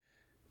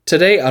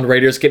Today on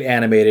Writers Get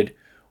Animated,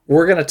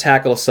 we're going to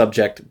tackle a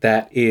subject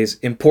that is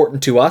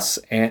important to us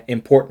and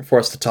important for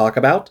us to talk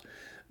about,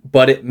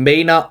 but it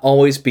may not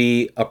always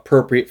be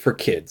appropriate for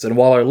kids. And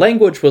while our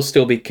language will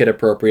still be kid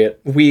appropriate,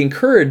 we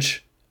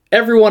encourage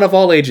everyone of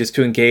all ages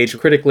to engage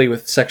critically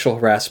with sexual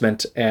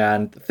harassment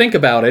and think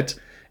about it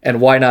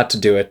and why not to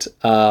do it.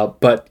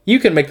 But you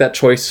can make that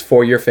choice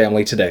for your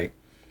family today.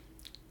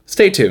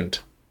 Stay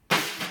tuned.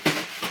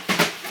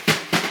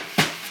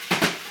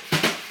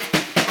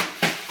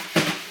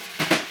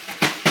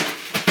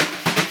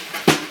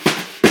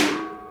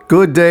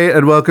 Good day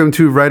and welcome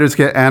to Writers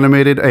Get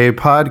Animated, a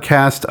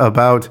podcast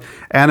about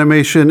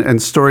animation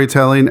and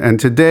storytelling. And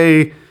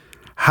today,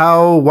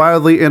 how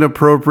wildly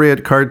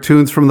inappropriate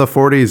cartoons from the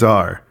 40s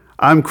are.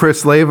 I'm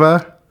Chris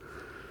Leva.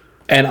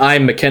 And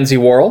I'm Mackenzie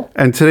Worrell.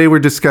 And today we're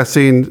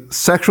discussing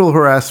sexual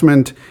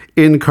harassment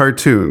in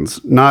cartoons.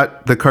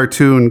 Not the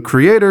cartoon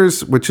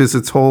creators, which is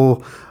its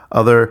whole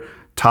other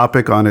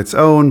topic on its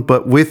own,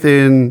 but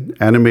within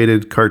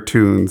animated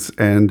cartoons.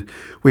 And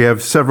we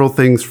have several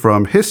things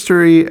from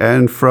history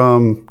and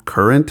from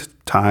current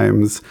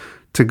times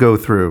to go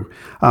through.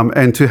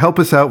 And to help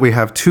us out, we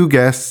have two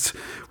guests.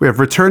 We have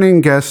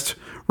returning guest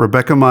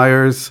Rebecca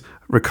Myers,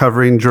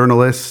 recovering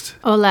journalist.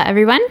 Hola,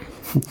 everyone.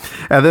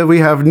 And then we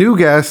have new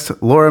guest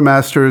Laura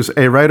Masters,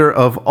 a writer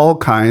of all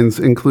kinds,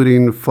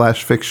 including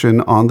flash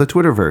fiction on the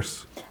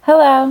Twitterverse.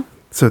 Hello.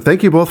 So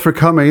thank you both for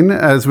coming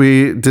as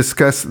we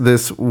discuss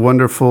this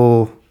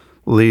wonderfully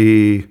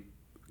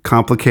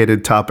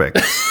complicated topic.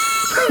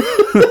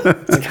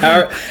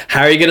 How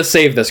are you going to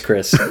save this,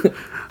 Chris?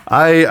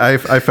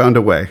 I found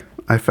a way.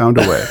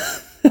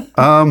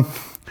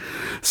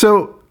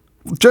 So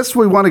just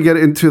we want to get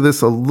into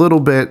this a little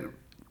bit.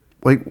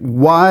 Like,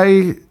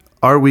 why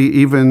are we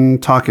even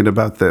talking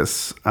about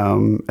this?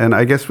 And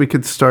I guess we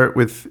could start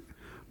with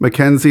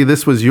Mackenzie.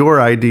 This was your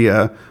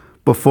idea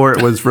before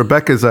it was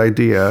Rebecca's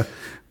idea.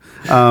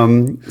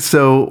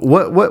 So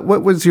what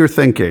was your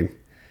thinking?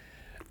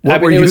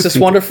 It was this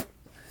wonderful.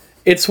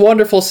 It's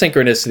wonderful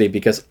synchronicity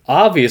because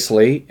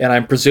obviously, and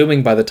I'm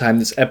presuming by the time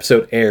this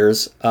episode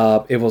airs,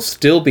 it will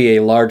still be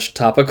a large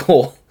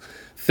topical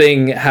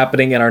thing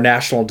happening in our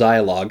national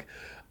dialogue.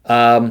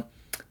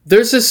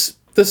 There's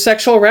the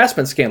sexual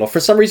harassment scandal. For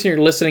some reason, you're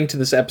listening to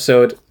this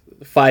episode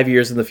 5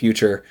 years in the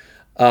future.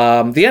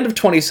 The end of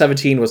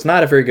 2017 was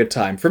not a very good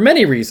time for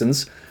many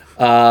reasons.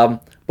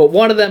 But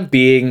one of them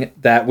being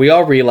that we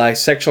all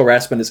realize sexual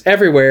harassment is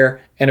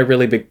everywhere and a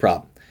really big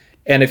problem.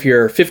 And if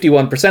you're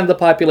 51% of the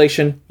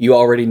population, you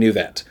already knew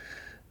that.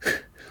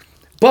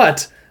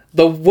 But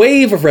the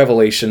wave of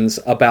revelations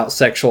about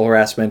sexual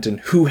harassment and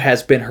who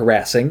has been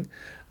harassing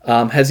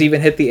has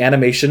even hit the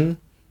animation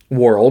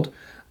world,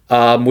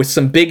 with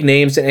some big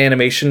names in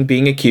animation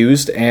being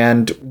accused,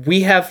 and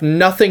we have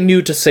nothing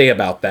new to say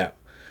about that.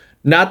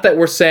 Not that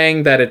we're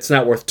saying that it's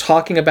not worth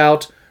talking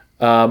about,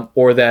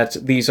 or that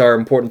these are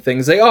important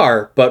things. They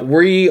are, but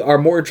we are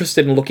more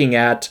interested in looking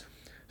at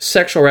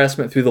sexual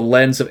harassment through the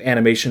lens of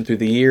animation through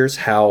the years,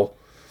 how,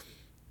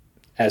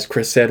 as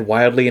Chris said,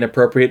 wildly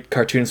inappropriate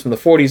cartoons from the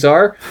 40s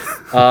are,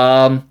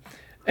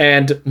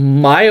 and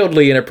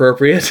mildly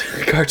inappropriate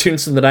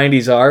cartoons from the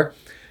 90s are,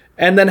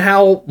 and then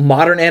how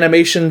modern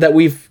animation that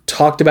we've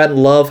talked about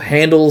and love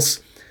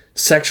handles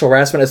sexual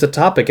harassment as a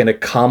topic in a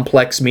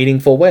complex,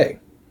 meaningful way.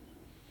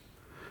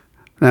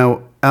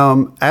 Now,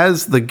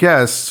 as the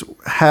guests,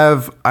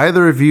 have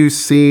either of you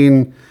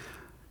seen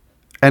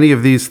any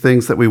of these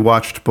things that we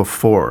watched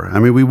before? I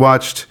mean, we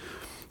watched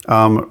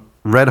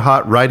Red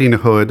Hot Riding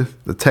Hood,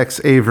 the Tex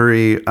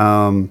Avery,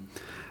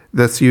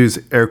 let's use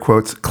air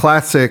quotes,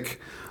 classic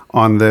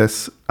on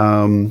this.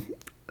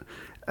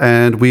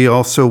 And we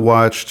also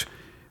watched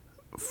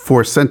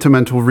For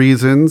Sentimental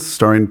Reasons,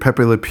 starring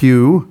Pepe Le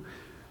Pew.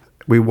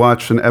 We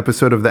watched an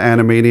episode of The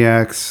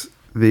Animaniacs,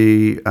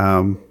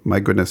 my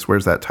goodness,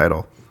 where's that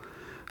title?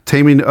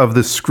 Taming of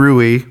the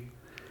Screwy.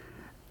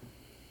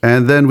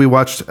 And then we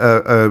watched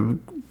a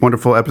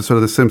wonderful episode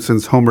of The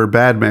Simpsons, Homer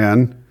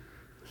Badman.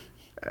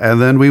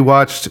 And then we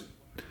watched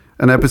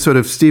an episode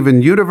of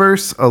Steven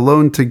Universe,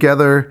 Alone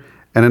Together,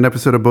 and an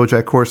episode of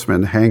BoJack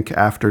Horseman, Hank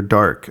After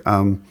Dark.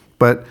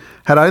 But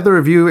had either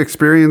of you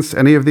experienced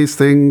any of these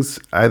things,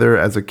 either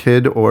as a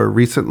kid or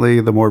recently,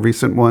 the more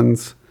recent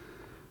ones?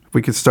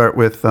 We could start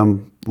with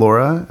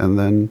Laura, and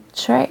then...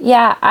 Sure.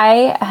 Yeah,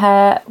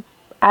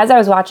 as I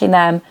was watching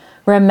them,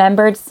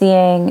 remembered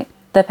seeing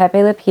the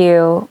Pepe Le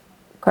Pew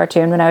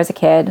cartoon when I was a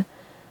kid,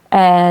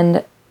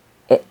 and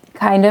it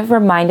kind of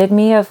reminded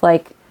me of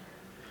like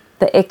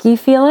the icky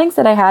feelings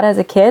that I had as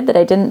a kid that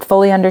I didn't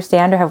fully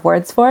understand or have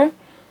words for.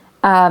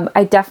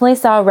 I definitely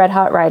saw Red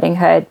Hot Riding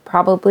Hood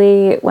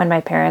probably when my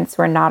parents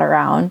were not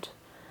around.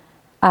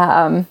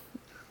 And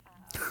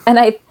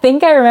I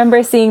think I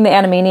remember seeing the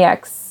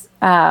Animaniacs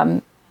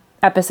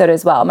episode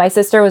as well. My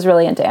sister was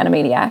really into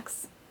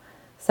Animaniacs,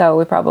 so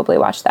we probably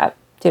watched that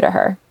due to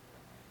her.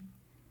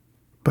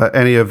 But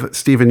any of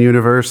Steven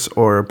Universe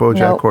or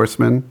BoJack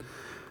Horseman?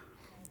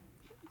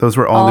 Those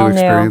were all new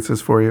experiences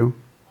for you?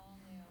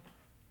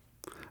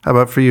 How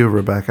about for you,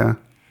 Rebecca?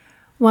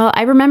 Well,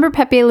 I remember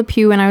Pepe Le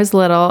Pew when I was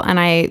little, and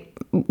I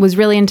was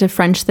really into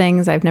French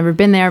things. I've never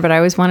been there, but I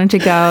always wanted to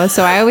go.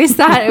 So I always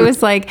thought it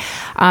was like,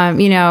 I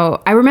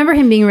remember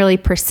him being really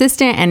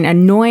persistent and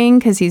annoying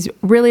because he's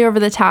really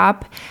over the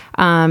top.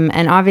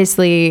 And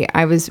obviously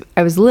I was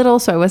little,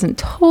 so I wasn't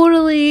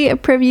totally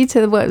privy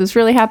to what was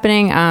really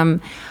happening.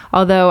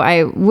 Although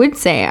I would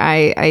say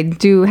I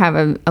do have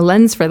a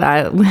lens for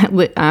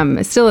that,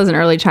 still as an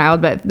early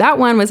child, but that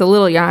one was a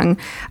little young.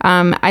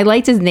 I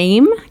liked his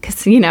name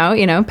because,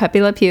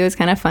 Pepe Le Pew is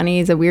kind of funny.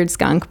 He's a weird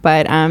skunk,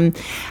 but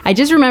I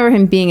just remember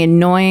him being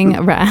annoying.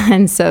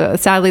 And so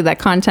sadly, that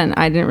content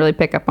I didn't really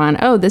pick up on.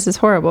 Oh, this is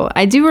horrible.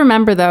 I do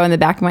remember, though, in the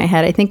back of my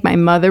head, I think my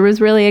mother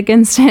was really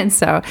against it.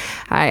 So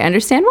I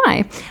understand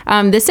why.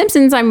 The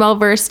Simpsons, I'm well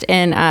versed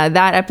in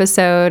that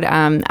episode.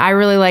 I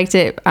really liked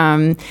it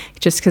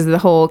just because of the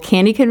whole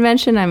candy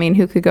convention. I mean,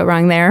 who could go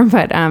wrong there?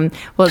 But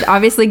we'll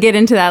obviously get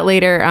into that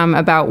later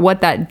about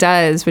what that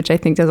does, which I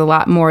think does a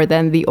lot more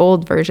than the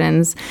old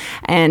versions.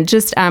 And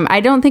just, I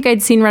don't think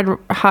I'd seen Red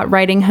Hot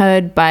Riding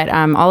Hood, but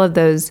all of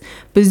those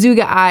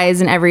bazooka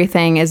eyes and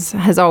everything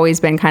has always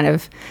been kind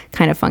of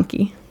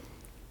funky.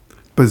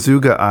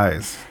 Bazooka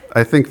eyes.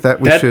 I think that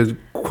we should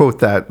quote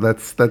that.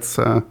 That's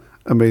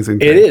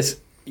amazing. It is.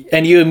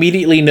 And you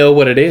immediately know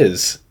what it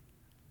is.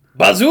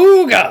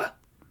 Bazooka!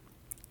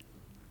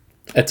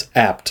 It's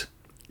apt.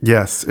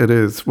 Yes, it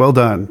is. Well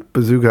done.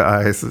 Bazooka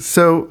eyes.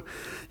 So,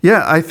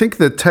 yeah, I think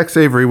that Tex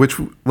Avery,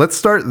 let's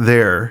start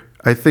there.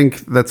 I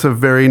think that's a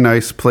very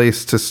nice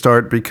place to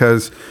start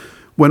because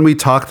when we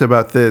talked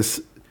about this,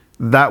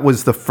 that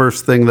was the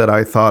first thing that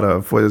I thought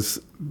of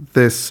was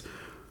this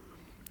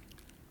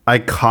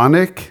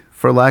iconic,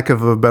 for lack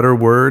of a better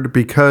word,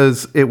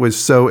 because it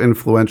was so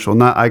influential.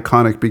 Not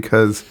iconic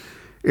because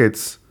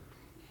it's,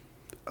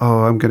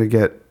 I'm going to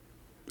get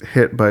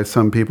hit by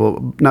some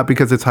people, not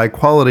because it's high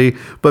quality,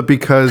 but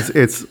because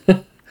it's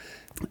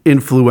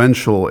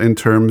influential in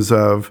terms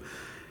of,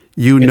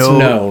 it's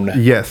known.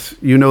 Yes,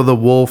 the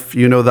wolf,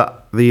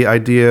 the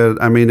idea.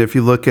 I mean, if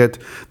you look at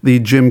the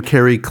Jim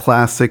Carrey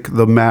classic,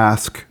 The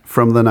Mask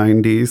from the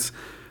 90s,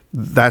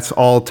 that's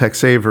all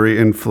Tex Avery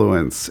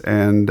influence.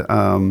 And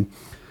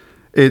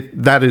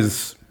that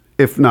is,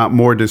 if not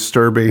more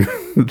disturbing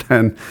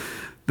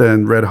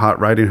than Red Hot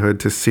Riding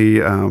Hood to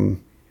see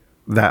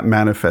that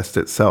manifest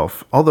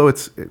itself. Although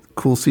it's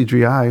cool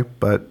CGI,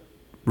 but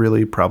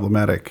really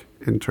problematic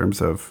in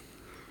terms of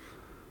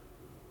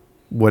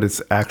what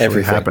is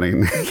actually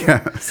happening.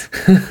 Yes.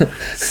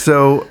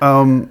 So,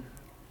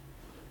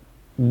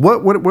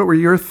 what were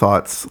your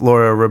thoughts,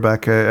 Laura,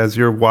 Rebecca, as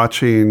you're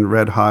watching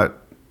Red Hot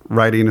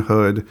Riding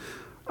Hood?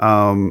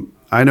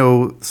 I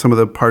know some of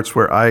the parts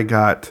where I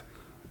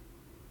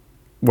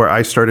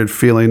started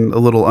feeling a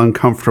little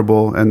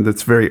uncomfortable, and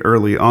it's very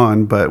early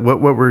on, but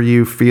what were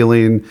you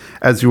feeling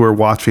as you were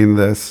watching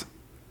this?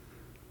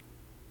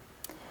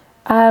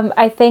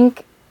 I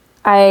think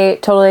I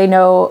totally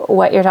know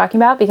what you're talking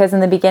about because in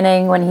the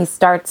beginning when he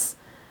starts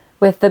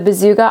with the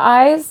bazooka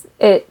eyes,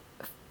 the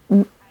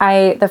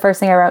first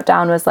thing I wrote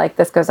down was like,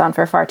 this goes on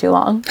for far too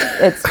long.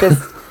 It's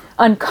just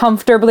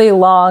uncomfortably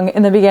long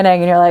in the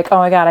beginning and you're like, oh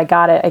my God, I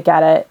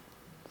get it.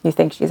 You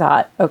think she's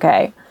hot.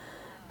 Okay.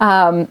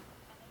 And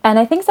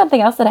I think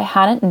something else that I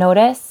hadn't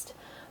noticed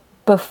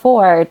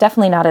before,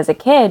 definitely not as a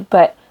kid,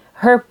 but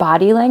her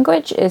body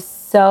language is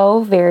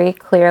so very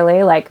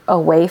clearly like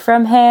away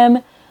from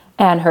him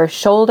and her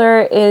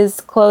shoulder is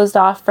closed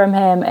off from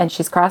him and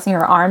she's crossing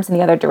her arms in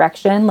the other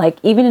direction. Like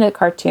even in a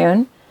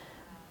cartoon,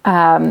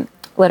 Little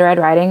Red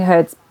Riding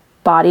Hood's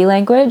body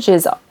language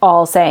is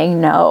all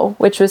saying no,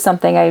 which was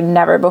something I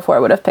never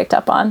before would have picked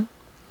up on.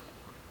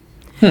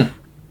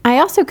 I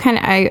also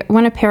I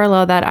want to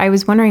parallel that. I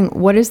was wondering,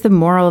 what is the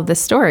moral of the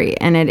story?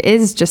 And it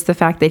is just the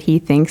fact that he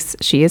thinks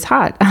she is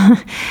hot.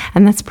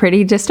 And that's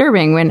pretty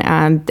disturbing when,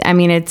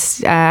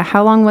 it's,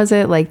 how long was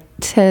it? Like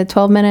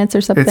 12 minutes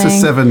or something? It's a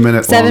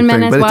 7-minute long thing,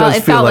 but well, it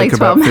does feel like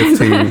about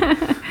 15.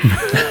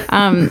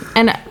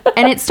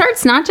 And it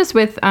starts not just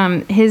with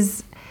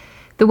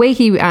the way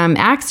he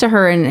acts to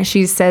her, and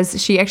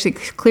she actually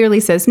clearly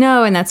says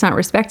no, and that's not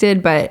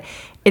respected, but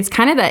it's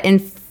kind of that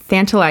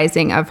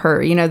infantilizing of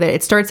her, that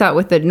it starts out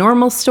with the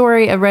normal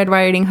story of Red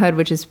Riding Hood,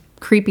 which is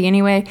creepy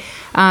anyway.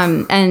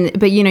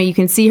 But you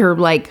can see her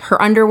like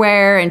her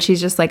underwear and she's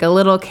just like a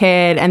little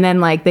kid. And then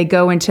like they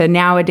go into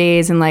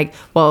nowadays and like,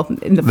 well,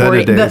 in the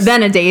 40s,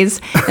 then a days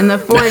in the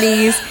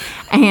 40s.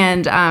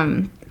 And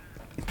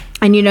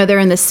they're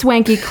in the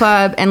swanky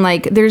club and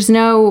like,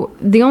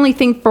 the only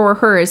thing for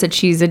her is that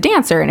she's a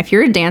dancer. And if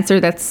you're a dancer,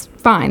 that's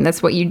fine.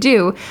 That's what you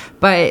do.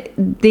 But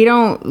they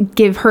don't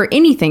give her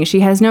anything. She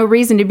has no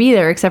reason to be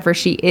there except for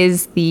she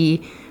is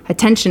the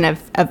attention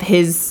of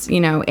his,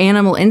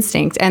 animal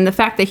instinct. And the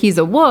fact that he's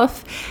a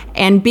wolf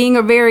and being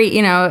a very,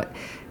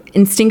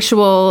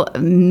 instinctual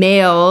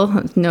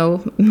male,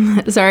 no,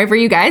 sorry for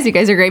you guys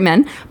are great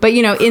men, but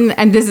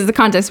and this is the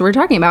context we're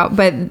talking about,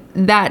 but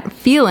that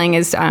feeling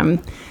is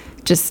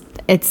just,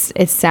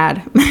 it's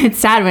sad. It's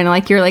sad when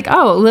like, you're like,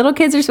 oh, little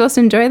kids are supposed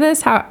to enjoy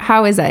this.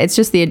 How is that? It's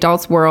just the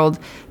adults world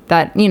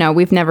that,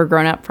 we've never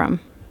grown up from.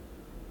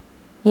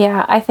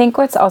 Yeah, I think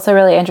what's also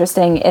really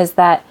interesting is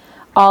that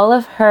all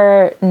of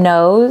her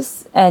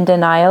no's and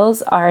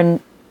denials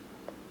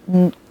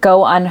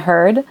go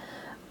unheard.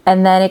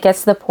 And then it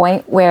gets to the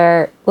point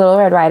where Little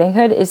Red Riding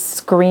Hood is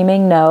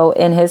screaming no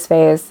in his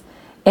face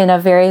in a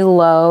very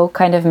low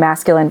kind of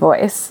masculine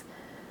voice,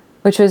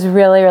 which was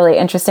really, really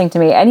interesting to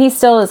me. And he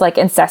still is like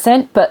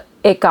incessant, but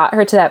it got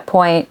her to that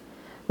point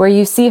where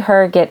you see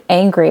her get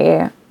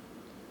angry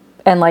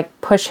and like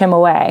push him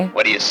away.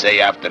 What do you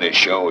say after the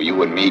show?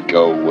 You and me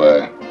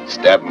go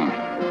stab him.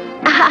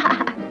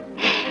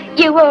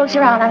 You wolves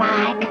are all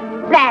alike.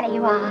 Rather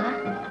you are.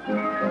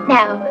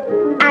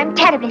 No, I'm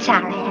terribly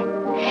sorry.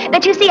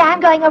 But you see, I'm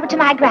going over to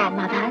my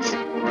grandmother's.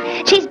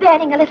 She's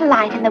burning a little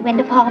light in the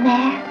window for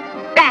me.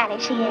 Rather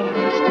she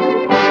is.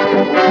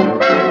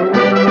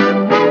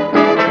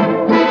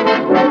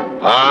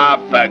 Ah,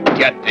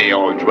 forget the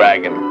old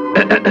dragon.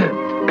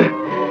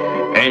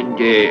 And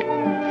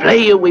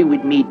fly away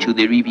with me to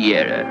the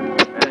Riviera.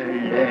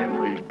 Love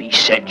will be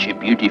such a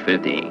beautiful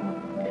thing.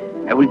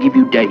 I will give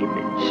you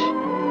diamonds,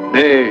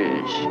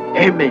 pearls,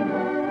 ermine.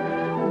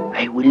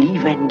 I will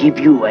even give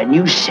you a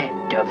new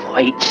set of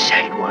white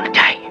sidewall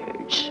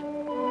tires.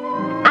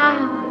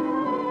 Oh.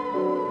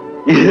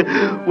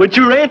 What's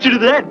your answer to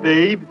that,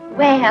 babe?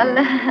 Well,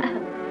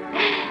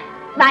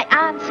 my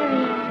answer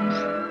is...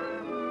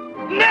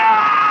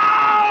 No!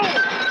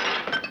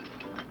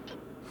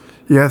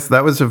 Yes,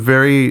 that was a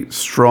very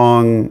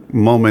strong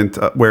moment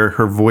where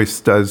her voice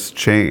does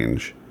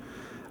change.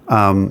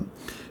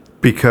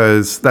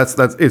 Because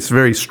it's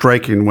very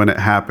striking when it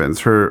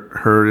happens.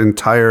 Her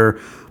entire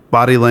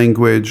body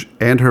language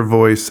and her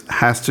voice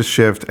has to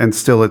shift, and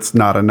still it's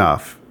not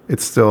enough.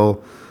 It's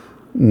still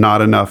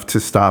not enough to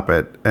stop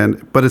it.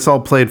 But it's all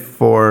played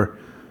for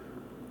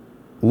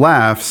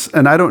laughs,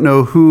 and I don't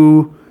know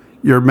who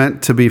you're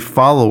meant to be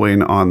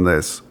following on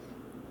this.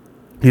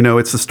 You know,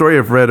 it's the story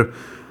of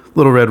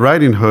Little Red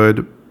Riding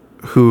Hood,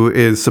 who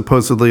is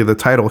supposedly the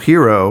title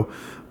hero,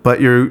 but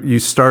you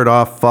start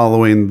off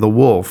following the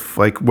wolf.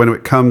 Like when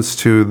it comes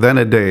to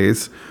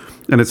Then-A-Days,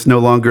 and it's no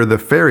longer the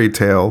fairy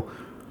tale,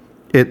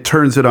 it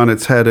turns it on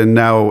its head, and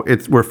now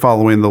we're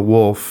following the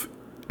wolf,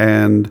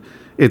 and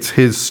it's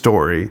his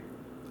story.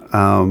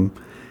 And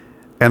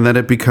then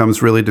it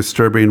becomes really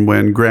disturbing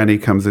when Granny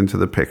comes into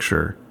the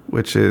picture,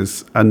 which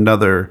is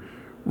another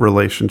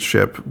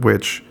relationship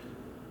which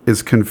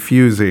is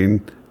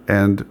confusing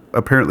and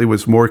apparently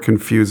was more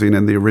confusing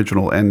in the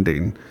original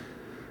ending.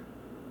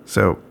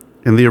 So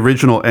in the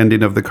original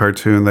ending of the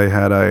cartoon, they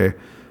had a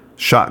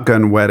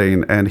shotgun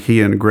wedding, and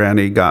he and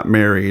Granny got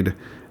married,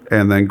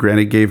 and then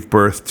Granny gave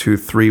birth to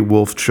 3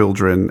 wolf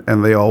children,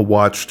 and they all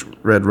watched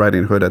Red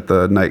Riding Hood at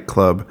the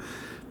nightclub.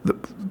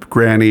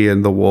 Granny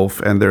and the wolf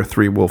and their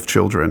 3 wolf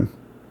children.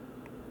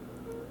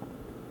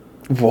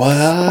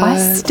 What?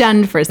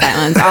 Stunned for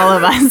silence, all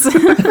of us.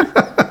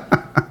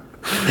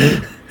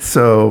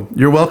 So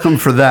you're welcome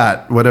for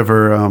that,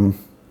 whatever.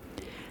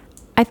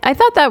 I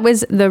thought that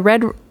was the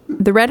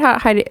Red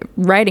Hot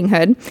Riding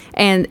Hood,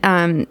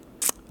 and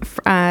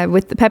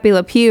with the Pepe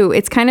Le Pew,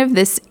 it's kind of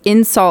this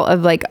insult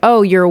of like,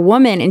 oh, you're a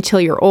woman until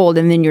you're old,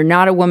 and then you're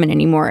not a woman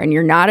anymore, and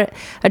you're not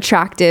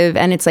attractive,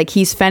 and it's like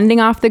he's fending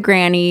off the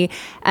granny,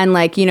 and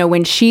like, you know,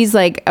 when she's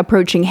like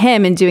approaching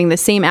him and doing the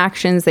same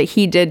actions that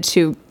he did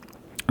to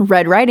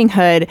Red Riding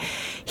Hood,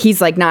 he's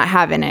like not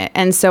having it.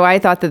 And so I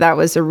thought that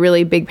was a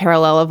really big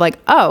parallel of like,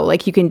 oh,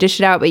 like you can dish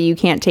it out, but you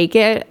can't take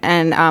it.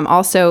 And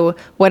also,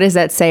 what does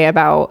that say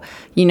about,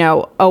 you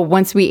know, oh,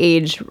 once we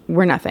age,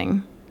 we're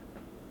nothing.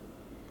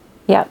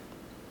 Yep,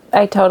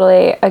 I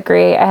totally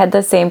agree. I had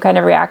the same kind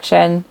of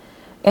reaction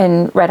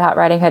in Red Hot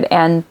Riding Hood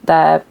and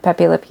the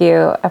Pepe Le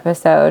Pew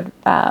episode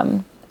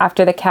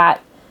after the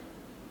cat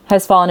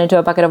has fallen into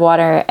a bucket of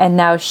water, and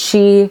now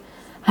she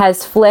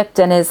has flipped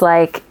and is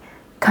like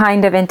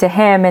kind of into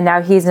him, and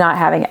now he's not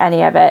having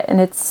any of it.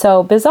 And it's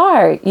so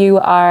bizarre.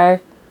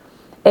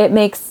 It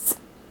makes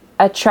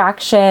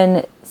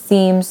attraction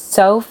seem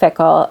so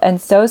fickle and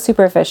so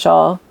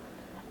superficial,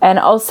 and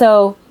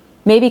also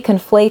maybe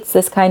conflates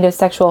this kind of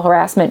sexual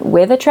harassment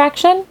with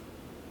attraction.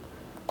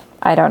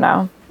 I don't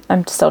know.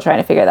 I'm still trying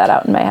to figure that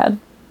out in my head.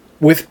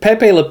 With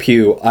Pepe Le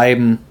Pew,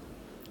 I'm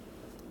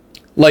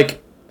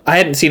like, I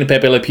hadn't seen a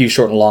Pepe Le Pew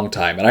short in a long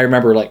time, and I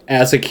remember, like,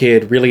 as a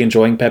kid, really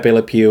enjoying Pepe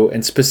Le Pew,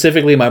 and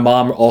specifically my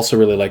mom also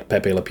really liked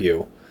Pepe Le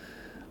Pew.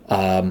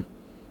 And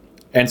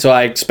so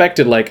I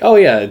expected, like, oh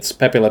yeah, it's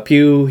Pepe Le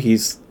Pew,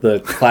 he's the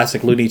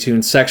classic Looney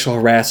Tunes sexual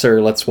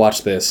harasser, let's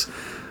watch this,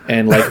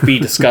 and, like, be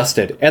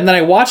disgusted. And then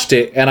I watched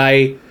it, and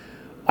I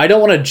don't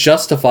want to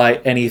justify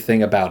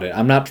anything about it.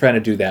 I'm not trying to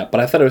do that,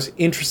 but I thought it was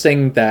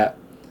interesting that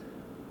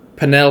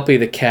Penelope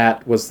the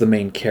cat was the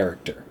main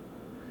character.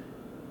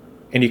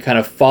 And you kind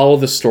of follow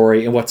the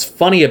story, and what's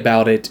funny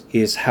about it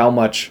is how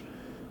much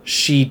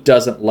she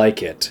doesn't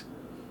like it.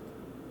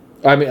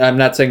 I mean, I'm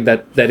not saying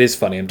that is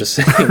funny. I'm just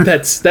saying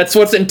that's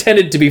what's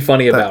intended to be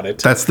funny about it.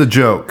 That's the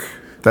joke.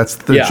 That's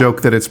the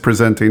joke that it's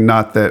presenting,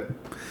 not that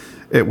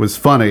it was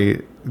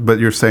funny, but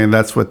you're saying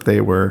that's what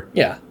they were.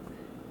 Yeah.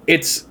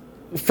 It's,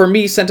 for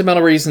me,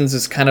 Sentimental Reasons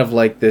is kind of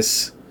like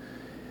this.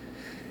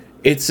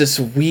 it's this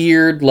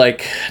weird,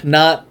 like,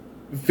 not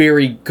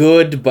very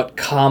good but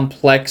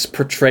complex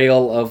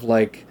portrayal of,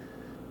 like,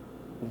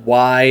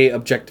 why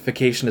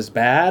objectification is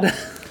bad.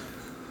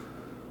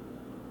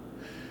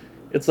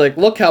 It's like,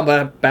 look how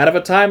bad of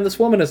a time this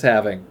woman is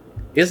having.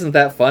 Isn't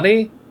that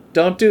funny?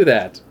 Don't do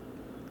that.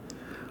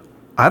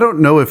 I don't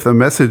know if the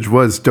message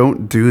was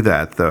don't do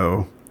that,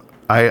 though.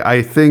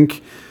 I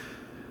think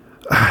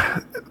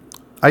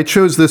I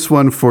chose this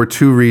one for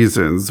two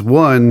reasons.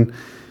 One,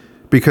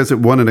 because it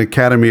won an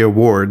Academy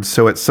Award.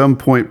 So at some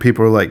point,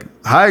 people are like,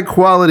 high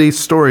quality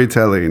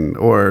storytelling,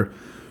 or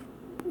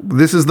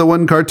this is the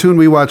one cartoon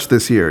we watched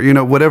this year. You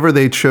know, whatever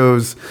they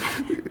chose,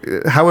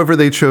 however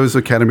they chose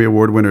Academy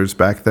Award winners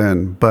back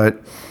then.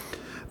 But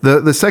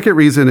the second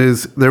reason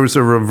is there was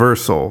a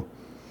reversal.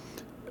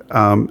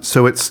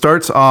 So it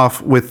starts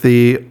off with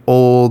the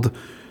old,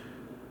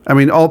 I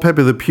mean, all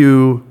Pepe Le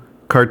Pew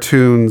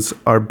cartoons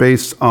are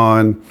based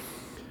on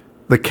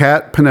the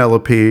cat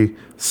Penelope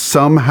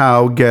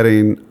somehow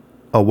getting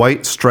a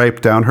white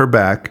stripe down her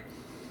back,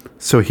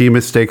 so he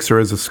mistakes her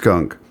as a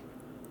skunk.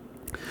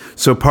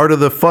 So part of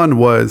the fun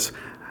was,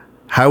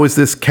 how is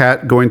this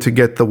cat going to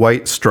get the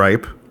white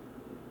stripe?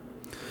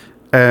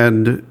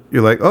 And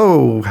you're like,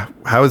 oh,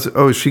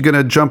 is she going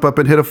to jump up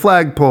and hit a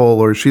flagpole,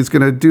 or she's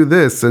going to do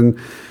this, and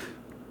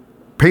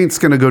paint's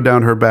going to go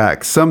down her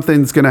back.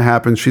 Something's going to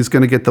happen. She's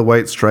going to get the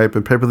white stripe,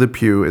 and Pepe Le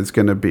Pew is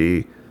going to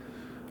be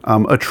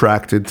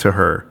attracted to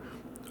her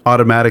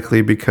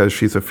automatically because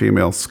she's a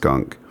female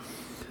skunk.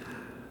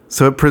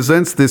 So it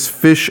presents this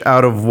fish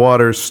out of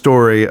water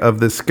story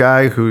of this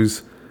guy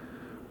who's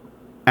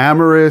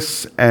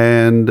amorous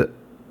and,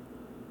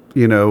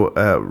 you know,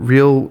 a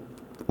real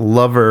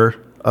lover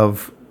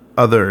of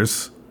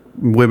others,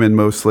 women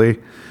mostly,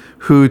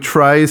 who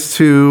tries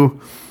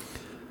to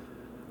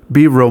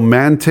be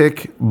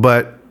romantic,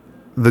 but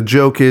the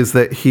joke is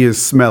that he is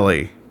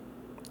smelly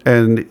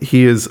and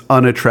he is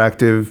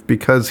unattractive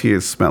because he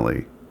is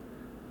smelly.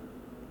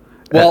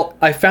 Well,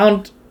 I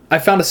found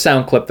a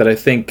sound clip that I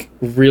think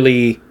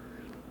really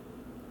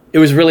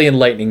was really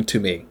enlightening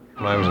to me.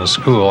 When I was in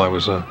school, I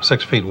was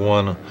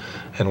 6'1"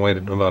 and weighed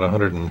about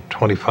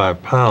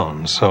 125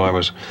 pounds. So I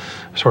was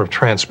sort of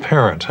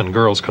transparent, and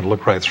girls could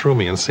look right through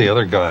me and see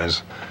other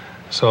guys.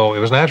 So it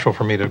was natural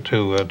for me to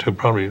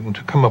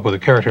come up with a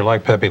character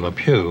like Pepe Le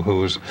Pew, who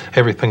was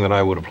everything that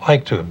I would have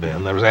liked to have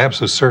been. There was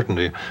absolute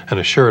certainty and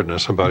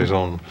assuredness about his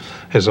own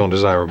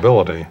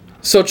desirability.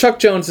 So Chuck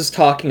Jones is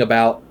talking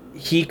about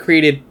he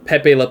created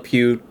Pepe Le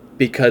Pew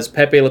because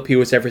Pepe Le Pew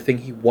was everything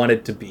he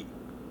wanted to be.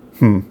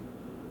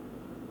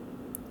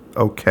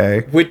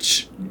 Okay.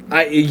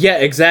 Yeah,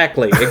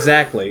 exactly.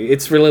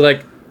 It's really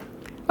like,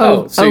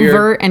 so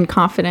overt and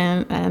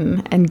confident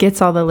and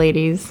gets all the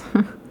ladies.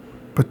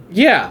 But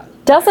yeah.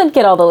 Doesn't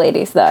get all the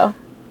ladies, though.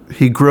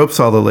 He gropes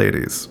all the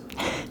ladies.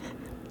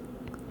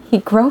 He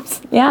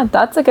gropes? Yeah,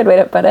 that's a good way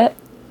to put it.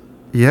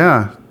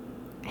 Yeah.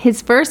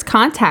 His first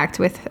contact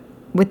with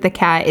the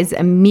cat is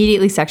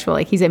immediately sexual.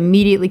 Like, he's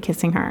immediately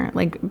kissing her.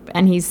 Like,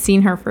 and he's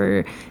seen her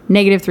for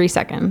 -3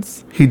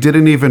 seconds. He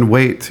didn't even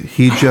wait.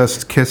 He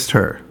just kissed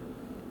her.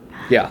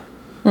 Yeah.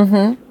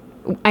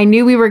 Mm-hmm. I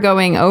knew we were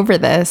going over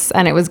this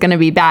and it was going to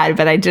be bad,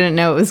 but I didn't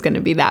know it was going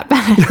to be that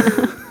bad.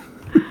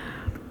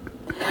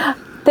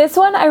 This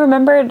one I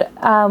remembered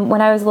when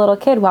I was a little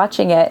kid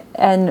watching it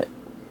and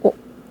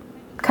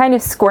kind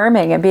of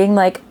squirming and being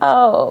like,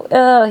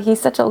 oh, he's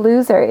such a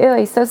loser. Ew,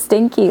 he's so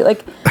stinky.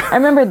 Like, I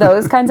remember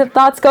those kinds of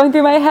thoughts going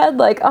through my head.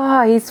 Like,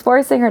 oh, he's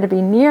forcing her to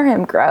be near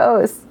him.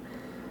 Gross.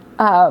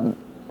 But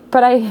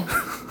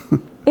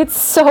it's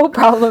so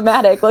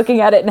problematic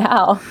looking at it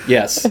now.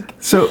 Yes.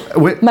 So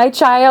my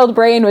child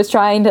brain was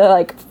trying to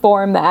like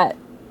form that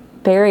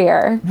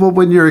barrier. Well,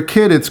 when you're a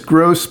kid, it's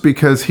gross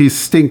because he's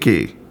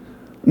stinky.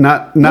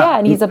 Not yeah,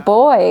 and he's a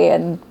boy,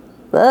 and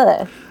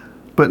ugh.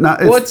 But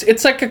not. Well,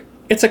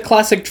 it's a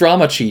classic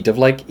drama cheat of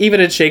like,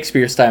 even in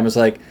Shakespeare's time, it's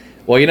like,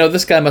 well, you know,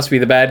 this guy must be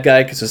the bad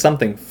guy because there's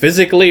something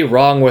physically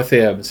wrong with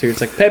him. So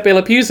it's like, Pepe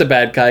Le Pew's the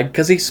bad guy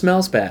because he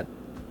smells bad.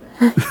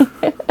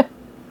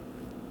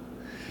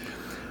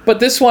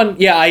 But this one,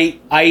 yeah,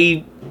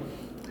 I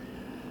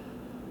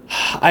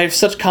have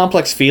such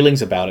complex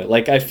feelings about it.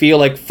 Like, I feel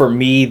like for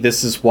me,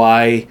 this is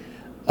why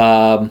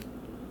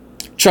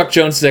Chuck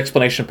Jones's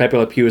explanation of Pepe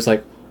Le Pew is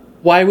like,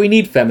 why we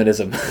need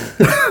feminism.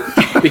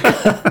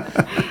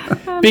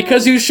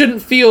 because you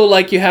shouldn't feel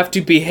like you have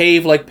to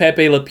behave like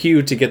Pepe Le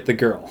Pew to get the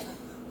girl.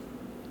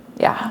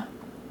 Yeah.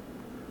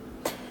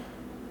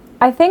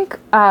 I think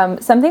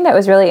something that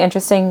was really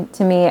interesting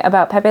to me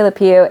about Pepe Le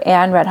Pew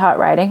and Red Hot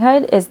Riding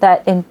Hood is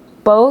that in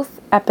both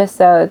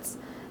episodes,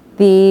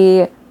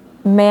 the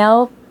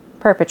male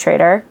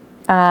perpetrator,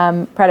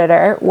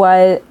 predator,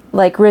 was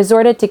like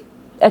resorted to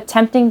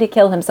attempting to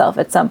kill himself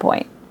at some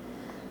point.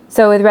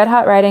 So with Red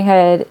Hot Riding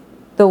Hood,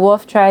 the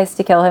wolf tries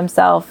to kill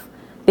himself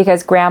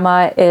because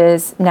Grandma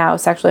is now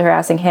sexually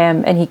harassing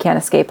him and he can't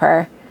escape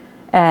her,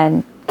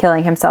 and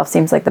killing himself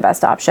seems like the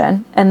best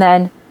option. And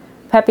then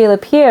Pepe Le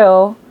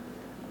Pew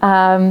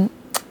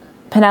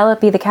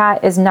Penelope the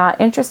cat is not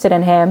interested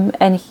in him,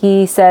 and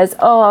he says,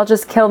 "Oh, I'll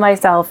just kill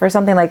myself," or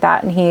something like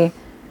that, and he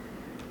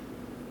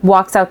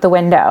walks out the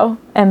window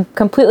and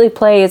completely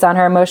plays on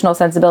her emotional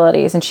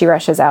sensibilities, and she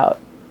rushes out.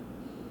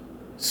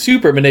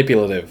 Super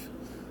manipulative.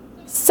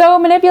 So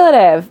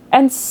manipulative.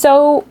 And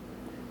so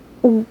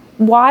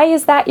why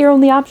is that your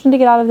only option to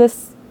get out of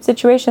this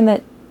situation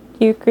that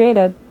you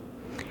created?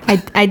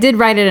 I did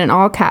write it in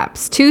all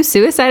caps. 2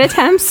 suicide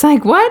attempts?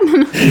 Like, what?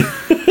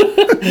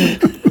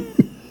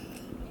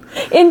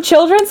 In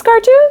children's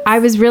cartoons? I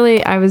was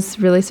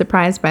really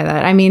surprised by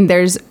that. I mean,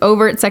 there's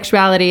overt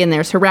sexuality and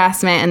there's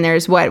harassment and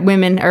there's what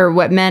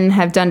men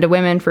have done to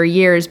women for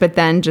years, but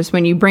then just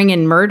when you bring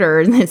in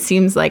murder, it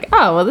seems like,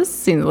 oh, well, this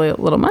seems a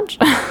little much.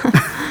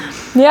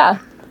 Yeah.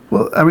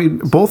 Well, I mean,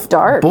 both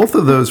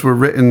of those were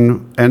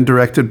written and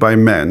directed by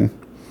men.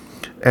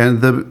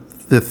 And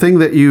the thing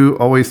that you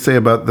always say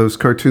about those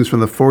cartoons from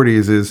the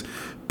 40s is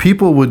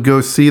people would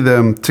go see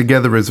them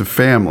together as a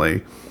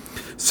family.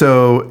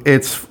 So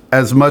it's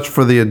as much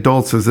for the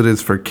adults as it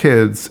is for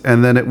kids.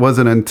 And then it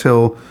wasn't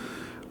until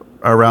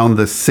around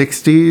the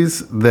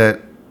 60s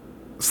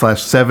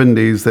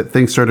 /70s that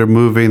things started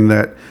moving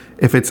that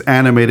if it's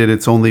animated,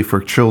 it's only for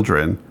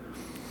children.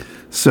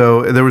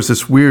 So there was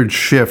this weird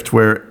shift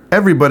where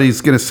everybody's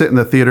going to sit in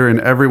the theater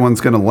and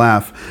everyone's going to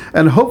laugh.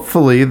 And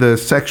hopefully the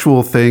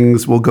sexual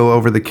things will go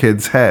over the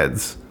kids'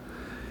 heads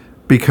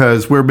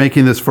because we're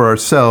making this for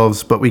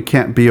ourselves, but we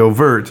can't be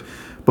overt.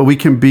 But we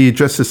can be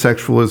just as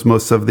sexual as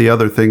most of the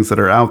other things that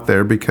are out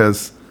there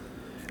because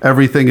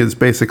everything is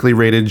basically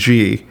rated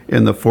G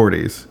in the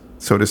 40s,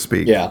 so to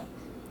speak. Yeah.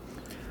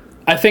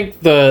 I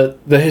think the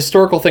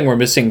historical thing we're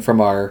missing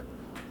from our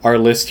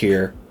list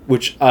here,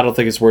 which I don't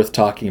think is worth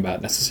talking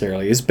about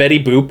necessarily, is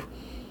Betty Boop.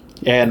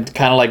 And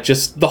kind of like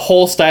just the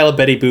whole style of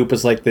Betty Boop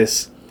is like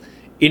this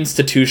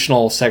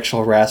institutional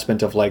sexual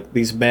harassment of like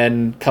these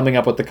men coming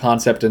up with the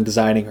concept and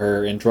designing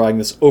her and drawing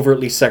this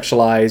overtly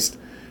sexualized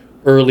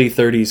early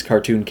 30s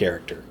cartoon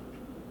character.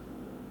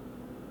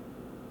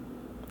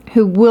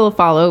 Who will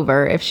fall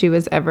over if she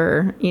was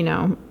ever,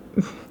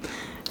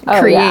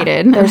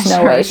 created. Yeah. There's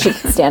no way she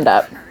can stand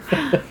up.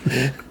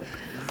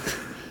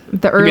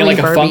 The early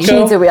like Barbie. She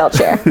needs a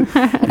wheelchair.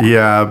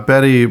 Yeah,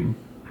 Betty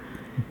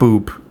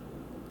Boop.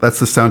 That's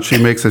the sound she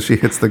makes as she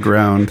hits the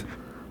ground.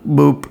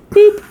 Boop.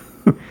 Beep.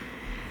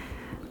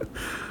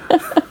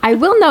 I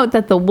will note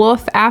that the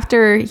wolf,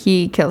 after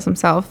he kills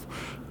himself,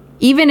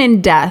 even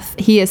in death,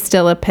 he is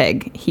still a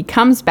pig. He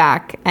comes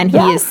back and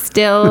he is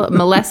still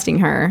molesting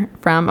her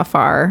from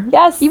afar.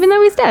 Yes. Even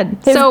though he's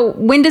dead. So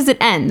when does it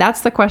end?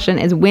 That's the question,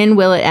 is when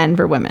will it end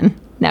for women?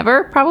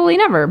 Never? Probably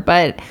never.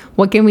 But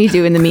what can we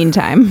do in the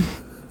meantime?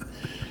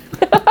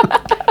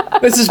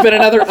 This has been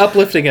another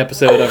uplifting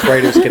episode of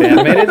Writers Get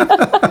Animated.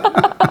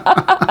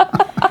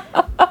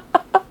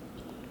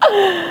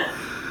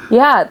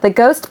 Yeah, the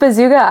ghost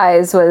bazooka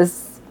eyes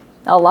was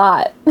a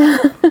lot.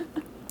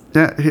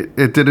 Yeah,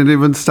 it didn't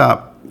even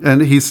stop.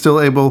 And he's still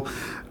able...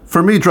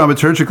 For me,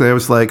 dramaturgically, I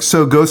was like,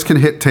 so Ghost can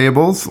hit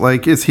tables?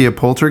 Like, is he a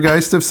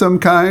poltergeist of some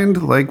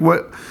kind? Like,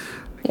 what...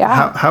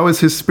 Yeah. How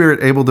is his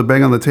spirit able to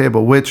bang on the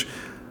table? Which,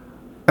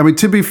 I mean,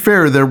 to be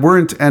fair, there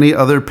weren't any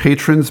other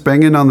patrons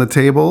banging on the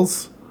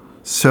tables.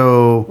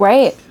 So...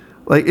 Right.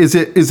 Like, is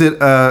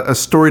it a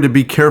story to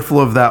be careful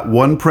of that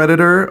one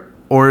predator?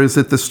 Or is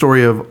it the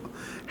story of,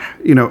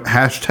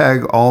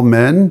 hashtag all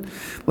men?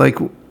 Like...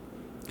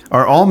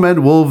 Are all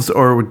men wolves,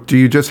 or do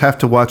you just have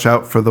to watch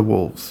out for the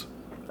wolves,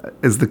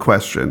 is the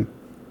question.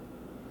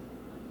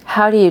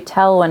 How do you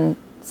tell when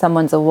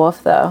someone's a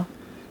wolf, though?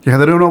 Yeah,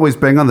 they don't always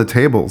bang on the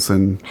tables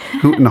and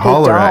hoot and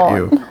holler at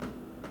you.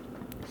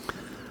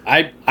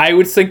 I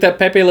would think that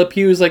Pepe Le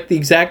Pew is like the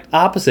exact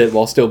opposite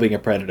while still being a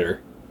predator.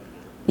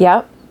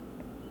 Yep.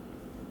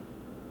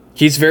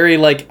 He's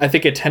very, I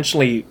think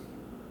intentionally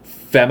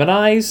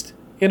feminized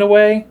in a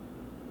way.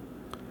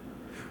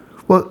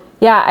 Well...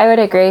 Yeah, I would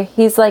agree.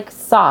 He's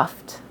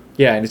soft.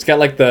 Yeah, and he's got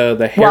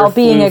the hair while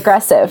being floof.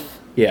 Aggressive.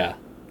 Yeah.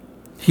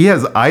 He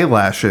has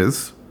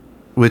eyelashes,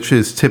 which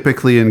is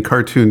typically in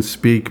cartoon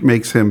speak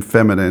makes him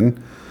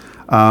feminine.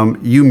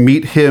 You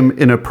meet him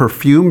in a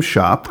perfume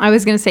shop. I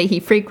was going to say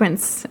he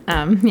frequents,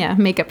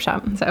 makeup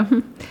shop.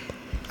 So.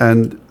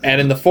 And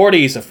in the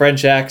 40s, a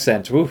French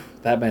accent,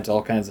 that meant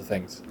all kinds of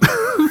things.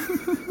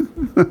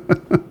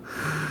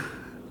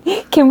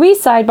 Can we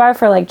sidebar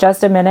for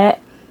just a minute?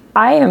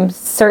 I am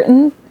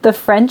certain the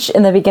French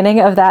in the beginning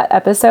of that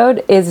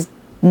episode is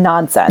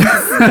nonsense.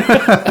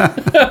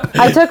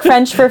 I took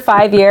French for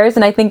 5 years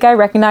and I think I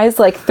recognized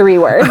 3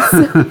 words.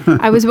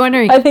 I was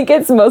wondering. I think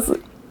it's mostly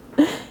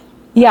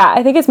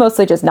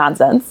just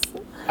nonsense.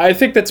 I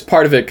think that's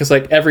part of it because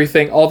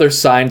everything, all their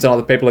signs on all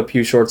the Pepe Le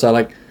Pew shorts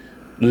are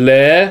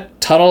Le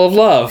Tunnel of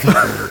Love.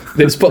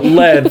 They just put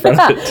Le in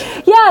front of it.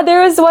 Yeah,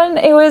 there was one,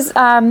 it was,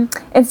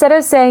 instead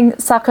of saying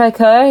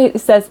Sacré-Cœur,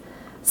 it says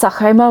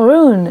Sacré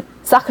Maroon.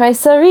 Sacré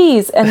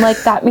cerise, and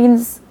that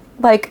means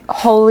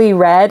holy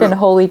red and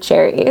holy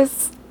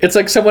cherries. It's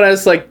like someone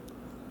has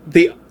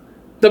the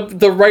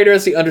the writer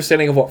has the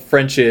understanding of what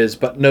French is,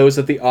 but knows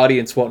that the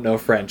audience won't know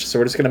French, so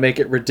we're just going to make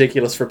it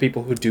ridiculous for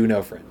people who do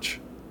know French.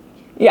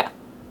 Yeah.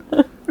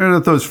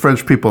 Aren't those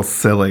French people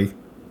silly?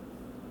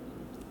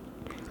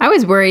 I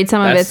was worried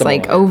some of That's it's the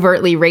like moment.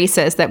 overtly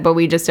racist, but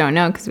we just don't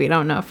know because we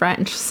don't know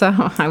French.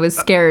 So I was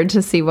scared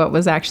to see what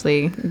was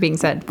actually being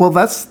said. Well,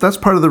 that's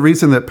part of the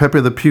reason that Pepe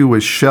Le Pew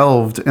was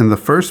shelved in the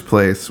first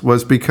place,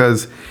 was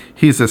because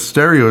he's a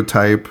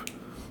stereotype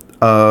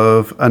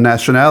of a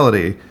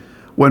nationality,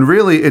 when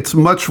really it's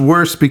much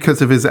worse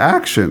because of his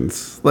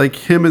actions. Like,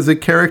 him as a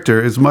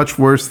character is much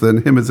worse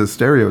than him as a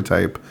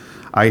stereotype,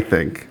 I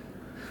think.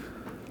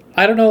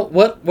 I don't know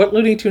what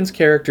Looney Tunes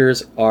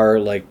characters are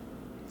like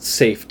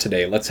safe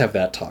today. Let's have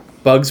that talk.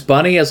 Bugs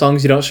Bunny, as long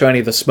as you don't show any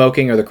of the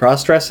smoking or the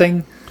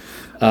cross-dressing.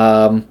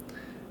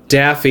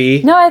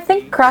 Daffy. No, I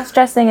think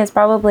cross-dressing is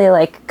probably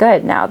like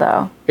good now,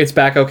 though. It's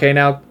back okay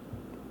now.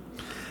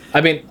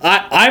 I mean,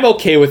 I'm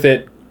okay with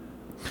it.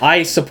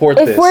 I support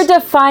this. If we're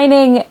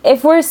defining,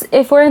 if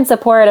we're in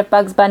support of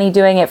Bugs Bunny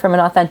doing it from an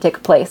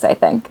authentic place, I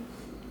think.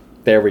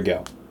 There we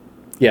go.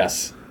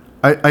 Yes.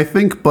 I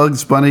think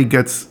Bugs Bunny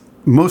gets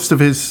most of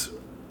his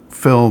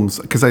films,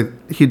 because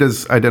he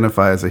does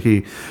identify as a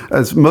he,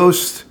 as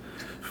most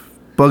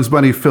Bugs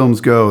Bunny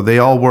films go, they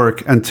all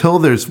work until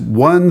there's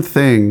one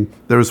thing.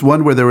 There was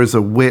one where there was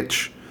a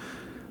witch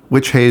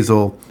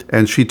Hazel,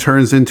 and she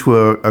turns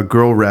into a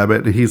girl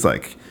rabbit, and he's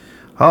like,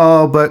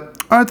 oh,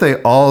 but aren't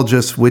they all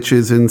just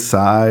witches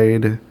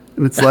inside? And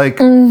it's like,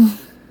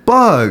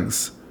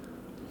 Bugs,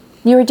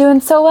 You were doing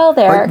so well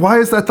there. like, why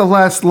is that the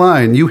last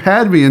line? You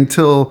had me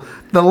until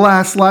the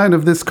last line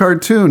of this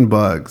cartoon,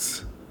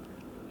 Bugs.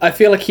 I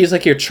feel like he's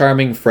like your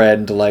charming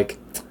friend, like,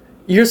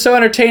 you're so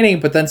entertaining,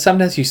 but then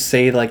sometimes you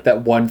say like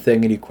that one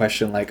thing and you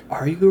question, like,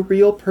 are you a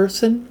real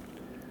person?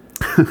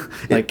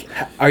 Like,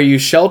 are you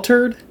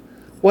sheltered?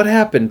 What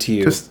happened to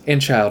you in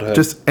childhood?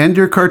 Just end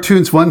your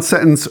cartoons one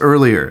sentence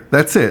earlier.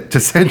 That's it.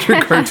 Just end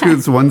your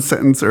cartoons one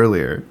sentence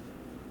earlier.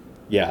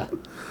 Yeah.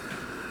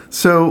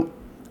 So,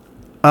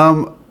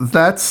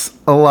 that's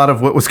a lot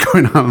of what was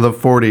going on in the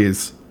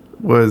 40s,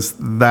 was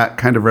that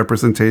kind of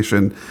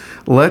representation.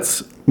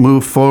 Let's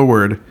move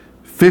forward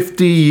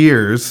 50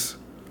 years.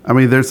 I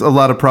mean, there's a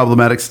lot of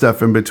problematic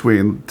stuff in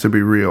between, to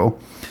be real.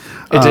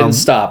 It didn't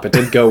stop. It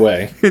didn't go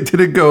away. It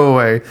didn't go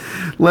away.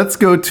 Let's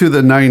go to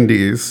the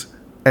 90s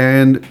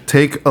and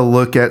take a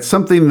look at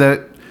something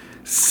that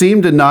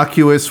seemed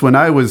innocuous when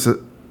I was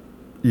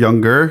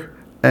younger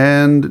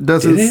and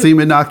doesn't Did it? seem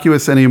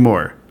innocuous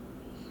anymore.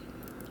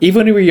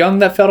 Even when you were young,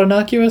 that felt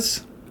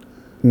innocuous?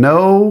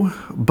 No,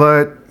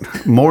 but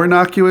more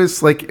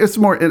innocuous. Like, it's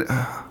more...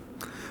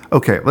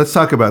 Okay, let's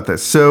talk about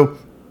this. So,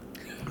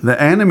 the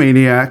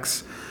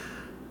Animaniacs,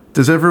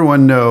 does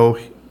everyone know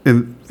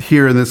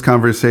here in this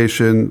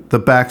conversation the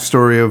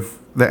backstory of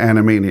the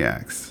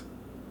Animaniacs?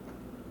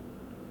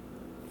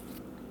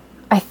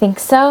 I think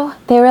so.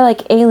 They were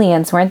like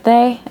aliens, weren't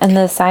they? And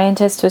the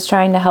scientist was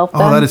trying to help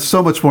them. Oh, that is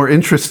so much more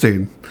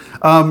interesting.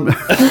 I'm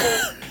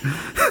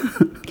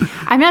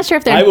not sure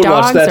if I they're would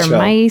watch dogs that or show.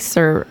 mice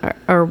or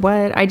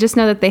what. I just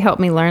know that they helped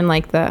me learn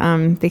like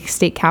the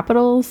state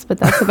capitals, but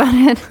that's about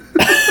it.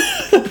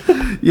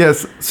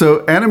 Yes, so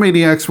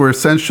Animaniacs were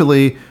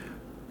essentially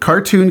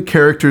cartoon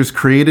characters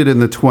created in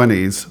the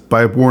 20s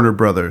by Warner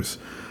Brothers,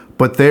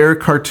 but their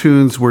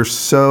cartoons were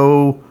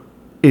so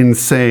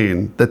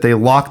insane that they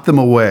locked them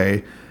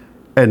away,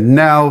 and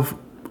now,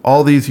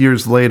 all these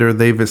years later,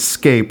 they've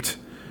escaped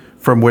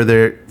from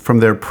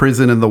their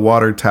prison in the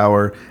water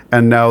tower,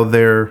 and now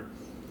they're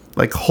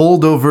like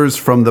holdovers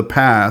from the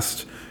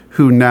past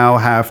who now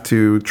have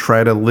to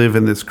try to live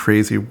in this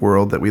crazy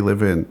world that we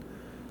live in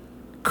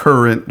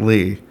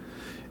currently.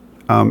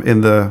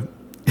 In the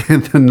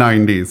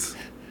 90s.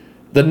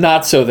 The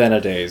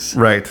not-so-then-a-days.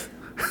 Right.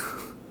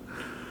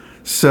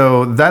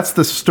 So that's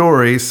the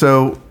story.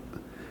 So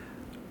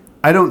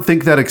I don't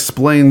think that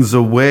explains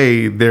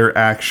away their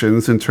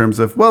actions in terms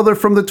of, well, they're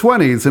from the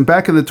 20s. And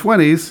back in the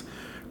 20s,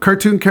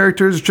 cartoon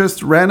characters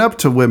just ran up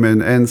to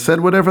women and said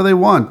whatever they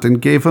want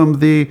and gave them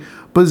the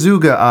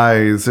bazooka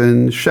eyes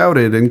and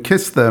shouted and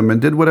kissed them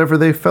and did whatever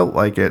they felt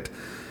like it.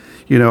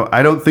 You know,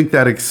 I don't think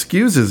that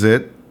excuses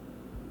it.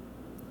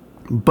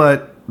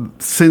 But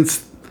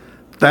since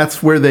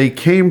that's where they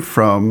came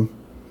from,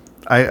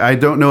 I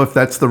don't know if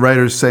that's the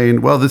writers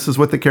saying, well, this is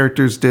what the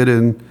characters did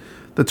in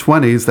the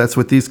 20s. That's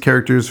what these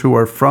characters who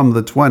are from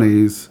the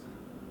 20s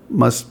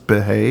must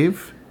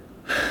behave.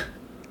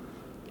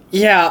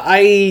 Yeah,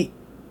 I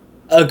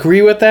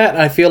agree with that.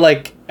 I feel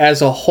like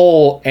as a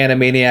whole,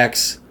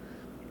 Animaniacs,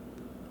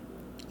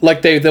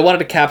 like they wanted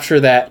to capture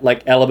that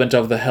like element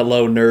of the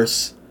Hello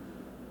Nurse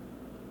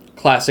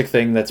classic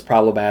thing that's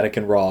problematic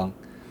and wrong.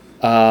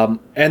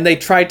 And they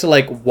tried to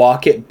like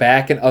walk it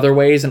back in other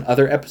ways in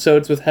other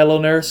episodes with Hello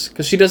Nurse,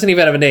 because she doesn't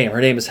even have a name.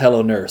 Her name is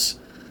Hello Nurse.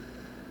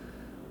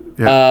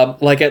 Yeah.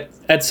 Like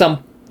at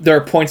some, there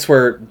are points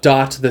where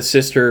Dot, the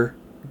sister,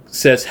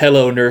 says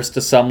Hello Nurse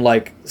to some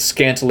like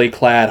scantily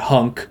clad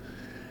hunk,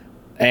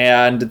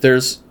 and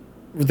there's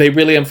they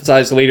really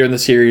emphasize later in the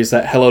series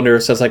that Hello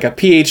Nurse has like a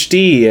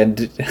PhD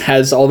and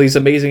has all these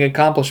amazing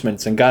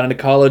accomplishments and got into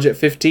college at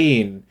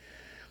 15.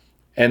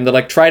 And they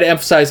like try to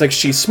emphasize like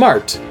she's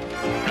smart.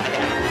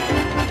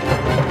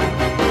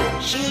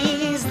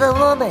 She's the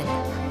woman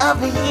of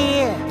the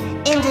year,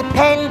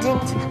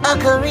 independent, a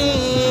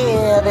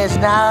career. There's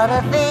not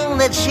a thing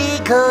that she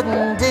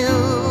couldn't do.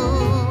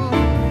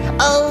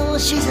 Oh,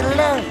 she's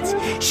alert,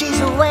 she's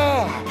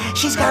aware,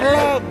 she's got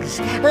legs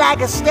like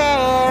a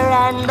stair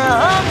and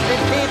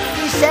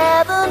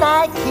 157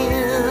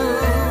 IQ.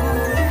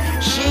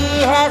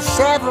 She has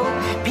several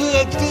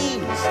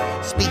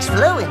PhDs, speaks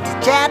fluent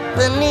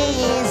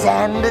Japanese,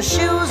 and her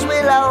shoes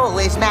will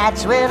always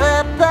match with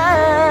her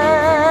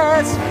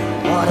purse.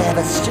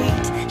 Whatever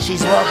street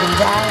she's walking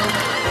down,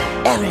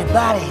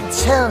 everybody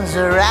turns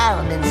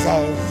around and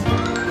says,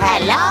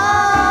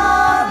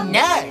 "Hello,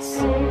 nurse."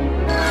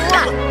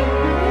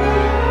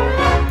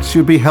 She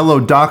would be Hello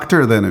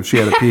Doctor then if she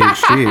had a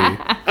PhD.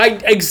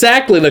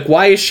 Exactly. Like,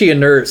 why is she a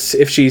nurse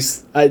if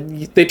she's...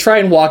 they try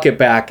and walk it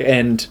back,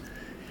 and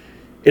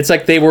it's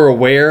like they were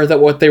aware that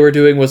what they were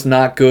doing was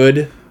not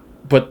good,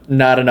 but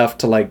not enough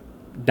to, like,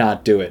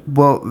 not do it.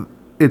 Well,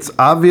 it's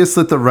obvious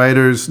that the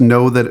writers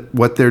know that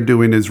what they're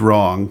doing is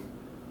wrong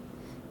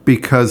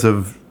because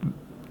of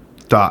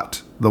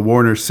Dot, the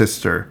Warner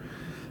sister.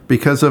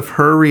 Because of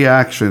her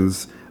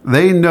reactions,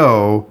 they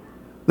know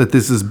that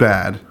this is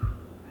bad.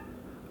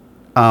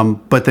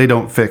 But they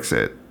don't fix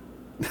it.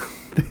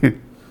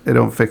 They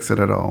don't fix it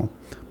at all.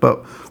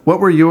 But what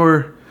were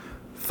your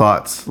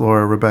thoughts,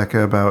 Laura,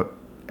 Rebecca, about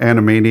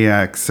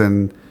Animaniacs?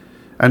 And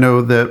I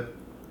know that,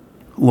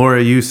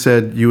 Laura, you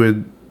said you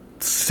had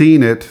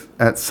seen it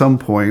at some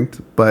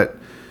point, but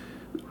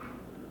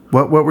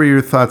what were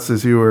your thoughts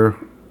as you were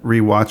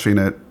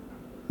rewatching it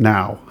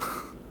now?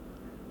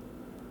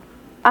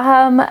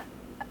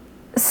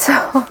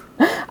 So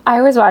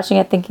I was watching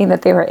it thinking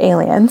that they were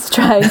aliens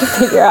trying to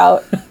figure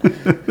out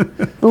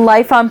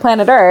life on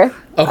planet Earth.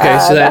 Okay,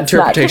 so that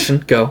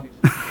interpretation, go.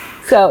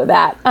 So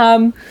that.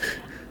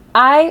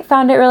 I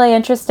found it really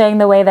interesting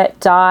the way that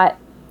Dot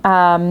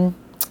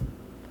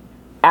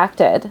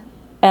acted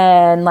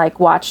and, like,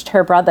 watched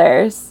her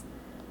brothers.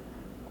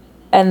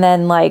 And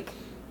then, like,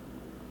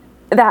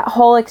 that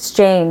whole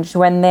exchange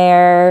when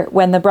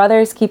the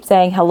brothers keep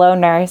saying, "Hello,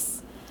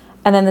 nurse,"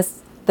 and then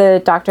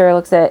the doctor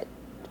looks at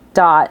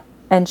Dot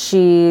and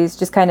she's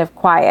just kind of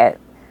quiet,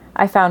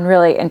 I found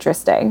really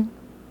interesting.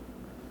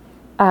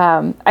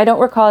 I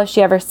don't recall if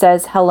she ever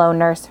says "hello,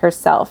 nurse"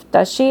 herself.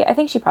 Does she? I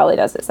think she probably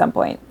does at some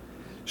point.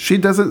 She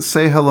doesn't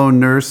say "hello,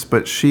 nurse,"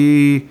 but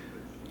she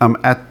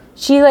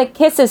she, like,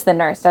 kisses the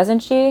nurse,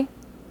 doesn't she?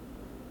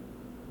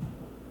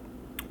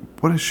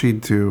 What does she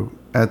do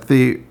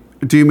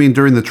do you mean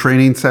during the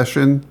training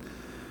session?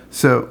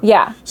 So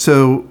yeah.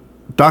 So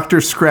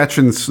Dr. Scratch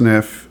and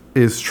Sniff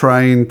is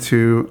trying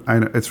to, I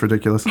know it's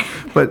ridiculous,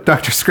 but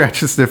Dr.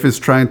 Scratch and Sniff is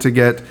trying to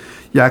get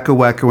Yakko,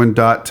 Wakko, and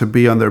Dot to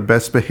be on their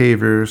best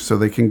behavior so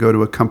they can go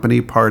to a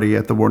company party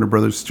at the Warner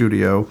Brothers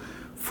studio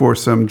for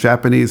some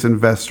Japanese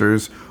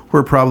investors who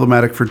are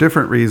problematic for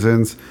different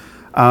reasons,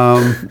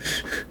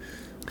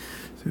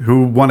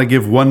 who want to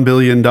give $1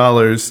 billion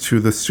to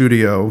the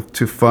studio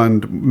to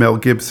fund Mel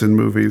Gibson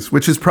movies,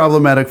 which is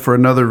problematic for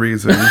another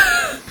reason.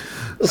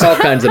 It's all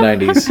kinds of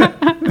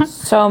 90s.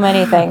 So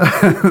many things.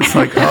 It's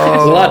like,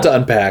 There's a lot to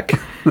unpack.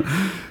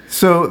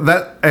 So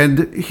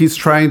and he's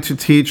trying to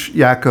teach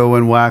Yakko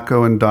and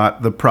Wakko and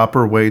Dot the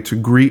proper way to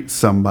greet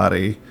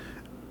somebody,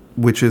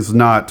 which is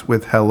not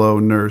with "hello,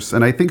 nurse."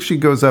 And I think she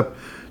goes up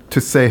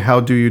to say, "How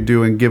do you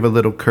do?" and give a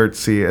little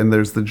curtsy. And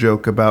there's the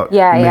joke about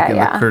making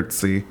the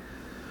curtsy.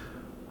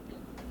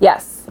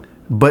 Yes.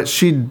 But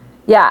she...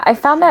 Yeah, I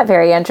found that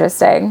very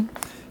interesting.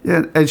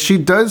 Yeah, and she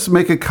does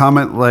make a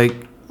comment,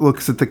 like,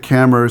 looks at the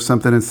camera or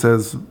something and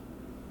says,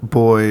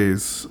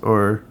 "boys,"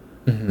 or...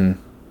 Mm-hmm.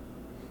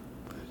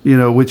 You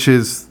know, which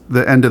is,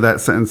 the end of that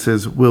sentence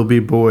is, "will be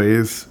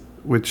boys,"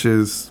 which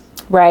is...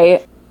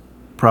 Right.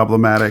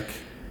 Problematic.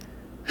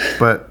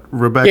 But,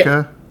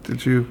 Rebecca,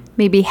 did you...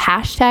 Maybe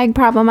hashtag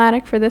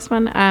problematic for this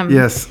one?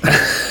 Yes.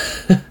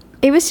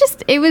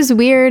 It was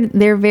weird.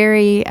 They're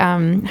very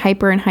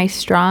hyper and high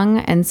strung.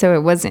 And so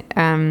it wasn't,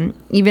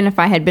 even if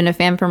I had been a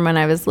fan from when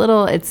I was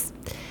little,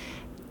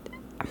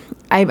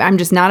 I'm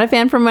just not a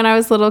fan from when I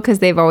was little because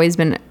they've always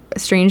been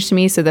strange to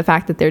me. So the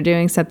fact that they're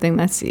doing something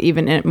that's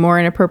even more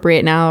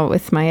inappropriate now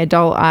with my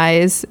adult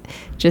eyes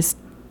just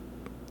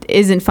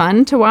isn't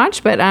fun to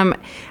watch. But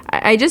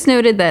I just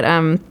noted that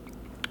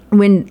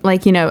when,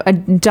 like, you know, a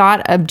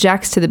Dot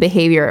objects to the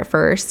behavior at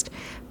first,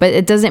 but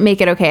it doesn't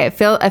make it okay. I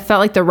felt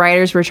like the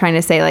writers were trying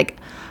to say, like,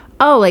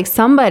 oh, like,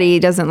 somebody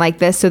doesn't like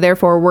this, so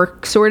therefore we're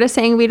sort of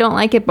saying we don't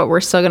like it, but we're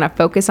still going to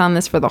focus on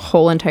this for the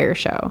whole entire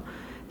show.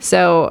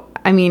 So,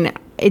 I mean,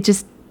 it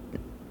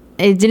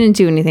didn't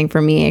do anything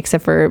for me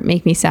except for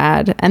make me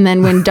sad. And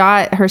then when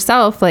Dot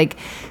herself, like,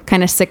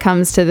 kind of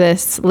succumbs to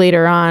this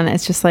later on,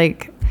 it's just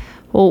like,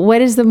 well,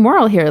 what is the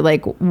moral here?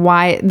 Like,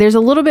 why? There's a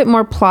little bit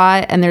more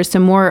plot and there's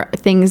some more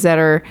things that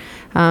are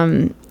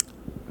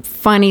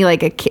funny, like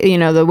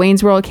the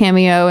Wayne's World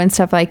cameo and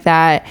stuff like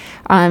that.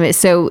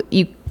 So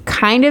you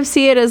kind of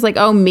see it as like,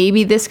 oh,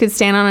 maybe this could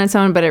stand on its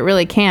own, but it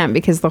really can't,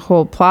 because the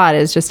whole plot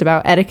is just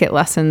about etiquette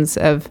lessons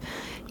of,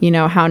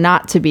 how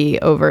not to be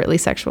overtly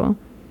sexual.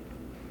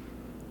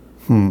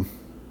 And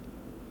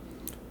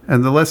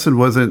the lesson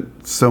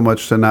wasn't so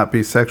much to not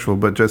be sexual,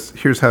 but just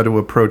here's how to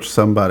approach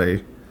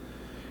somebody.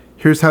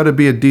 Here's how to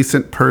be a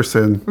decent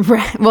person.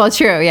 Right. Well,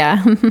 true.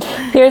 Yeah.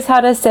 Here's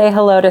how to say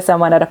hello to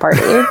someone at a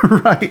party.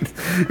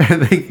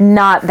 Right.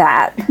 Not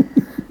that.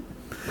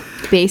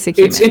 Basic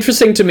human. It's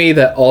interesting to me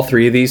that all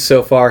three of these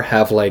so far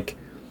have like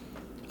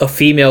a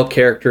female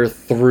character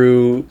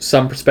through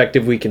some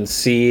perspective. We can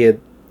see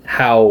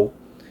how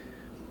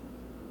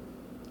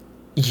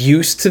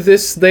used to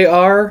this they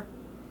are,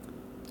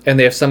 and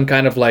they have some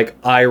kind of like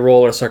eye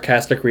roll or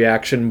sarcastic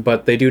reaction,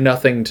 but they do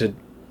nothing to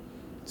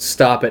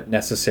stop it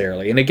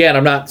necessarily. And again,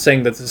 I'm not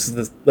saying that this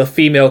is the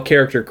female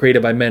character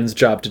created by men's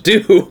job to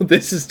do.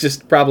 This is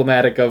just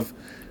problematic of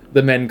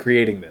the men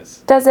creating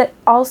this. Does it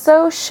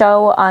also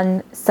show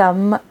on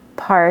some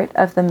part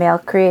of the male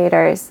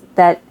creators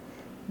that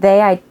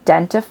they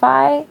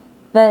identify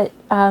that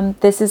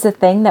this is a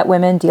thing that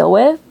women deal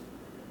with?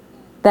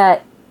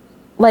 That,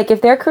 like,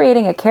 if they're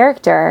creating a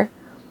character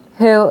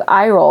who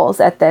eye rolls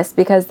at this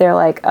because they're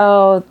like,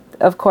 oh,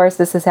 of course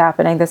this is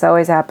happening, this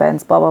always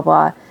happens, blah, blah,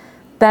 blah,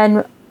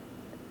 then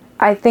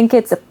I think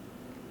it's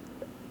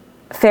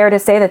fair to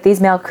say that these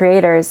male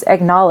creators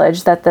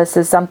acknowledge that this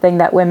is something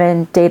that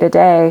women day to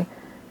day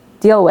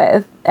deal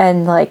with,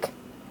 and like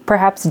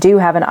perhaps do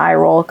have an eye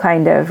roll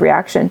kind of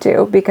reaction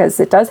to, because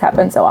it does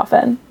happen so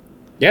often.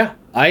 Yeah,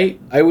 I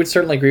would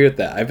certainly agree with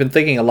that. I've been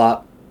thinking a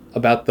lot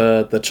about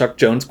the Chuck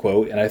Jones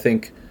quote, and I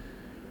think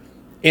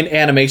in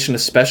animation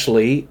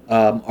especially,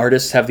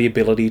 artists have the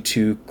ability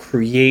to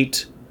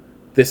create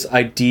this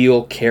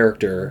ideal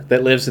character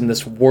that lives in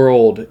this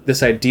world,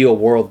 this ideal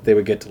world that they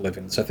would get to live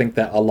in. So I think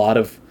that a lot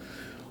of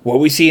what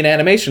we see in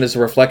animation is a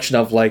reflection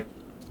of like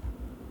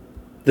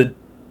the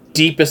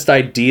deepest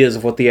ideas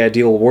of what the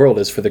ideal world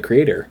is for the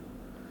creator.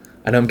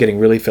 I know I'm getting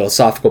really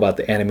philosophical about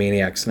the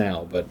Animaniacs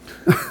now, but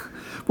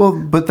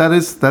well, but that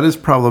is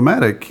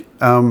problematic.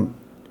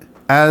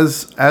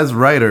 As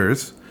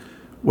writers,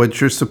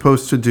 what you're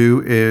supposed to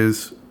do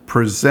is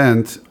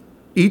present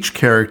each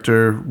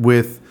character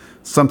with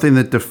something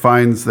that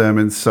defines them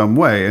in some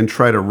way and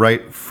try to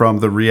write from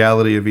the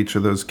reality of each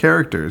of those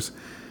characters.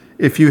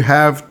 If you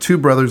have two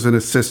brothers and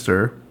a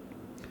sister,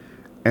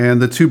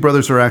 and the two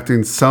brothers are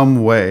acting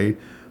some way,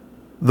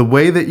 the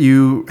way that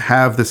you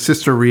have the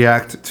sister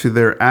react to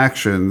their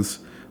actions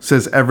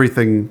says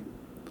everything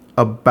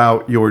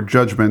about your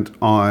judgment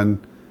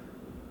on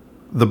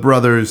the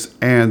brothers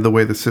and the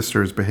way the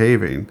sister is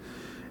behaving.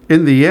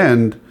 In the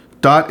end,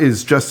 Dot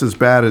is just as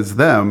bad as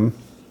them,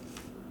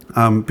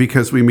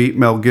 because we meet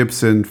Mel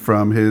Gibson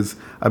from his,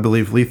 I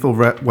believe, Lethal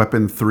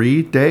Weapon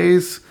 3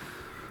 days,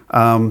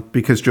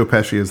 because Joe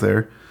Pesci is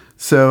there.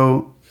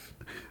 So,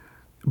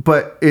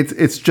 but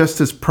it's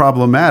just as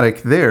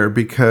problematic there,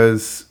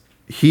 because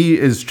he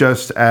is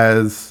just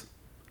as,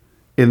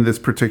 in this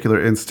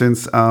particular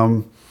instance,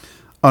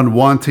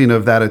 unwanting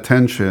of that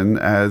attention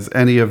as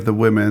any of the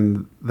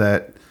women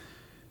that,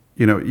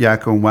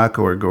 Yakko and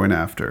Wakko are going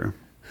after.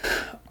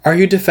 Are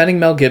you defending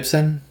Mel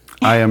Gibson?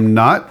 I am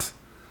not.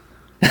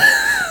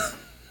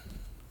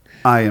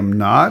 I am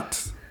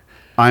not.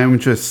 I am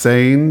just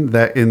saying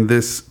that in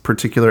this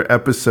particular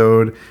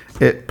episode,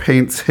 it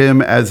paints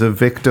him as a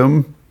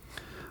victim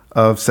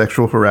of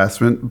sexual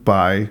harassment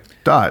by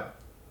Dot.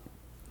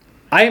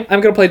 I'm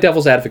going to play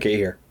devil's advocate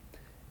here.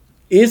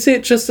 Is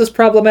it just as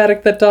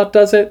problematic that Dot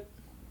does it?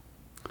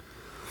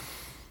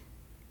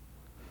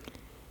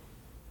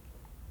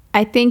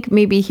 I think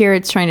maybe here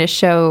it's trying to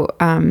show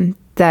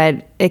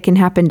that it can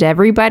happen to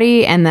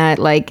everybody, and that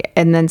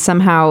and then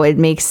somehow it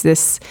makes the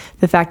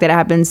fact that it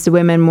happens to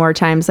women more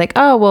times like,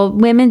 oh, well,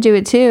 women do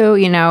it too,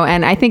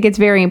 and I think it's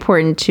very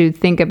important to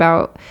think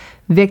about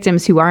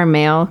victims who are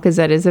male, because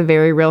that is a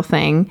very real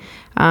thing,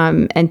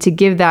 and to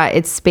give that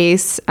its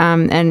space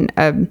and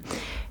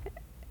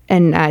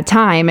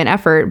time and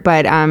effort.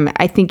 But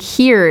I think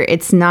here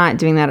it's not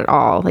doing that at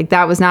all. Like,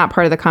 that was not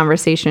part of the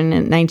conversation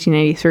in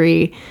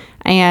 1993.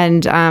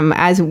 And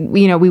as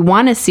we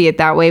want to see it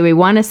that way. We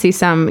want to see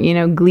some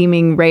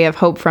gleaming ray of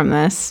hope from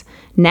this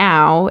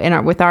now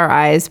with our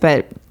eyes.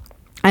 But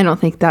I don't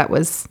think that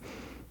was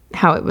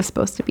how it was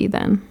supposed to be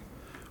then.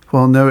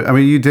 Well, no, I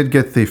mean, you did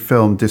get the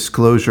film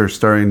Disclosure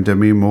starring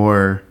Demi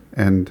Moore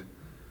and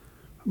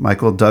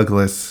Michael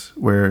Douglas,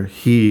 where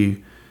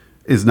he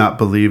is not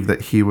believed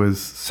that he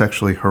was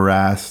sexually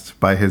harassed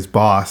by his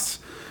boss,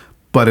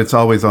 but it's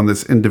always on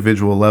this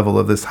individual level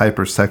of this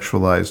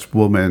hypersexualized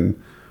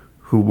woman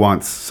who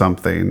wants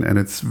something, and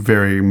it's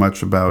very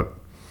much about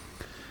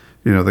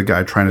the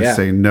guy trying to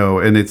say no,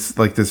 and it's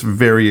like this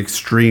very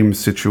extreme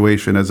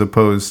situation as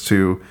opposed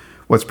to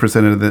what's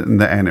presented in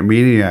the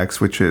Animaniacs,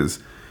 which is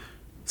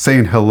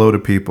saying hello to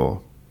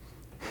people.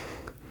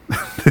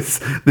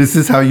 This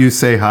is how you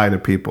say hi to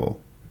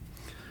people.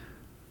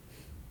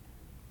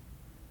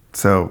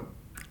 So,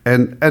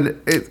 and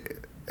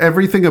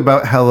everything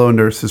about Hello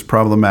Nurse is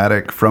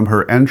problematic, from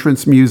her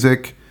entrance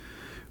music,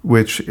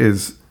 which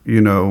is,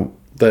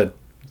 the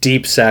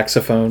deep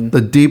saxophone.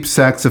 The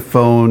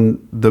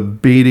the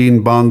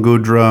beating bongo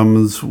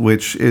drums,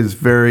 which is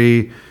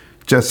very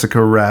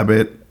Jessica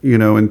Rabbit,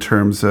 in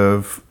terms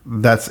of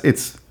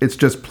it's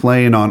just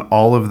playing on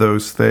all of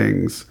those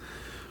things.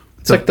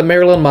 It's like the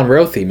Marilyn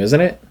Monroe theme,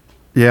 isn't it?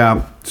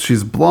 Yeah,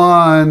 she's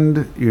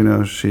blonde,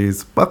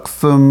 she's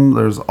buxom.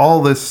 There's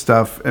all this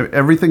stuff.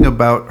 Everything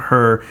about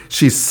her.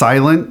 She's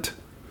silent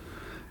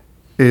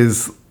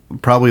is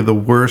probably the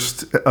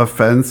worst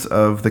offense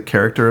of the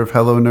character of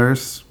Hello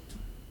Nurse.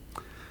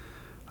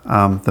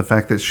 The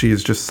fact that she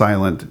is just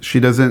silent. She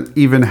doesn't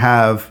even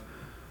have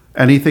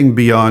anything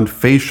beyond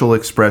facial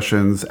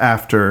expressions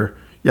after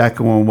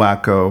Yakko and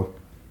Wakko,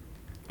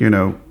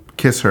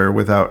 kiss her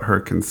without her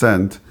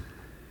consent.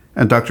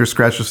 And Dr.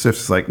 Scratch-a-Sniff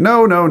is like,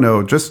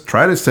 no, just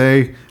try to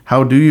say,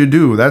 how do you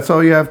do? That's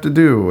all you have to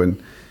do.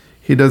 And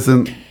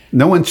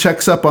no one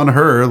checks up on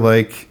her,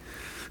 like,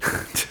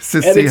 just to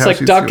and see it's how like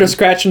she's Dr. doing.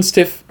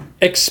 Scratch-and-Sniff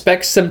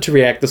expects them to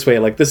react this way.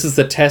 Like, this is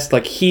the test.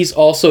 Like, he's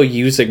also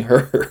using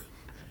her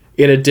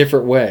in a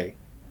different way.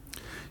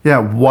 Yeah,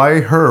 why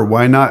her?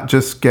 Why not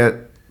just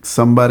get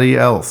somebody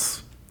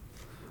else?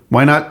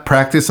 Why not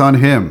practice on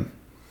him?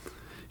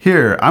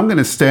 Here, I'm going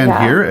to stand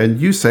here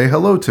and you say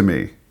hello to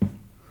me.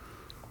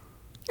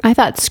 I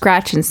thought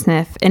Scratch and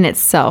Sniff in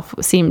itself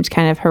seemed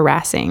kind of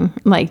harassing,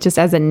 like just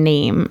as a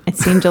name. It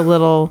seemed a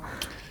little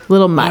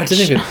much. I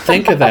didn't even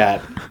think of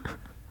that.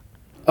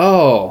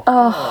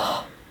 Oh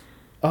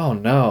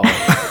no.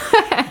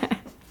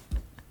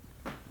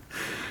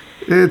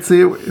 It's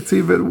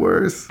even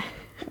worse.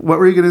 What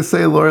were you going to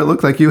say, Laura? It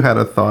looked like you had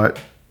a thought.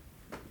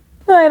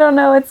 I don't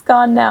know. It's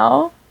gone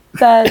now.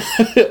 That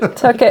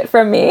took it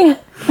from me.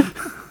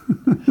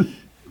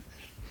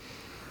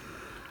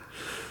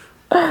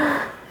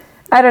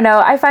 I don't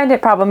know. I find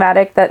it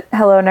problematic that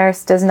Hello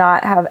Nurse does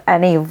not have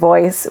any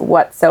voice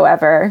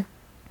whatsoever.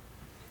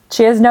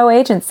 She has no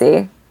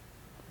agency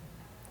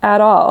at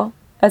all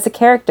as a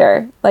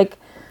character. Like,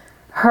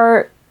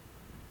 her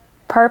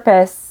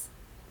purpose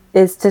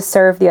is to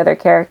serve the other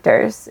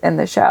characters in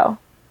the show.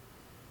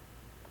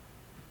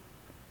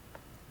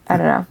 I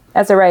don't know.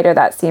 As a writer,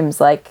 that seems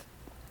like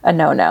a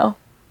no-no.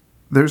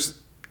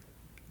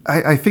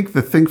 I think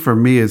the thing for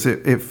me is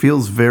it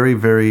feels very,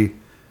 very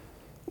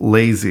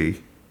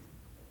lazy.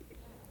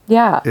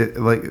 Yeah.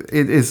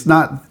 It's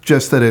not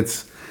just that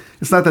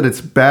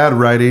it's bad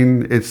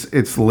writing,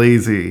 it's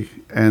lazy,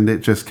 and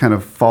it just kind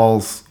of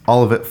all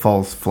of it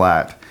falls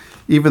flat.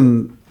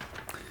 Even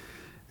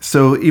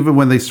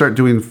when they start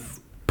doing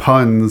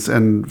puns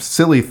and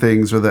silly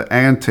things or the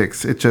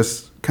antics, it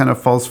just kind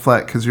of falls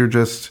flat because you're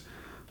just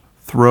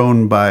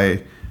thrown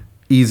by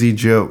easy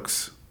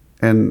jokes.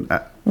 And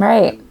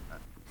right.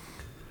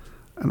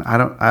 And I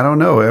don't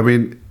know. I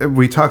mean,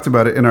 we talked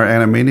about it in our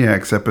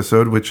Animaniacs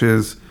episode, which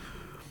is,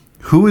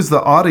 who is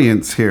the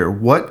audience here?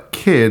 What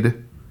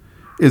kid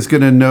is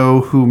going to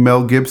know who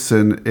Mel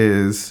Gibson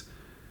is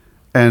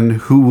and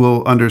who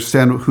will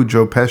understand who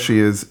Joe Pesci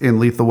is in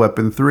Lethal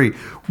Weapon 3?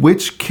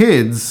 Which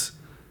kids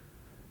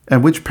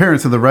and which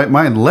parents in the right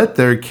mind let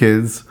their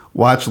kids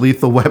watch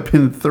Lethal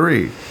Weapon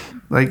 3?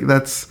 Like,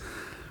 that's...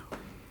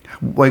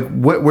 Like,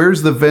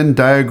 where's the Venn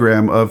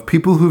diagram of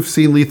people who've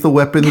seen Lethal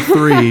Weapon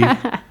 3,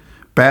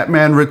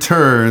 Batman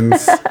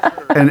Returns,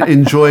 and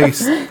enjoy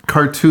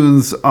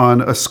cartoons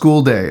on a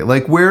school day?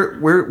 Like,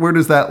 where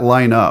does that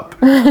line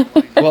up?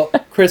 Well,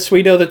 Chris,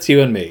 we know that's you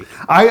and me.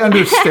 I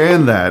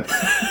understand that.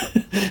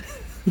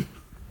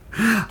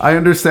 I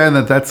understand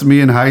that that's me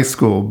in high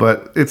school,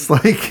 but it's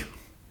like...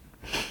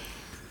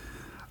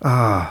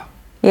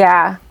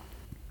 Yeah.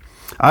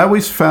 I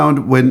always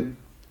found when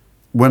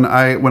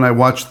I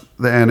watched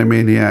the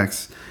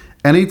Animaniacs,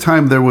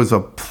 anytime there was a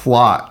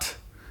plot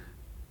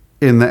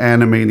in the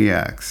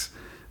Animaniacs,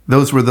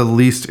 those were the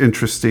least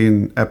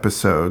interesting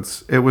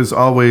episodes. It was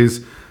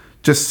always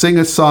just sing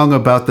a song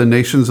about the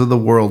nations of the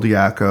world,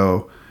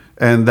 Yakko,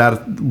 and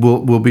that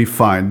will be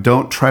fine.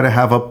 Don't try to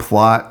have a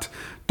plot.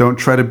 Don't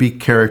try to be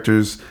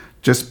characters.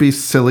 Just be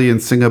silly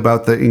and sing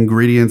about the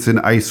ingredients in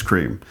ice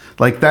cream.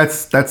 Like,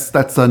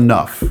 that's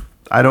enough.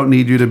 I don't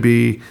need you to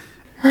be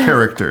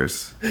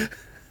characters.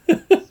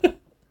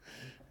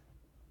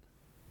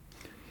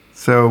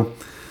 So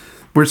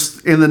we're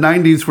in the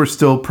 90s, we're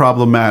still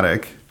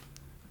problematic.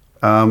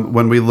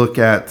 When we look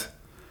at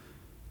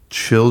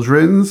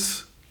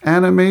children's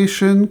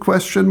animation,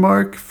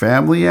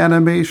 family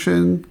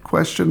animation,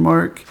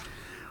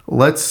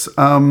 let's,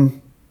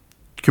 can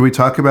we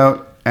talk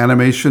about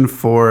animation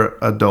for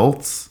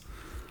adults?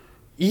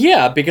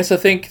 Yeah, because I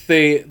think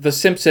the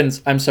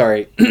Simpsons, I'm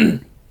sorry,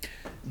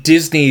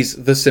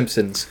 Disney's The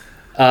Simpsons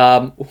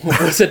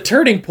was a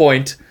turning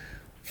point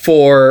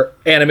for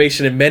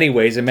animation in many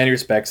ways, in many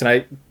respects.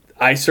 And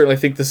I certainly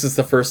think this is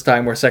the first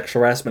time where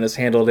sexual harassment is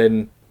handled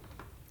in,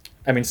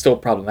 I mean, still a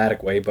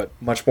problematic way, but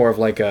much more of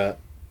like a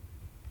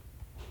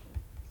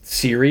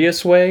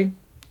serious way.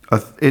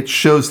 It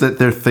shows that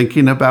they're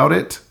thinking about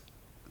it.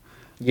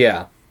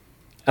 Yeah.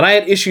 And I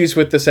had issues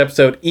with this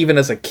episode even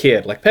as a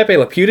kid. Like, Pepe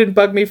Le Pew didn't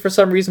bug me for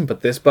some reason,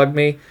 but this bugged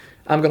me.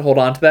 I'm going to hold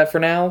on to that for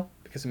now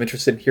because I'm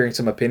interested in hearing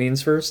some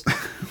opinions first.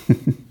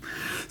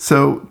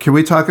 So can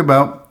we talk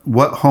about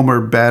what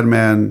Homer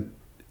Badman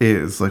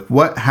is? Like,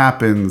 what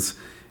happens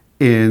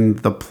in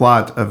the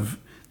plot of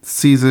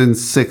season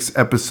 6,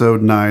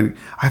 episode 9?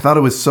 I thought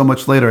it was so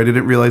much later. I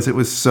didn't realize it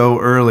was so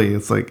early.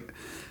 It's like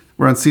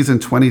we're on season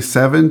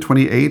 27,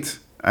 28.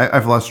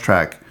 I've lost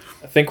track.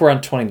 I think we're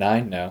on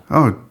 29 now.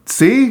 Oh,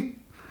 see?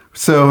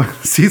 So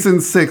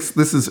season 6,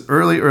 this is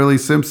early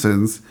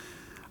Simpsons.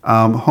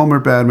 Homer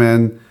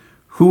Badman.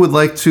 Who would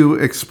like to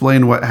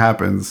explain what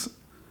happens?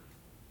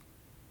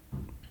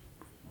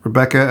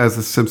 Rebecca, as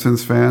a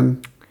Simpsons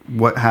fan,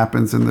 what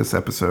happens in this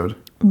episode?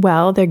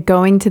 Well, they're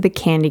going to the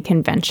candy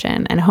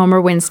convention, and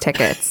Homer wins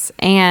tickets.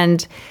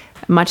 And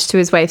much to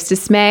his wife's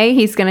dismay,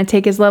 he's going to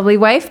take his lovely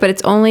wife, but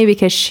it's only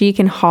because she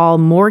can haul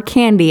more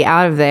candy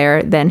out of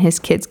there than his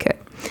kids could.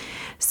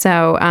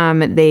 So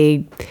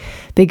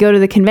they go to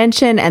the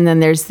convention, and then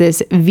there's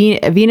this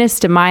Venus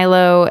de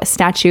Milo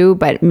statue,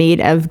 but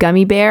made of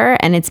gummy bear,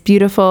 and it's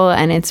beautiful,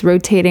 and it's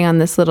rotating on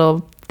this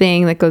little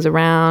thing that goes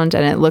around,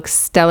 and it looks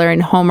stellar,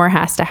 and Homer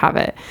has to have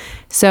it.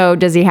 So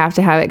does he have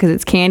to have it because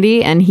it's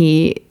candy and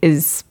he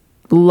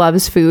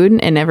loves food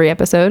in every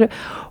episode,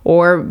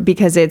 or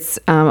because it's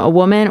a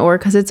woman, or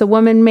because it's a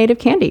woman made of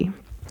candy?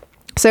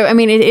 So, I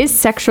mean, it is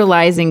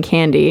sexualizing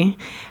candy,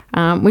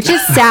 which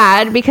is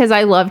sad because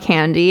I love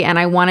candy and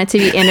I want it to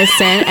be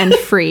innocent and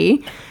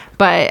free.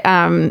 But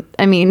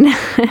I mean,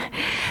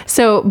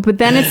 but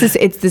then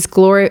it's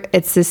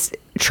this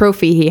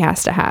trophy he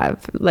has to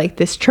have, like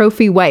this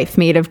trophy wife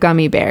made of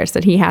gummy bears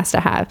that he has to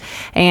have.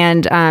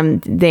 And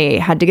they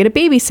had to get a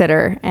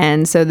babysitter.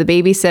 And so the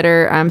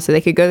babysitter, so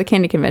they could go to the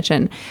candy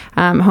convention.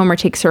 Homer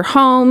takes her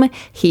home.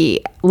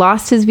 He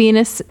lost his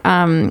Venus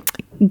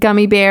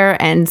gummy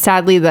bear, and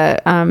sadly,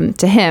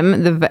 to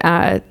him,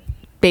 the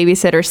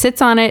babysitter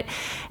sits on it,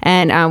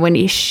 and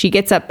when she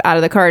gets up out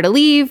of the car to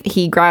leave,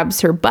 he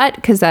grabs her butt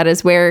because that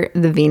is where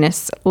the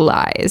Venus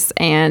lies,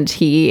 and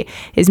he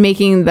is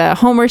making the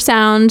Homer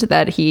sound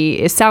that he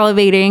is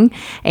salivating,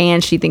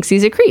 and she thinks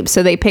he's a creep.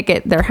 So they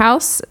picket their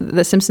house,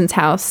 the Simpsons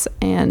house,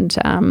 and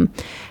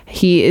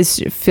he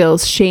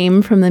feels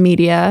shame from the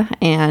media,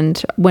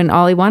 and when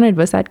all he wanted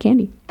was that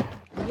candy.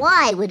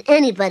 Why would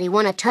anybody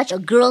want to touch a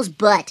girl's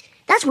butt?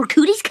 That's where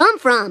cooties come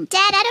from.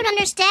 Dad, I don't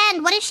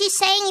understand. What is she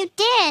saying you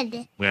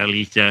did? Well,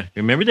 Lisa,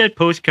 remember that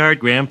postcard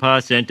Grandpa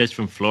sent us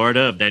from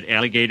Florida of that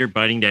alligator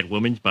biting that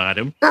woman's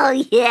bottom? Oh,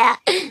 yeah.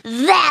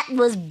 That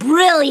was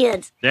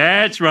brilliant.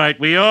 That's right.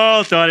 We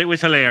all thought it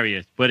was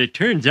hilarious. But it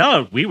turns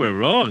out we were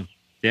wrong.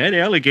 That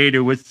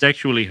alligator was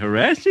sexually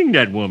harassing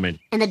that woman.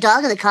 And the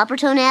dog in the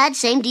Coppertone ad,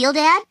 same deal,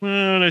 Dad?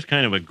 Well, there's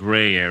kind of a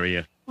gray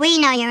area. We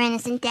know you're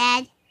innocent,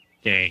 Dad.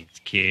 Thanks,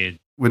 kid.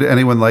 Would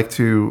anyone like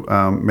to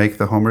make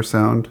the Homer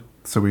sound?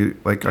 So we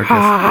like our guest.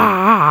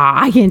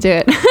 I can't do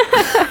it.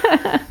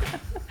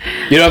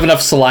 You don't have enough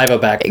saliva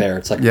back there.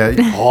 It's like, yeah.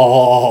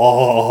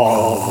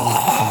 Oh.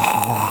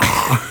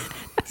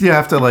 You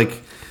have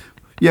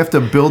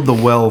to build the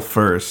well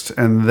first,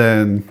 and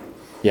then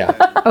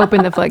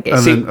open the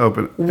floodgates. And then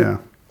open. Yeah.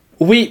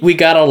 We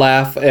gotta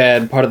laugh,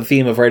 and part of the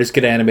theme of Writers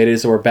Get Animated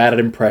is that we're bad at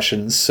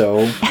impressions.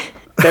 So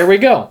there we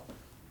go.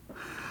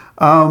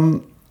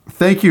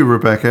 Thank you,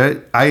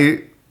 Rebecca.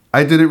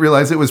 I didn't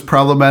realize it was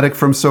problematic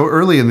from so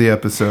early in the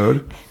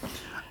episode.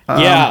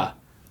 Yeah.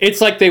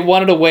 It's like they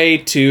wanted a way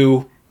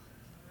to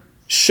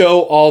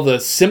show all the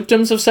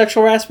symptoms of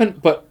sexual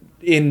harassment, but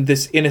in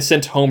this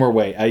innocent Homer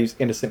way. I use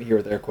innocent here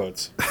with air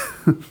quotes.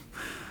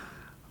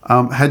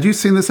 Had you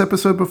seen this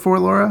episode before,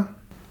 Laura?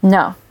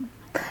 No.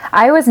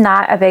 I was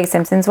not a big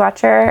Simpsons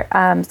watcher.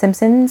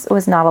 Simpsons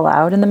was not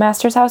allowed in the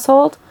Masters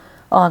household,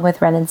 along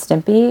with Ren and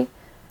Stimpy.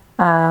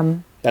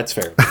 That's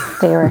fair.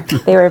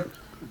 They were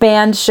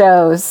banned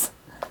shows.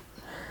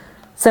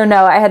 So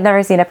no, I had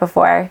never seen it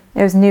before.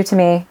 It was new to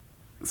me.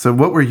 So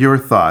what were your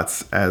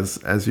thoughts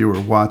as you were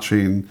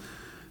watching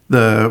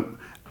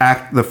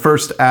the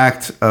first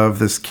act of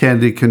this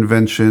candy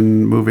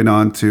convention, moving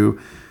on to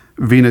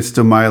Venus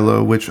de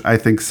Milo, which I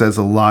think says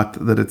a lot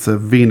that it's a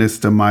Venus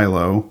de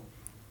Milo.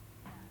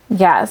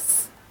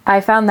 Yes,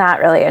 I found that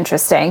really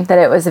interesting, that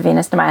it was a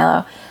Venus de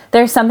Milo.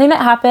 There's something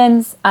that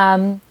happens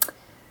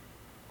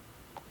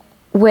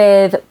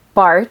with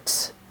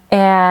Bart,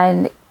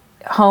 and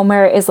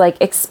Homer is like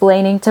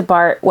explaining to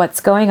Bart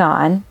what's going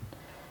on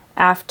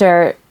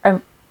after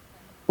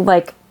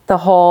like the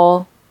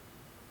whole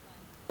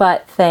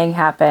butt thing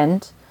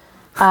happened.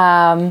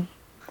 And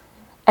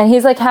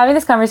he's like having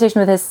this conversation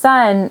with his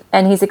son,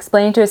 and he's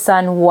explaining to his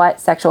son what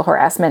sexual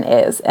harassment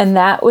is. And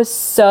that was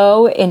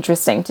so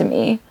interesting to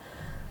me,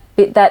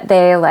 that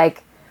they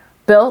like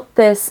built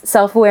this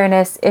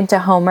self-awareness into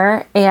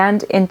Homer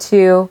and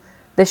into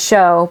the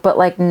show, but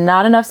like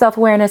not enough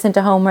self-awareness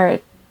into Homer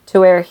to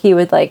where he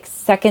would like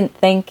second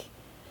think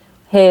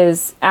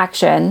his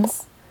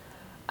actions,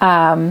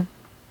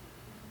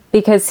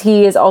 because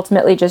he is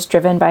ultimately just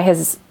driven by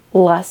his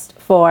lust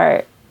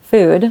for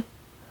food.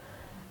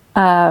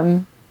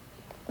 But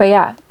But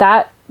yeah,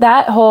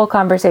 that whole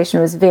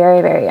conversation was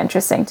very, very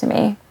interesting to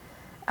me,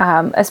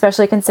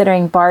 especially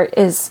considering Bart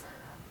is,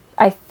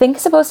 I think,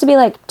 supposed to be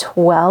like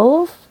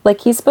 12. Like,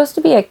 he's supposed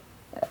to be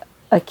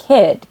a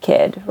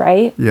kid,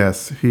 right?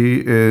 Yes,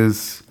 he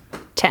is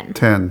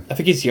 10. I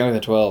think he's younger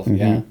than 12,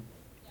 yeah.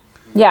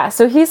 Yeah,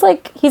 so he's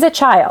a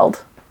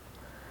child.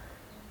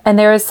 And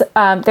there's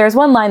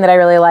one line that I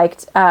really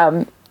liked.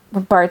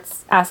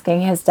 Bart's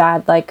asking his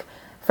dad, like,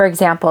 for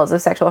examples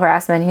of sexual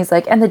harassment. He's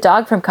like, and the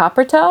dog from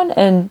Coppertone?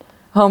 And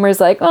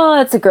Homer's like, oh,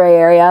 that's a gray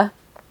area.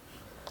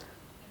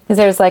 Because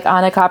there's, like,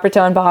 on a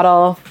Coppertone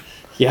bottle.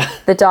 Yeah.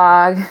 The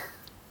dog.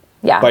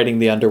 Yeah. Biting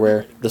the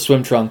underwear, the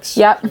swim trunks.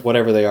 Yep.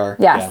 Whatever they are.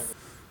 Yes.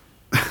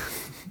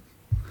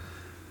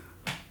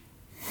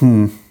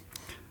 Yeah.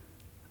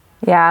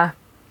 Yeah.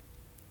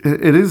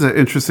 It is an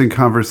interesting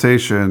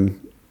conversation,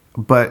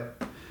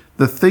 but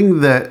the thing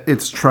that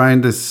it's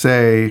trying to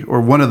say, or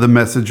one of the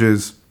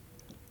messages,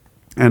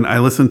 and I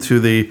listened to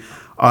the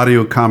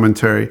audio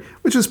commentary,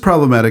 which is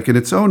problematic in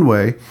its own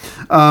way,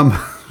 the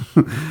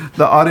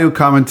audio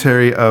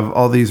commentary of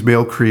all these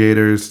male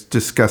creators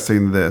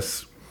discussing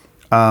this,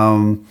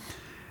 and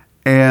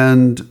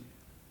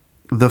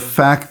the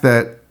fact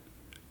that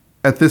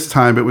at this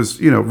time it was,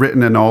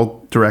 written and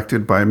all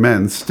directed by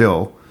men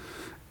still,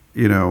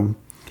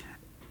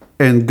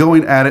 and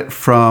going at it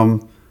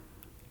from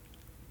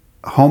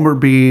Homer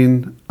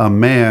being a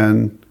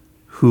man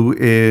who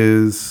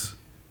is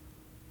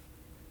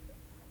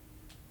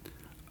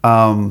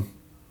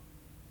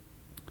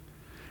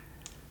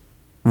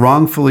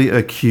wrongfully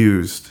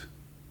accused.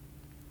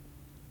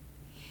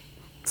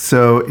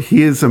 So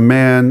he is a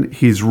man,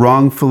 he's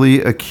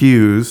wrongfully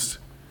accused,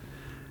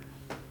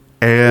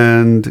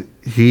 and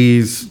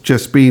he's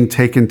just being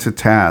taken to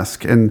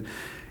task. And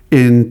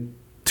in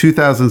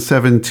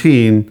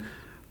 2017,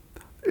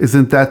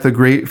 isn't that the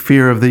great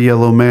fear of the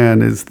yellow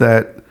man, is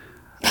that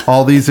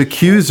all these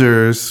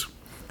accusers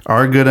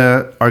are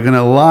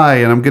gonna lie,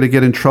 and I'm gonna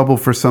get in trouble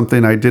for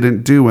something I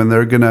didn't do, and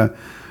they're gonna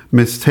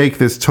mistake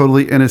this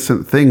totally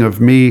innocent thing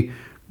of me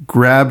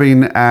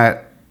grabbing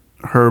at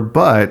her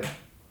butt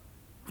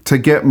to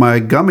get my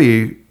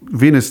gummy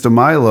Venus de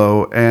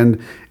Milo,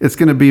 and it's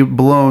gonna be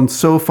blown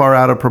so far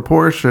out of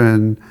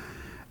proportion,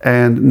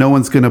 and no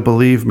one's gonna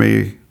believe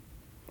me.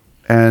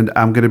 And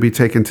I'm going to be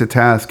taken to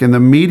task. And the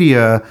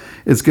media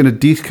is going to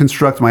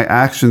deconstruct my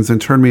actions and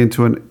turn me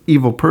into an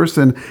evil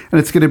person. And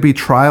it's going to be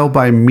trial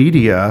by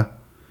media.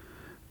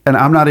 And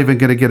I'm not even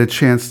going to get a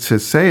chance to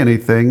say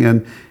anything.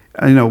 And,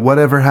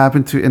 whatever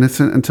happened to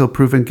innocent until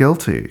proven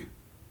guilty?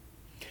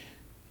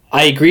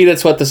 I agree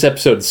that's what this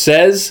episode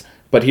says.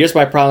 But here's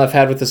my problem I've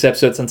had with this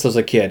episode since I was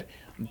a kid.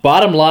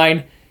 Bottom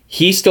line,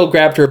 he still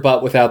grabbed her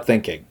butt without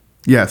thinking.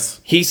 Yes.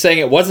 He's saying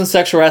it wasn't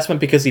sexual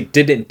harassment because he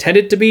didn't intend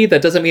it to be.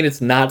 That doesn't mean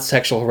it's not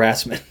sexual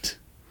harassment.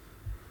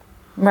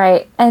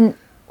 Right. And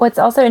what's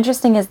also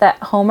interesting is that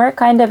Homer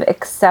kind of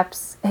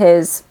accepts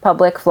his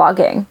public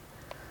flogging.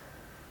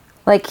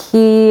 Like,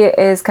 he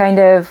is kind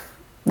of,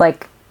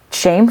 like,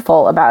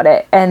 shameful about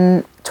it.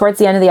 And towards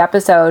the end of the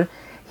episode,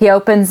 he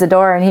opens the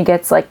door and he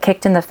gets, like,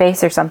 kicked in the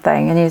face or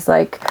something. And he's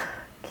like,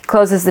 he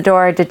closes the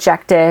door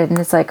dejected. And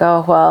it's like,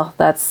 oh, well,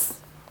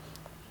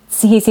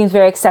 he seems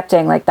very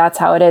accepting, like, that's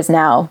how it is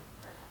now.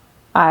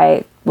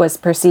 I was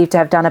perceived to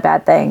have done a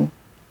bad thing,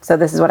 so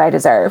this is what I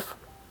deserve.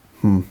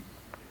 And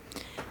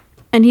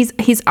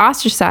he's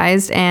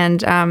ostracized,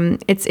 and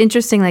it's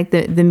interesting, like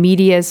the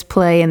media's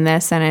play in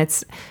this, and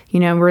it's,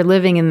 we're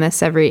living in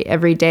this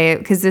every day,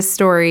 because this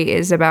story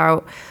is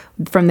about,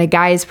 from the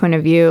guy's point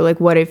of view, like,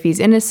 what if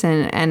he's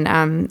innocent? And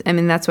I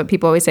mean, that's what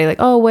people always say, like,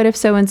 oh, what if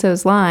so and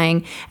so's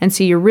lying? And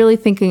so you're really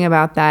thinking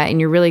about that,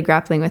 and you're really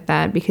grappling with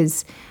that,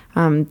 because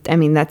I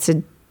mean,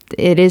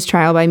 it is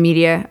trial by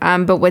media.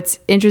 But what's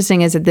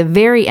interesting is at the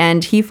very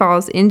end, he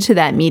falls into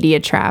that media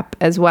trap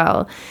as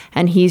well.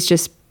 And he's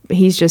just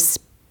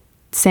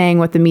saying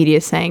what the media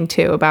is saying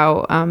too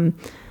about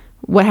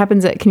what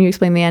happens. Can you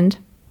explain the end?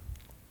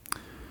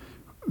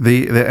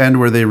 The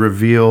end where they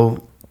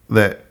reveal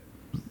that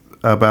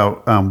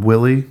about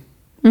Willie.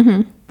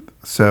 Mm-hmm.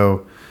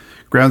 So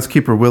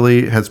groundskeeper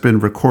Willie has been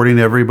recording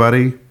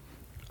everybody,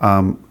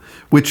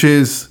 which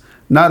is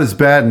not as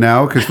bad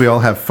now because we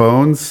all have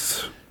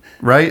phones,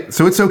 right?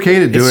 So it's okay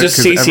to do it. It's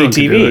just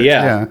CCTV,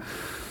 yeah.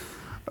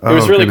 It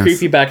was really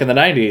creepy back in the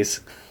 90s.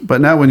 But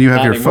now when you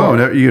have your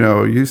phone,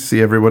 you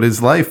see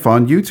everybody's life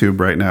on YouTube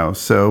right now.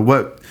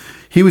 So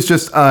he was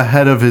just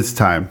ahead of his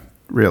time,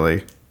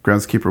 really.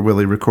 Groundskeeper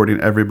Willie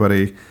recording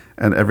everybody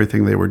and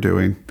everything they were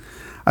doing.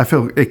 I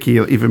feel icky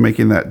even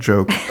making that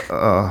joke.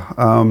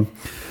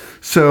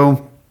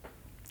 So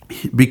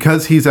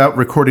because he's out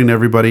recording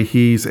everybody,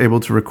 he's able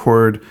to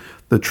record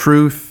the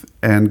truth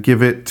and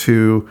give it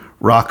to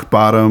Rock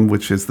Bottom,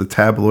 which is the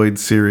tabloid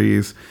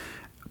series.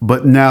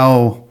 But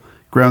now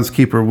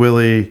groundskeeper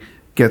Willie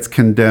gets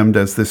condemned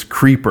as this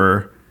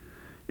creeper,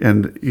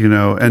 and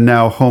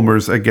now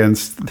Homer's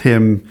against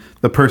him,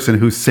 the person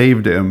who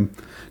saved him.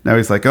 Now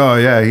he's like, oh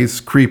yeah, he's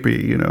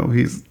creepy,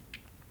 he's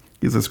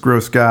this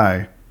gross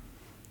guy.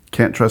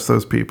 Can't trust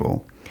those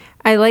people.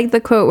 I like the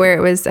quote where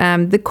it was,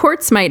 the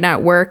courts might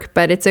not work,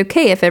 but it's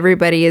okay if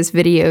everybody is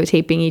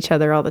videotaping each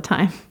other all the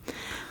time.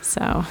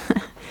 So.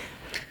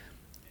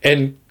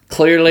 And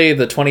clearly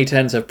the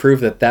 2010s have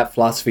proved that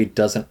philosophy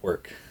doesn't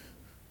work.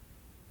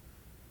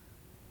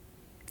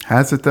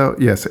 Has it, though?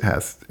 Yes, it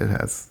has. It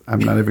has. I'm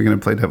not even going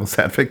to play devil's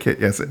advocate.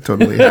 Yes, it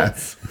totally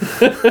has.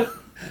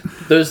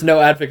 There's no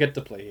advocate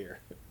to play here.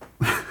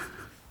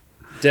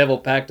 Devil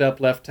packed up,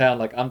 left town,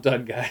 like, I'm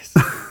done, guys.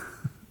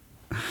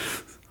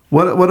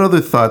 What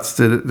other thoughts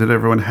did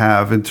everyone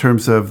have in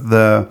terms of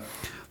the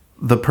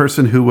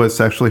person who was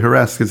sexually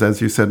harassed? Because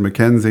as you said,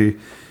 Mackenzie,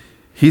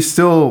 he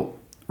still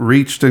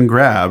reached and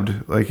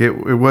grabbed. Like it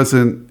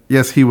wasn't.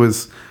 Yes, he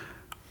was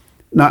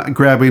not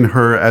grabbing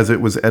her as it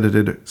was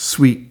edited.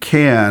 Sweet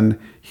can.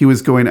 He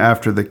was going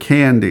after the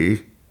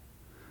candy,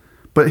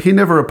 but he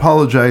never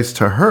apologized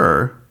to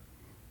her.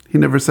 He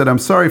never said, "I'm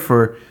sorry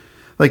for."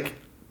 Like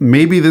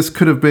maybe this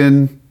could have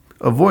been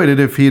avoided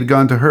if he had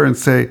gone to her and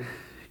say,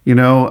 you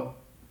know.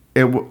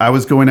 I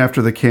was going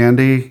after the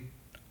candy.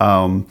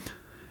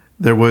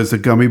 There was a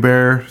gummy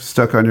bear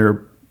stuck on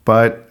your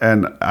butt,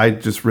 and I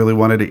just really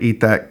wanted to eat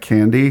that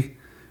candy.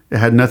 It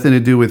had nothing to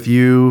do with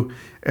you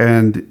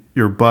and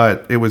your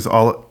butt. It was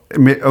all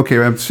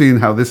okay. I'm seeing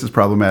how this is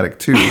problematic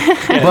too.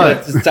 Yeah,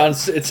 but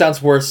it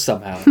sounds worse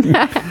somehow.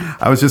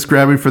 I was just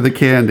grabbing for the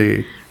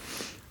candy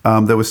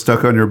that was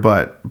stuck on your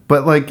butt,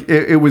 but like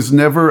it was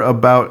never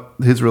about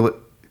his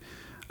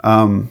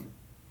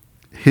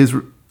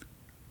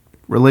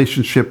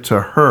relationship to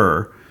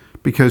her,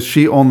 because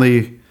she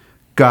only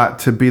got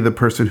to be the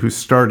person who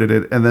started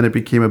it, and then it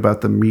became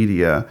about the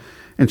media,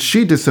 and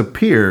she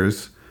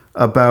disappears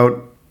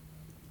about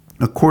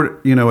a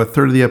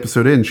third of the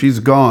episode in. She's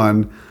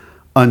gone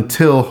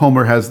until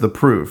Homer has the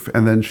proof,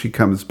 and then she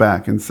comes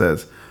back and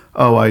says,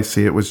 "Oh, I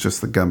see. It was just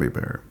the gummy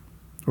bear,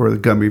 or the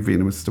gummy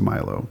Venus de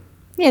Milo."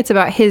 Yeah, it's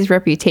about his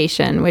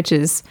reputation, which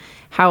is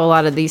how a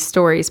lot of these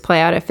stories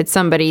play out. If it's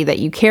somebody that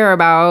you care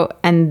about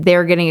and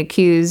they're getting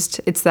accused,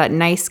 it's that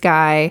nice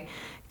guy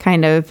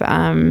kind of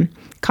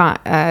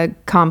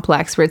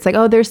complex where it's like,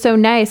 oh, they're so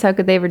nice. How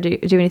could they ever do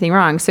anything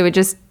wrong? So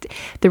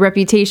the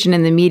reputation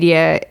in the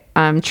media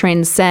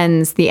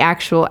transcends the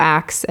actual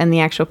acts and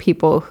the actual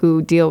people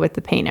who deal with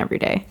the pain every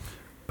day.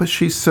 But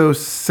she's so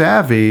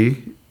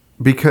savvy,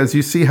 because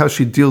you see how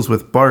she deals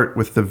with Bart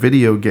with the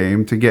video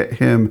game to get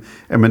him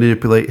and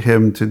manipulate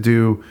him to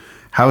do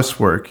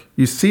housework.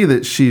 You see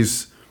that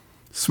she's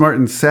smart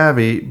and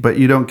savvy, but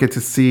you don't get to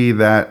see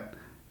that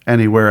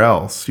anywhere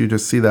else. You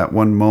just see that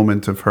one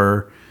moment of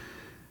her.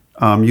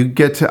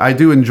 I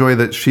do enjoy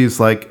that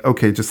she's like,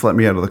 okay, just let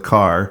me out of the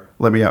car.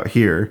 Let me out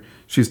here.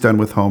 She's done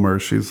with Homer.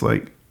 She's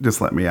like, just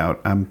let me out.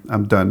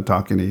 I'm done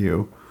talking to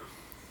you.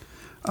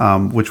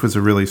 Which was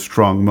a really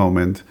strong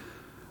moment.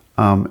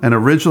 And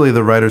originally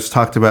the writers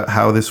talked about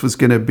how this was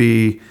going to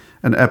be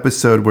an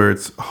episode where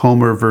it's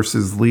Homer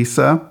versus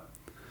Lisa.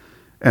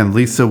 And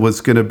Lisa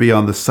was going to be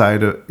on the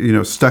side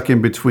of, stuck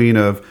in between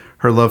of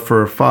her love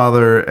for her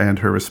father and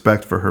her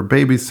respect for her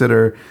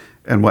babysitter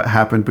and what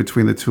happened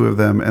between the two of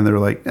them. And they're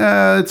like,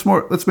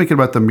 let's make it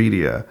about the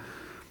media.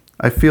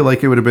 I feel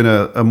like it would have been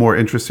a more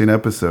interesting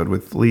episode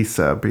with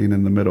Lisa being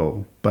in the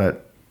middle,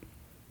 but.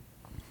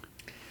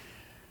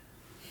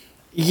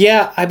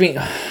 Yeah, I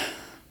mean,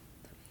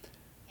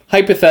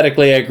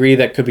 hypothetically, I agree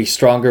that could be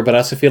stronger, but I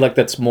also feel like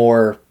that's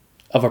more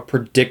of a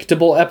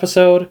predictable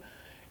episode.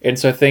 And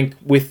so I think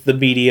with the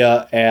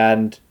media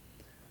and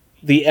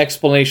the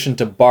explanation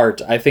to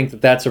Bart, I think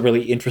that that's a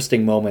really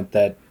interesting moment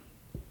that,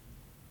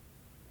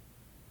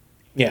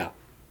 yeah,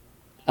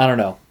 I don't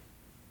know.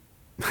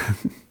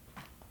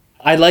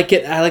 I like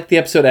it. I like the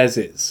episode as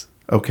is.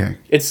 Okay.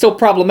 It's still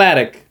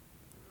problematic,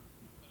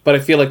 but I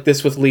feel like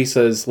this with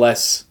Lisa is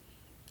less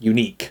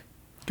unique.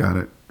 Got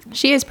it.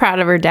 She is proud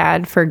of her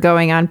dad for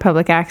going on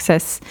public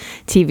access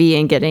TV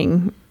and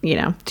getting,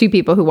 two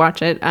people who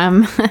watch it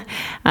to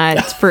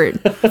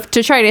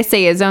try to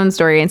say his own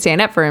story and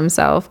stand up for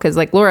himself. Because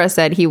like Laura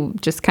said, he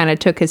just kind of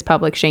took his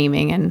public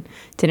shaming and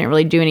didn't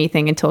really do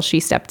anything until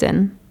she stepped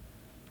in.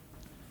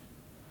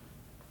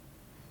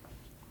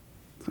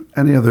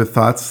 Any other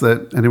thoughts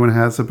that anyone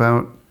has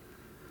about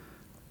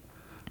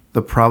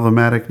the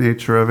problematic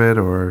nature of it,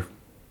 or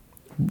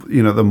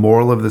the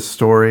moral of the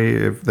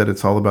story, that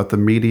it's all about the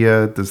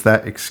media? Does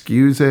that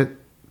excuse it?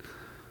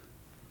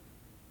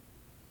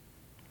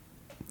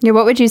 Yeah,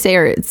 what would you say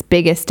are its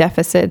biggest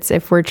deficits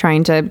if we're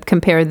trying to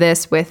compare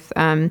this with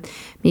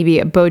maybe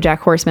a BoJack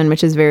Horseman,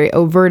 which is very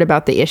overt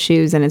about the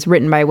issues and it's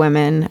written by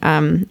women?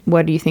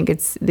 What do you think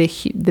it's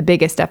the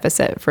biggest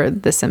deficit for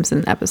the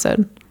Simpsons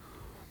episode?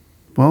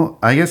 Well,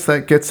 I guess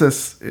that gets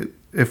us,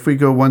 if we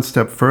go one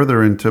step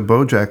further into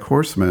BoJack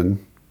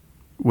Horseman,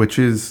 which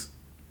is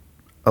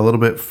a little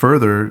bit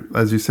further,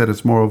 as you said,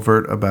 it's more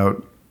overt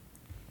about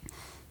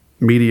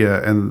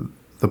media and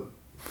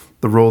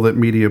the role that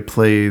media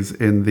plays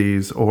in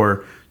these,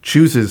 or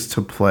chooses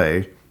to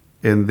play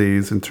in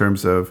these, in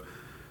terms of,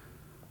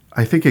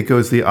 I think it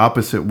goes the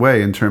opposite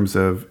way in terms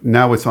of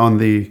now it's on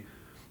the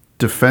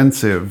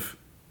defensive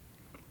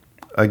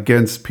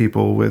against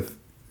people with,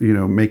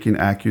 making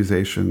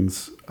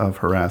accusations of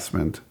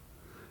harassment.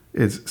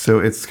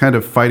 It's kind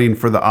of fighting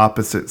for the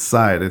opposite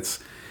side. It's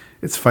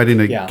fighting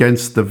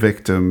against the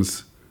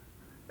victims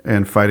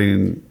and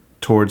fighting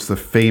towards the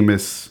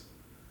famous.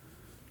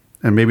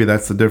 And maybe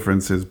that's the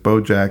difference is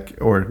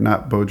Bojack, or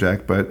not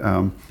Bojack, but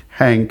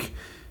Hank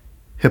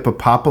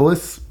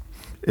Hippopopoulos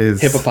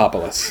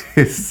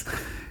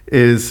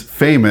is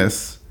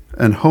famous,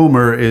 and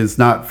Homer is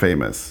not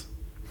famous.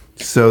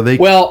 So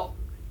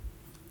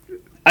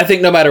I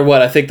think no matter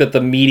what, I think that the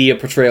media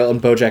portrayal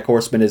in BoJack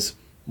Horseman is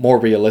more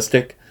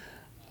realistic.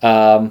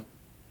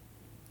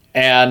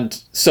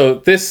 And so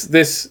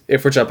this,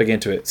 if we're jumping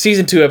into it,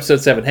 season 2,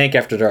 episode 7, Hank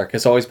After Dark,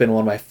 has always been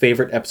one of my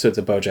favorite episodes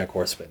of BoJack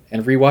Horseman.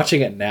 And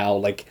rewatching it now,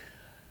 like,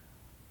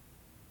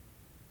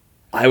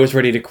 I was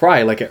ready to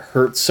cry. Like, it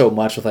hurts so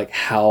much with like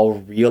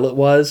how real it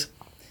was.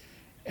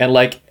 And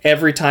like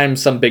every time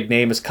some big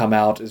name has come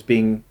out as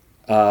being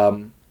a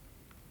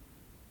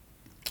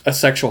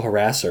sexual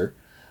harasser,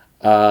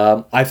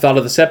 I've thought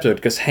of this episode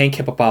because Hank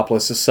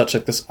Hippopopoulos is such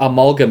like this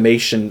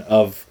amalgamation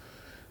of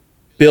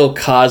Bill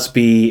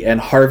Cosby and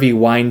Harvey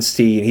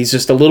Weinstein. He's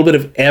just a little bit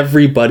of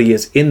everybody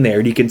is in there,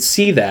 and you can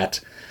see that.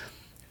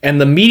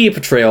 And the media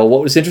portrayal,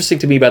 what was interesting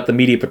to me about the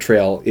media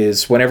portrayal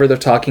is whenever they're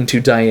talking to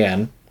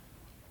Diane,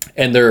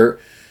 and they're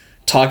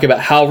talking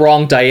about how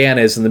wrong Diane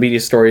is in the media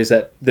stories,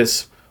 that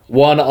this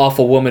one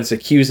awful woman is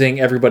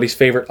accusing everybody's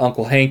favorite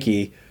Uncle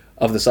Hanky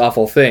of this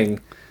awful thing.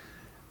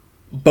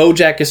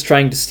 BoJack is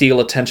trying to steal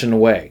attention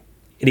away,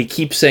 and he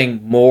keeps saying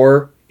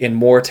more and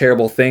more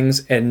terrible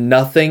things, and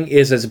nothing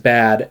is as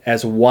bad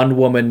as one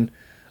woman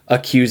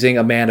accusing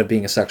a man of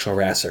being a sexual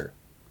harasser.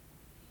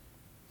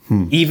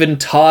 Even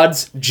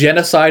Todd's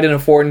genocide in a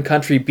foreign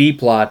country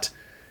B-plot,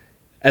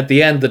 at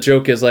the end, the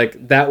joke is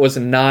like, that was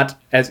not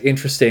as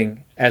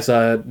interesting as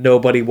a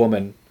nobody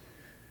woman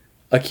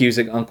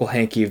accusing Uncle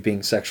Hanky of being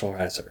a sexual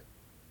harasser.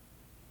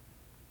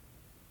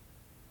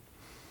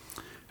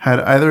 Had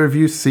either of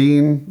you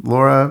seen,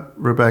 Laura,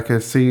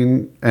 Rebecca,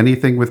 seen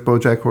anything with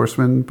BoJack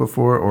Horseman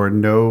before, or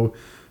know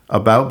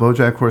about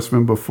BoJack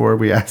Horseman before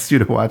we asked you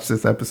to watch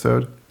this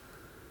episode?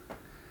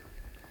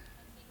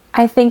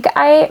 I think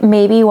I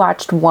maybe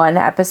watched one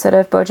episode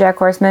of BoJack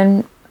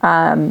Horseman,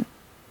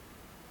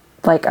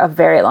 like a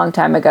very long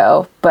time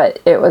ago,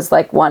 but it was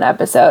like one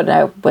episode and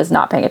I was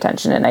not paying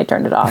attention and I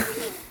turned it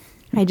off.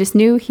 I just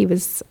knew he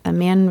was a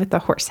man with a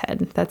horse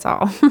head. That's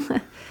all.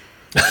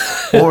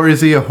 Or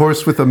is he a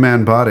horse with a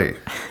man body?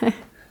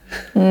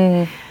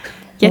 Yet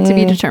to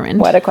be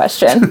determined. What a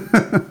question.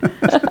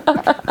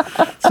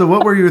 So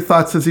what were your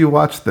thoughts as you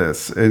watched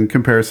this in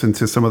comparison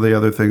to some of the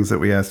other things that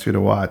we asked you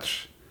to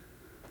watch?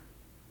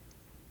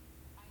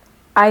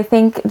 I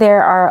think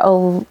there are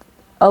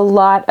a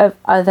lot of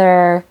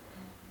other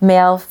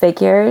male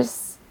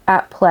figures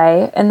at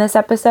play in this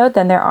episode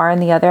than there are in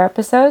the other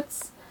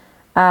episodes.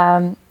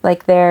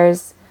 Like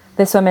there's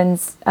this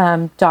woman's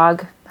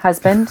dog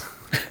husband.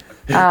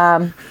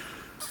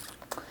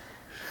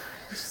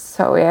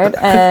 So weird.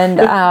 And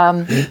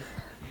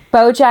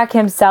BoJack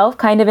himself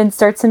kind of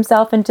inserts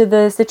himself into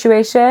the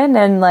situation,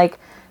 and like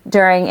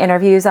during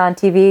interviews on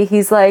TV,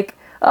 he's like,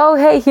 oh,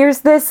 hey, here's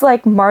this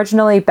like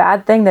marginally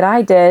bad thing that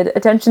I did.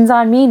 Attention's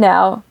on me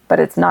now, but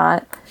it's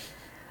not.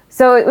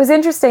 So it was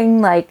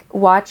interesting, like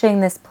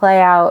watching this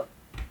play out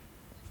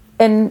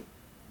in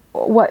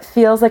what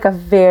feels like a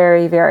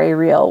very, very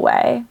real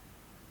way.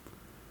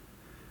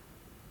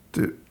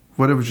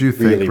 What did you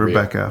think, really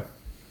Rebecca?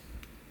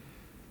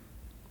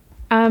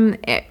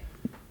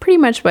 Pretty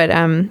much what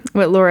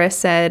Laura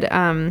said.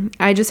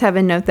 I just have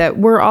a note that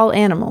we're all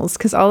animals,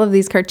 because all of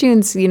these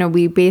cartoons, you know,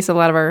 we base a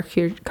lot of our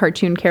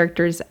cartoon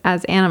characters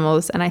as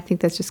animals, and I think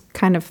that's just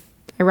kind of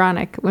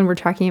ironic when we're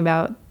talking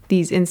about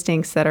these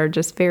instincts that are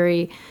just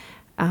very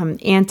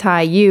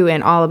anti-you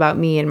and all about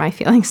me and my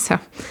feelings. So,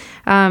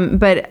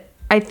 but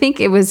I think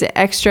it was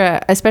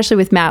extra, especially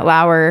with Matt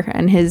Lauer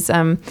and his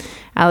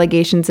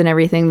allegations and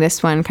everything.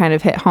 This one kind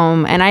of hit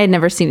home, and I had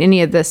never seen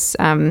any of this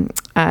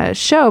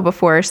show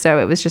before, so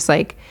it was just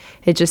like,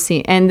 it just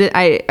seemed, and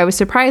I was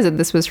surprised that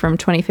this was from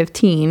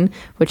 2015,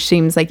 which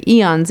seems like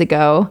eons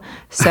ago.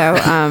 So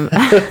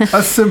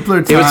a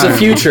simpler time. It was the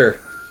future.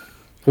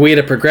 We had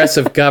a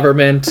progressive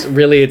government.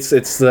 Really, it's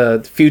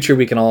the future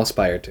we can all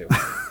aspire to.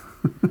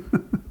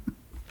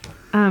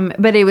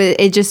 But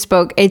it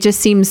just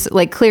seems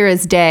like clear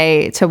as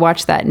day to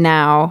watch that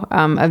now,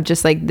 of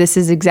just like, this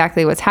is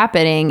exactly what's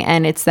happening.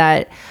 And it's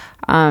that,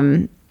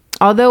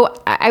 although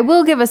I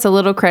will give us a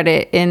little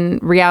credit in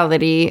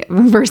reality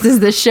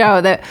versus the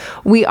show, that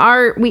we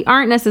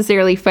aren't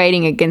necessarily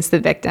fighting against the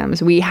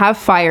victims. We have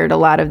fired a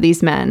lot of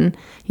these men.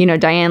 You know,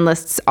 Diane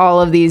lists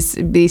all of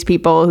these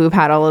people who've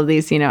had all of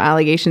these, you know,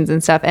 allegations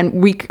and stuff.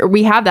 And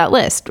we have that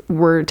list.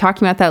 We're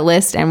talking about that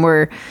list, and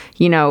we're,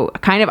 you know,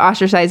 kind of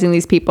ostracizing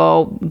these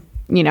people.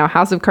 You know,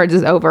 House of Cards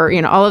is over. You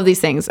know, all of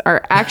these things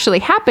are actually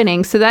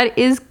happening. So that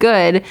is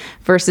good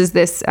versus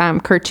this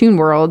cartoon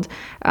world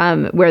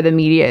where the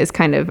media is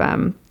kind of,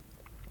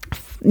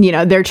 you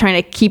know, they're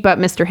trying to keep up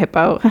Mr.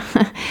 Hippo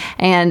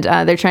and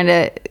they're trying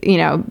to, you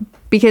know,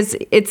 because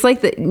it's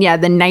like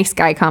the nice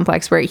guy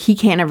complex where he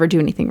can't ever do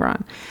anything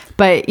wrong.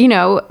 But,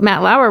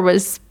 Matt Lauer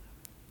was,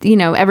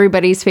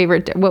 everybody's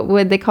favorite. What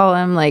would they call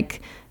him?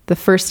 Like the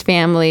first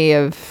family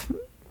of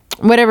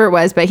whatever it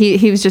was. But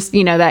he was just,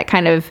 that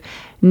kind of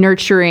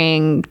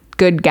nurturing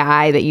good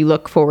guy that you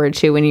look forward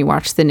to when you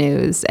watch the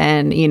news.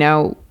 And,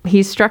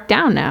 he's struck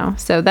down now.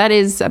 So that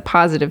is a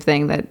positive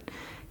thing that,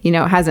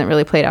 hasn't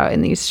really played out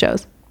in these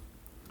shows.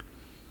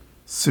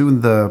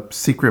 Soon the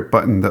secret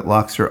button that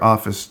locks your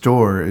office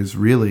door is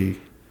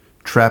really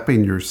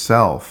trapping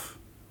yourself,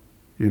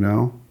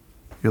 You're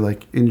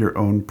like in your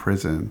own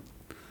prison.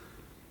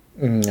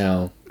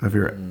 No. Of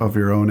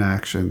your own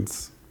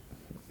actions.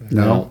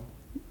 No?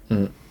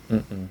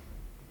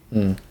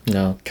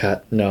 No,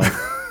 cut, no.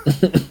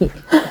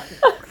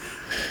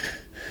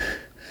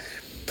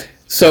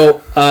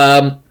 So,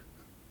 I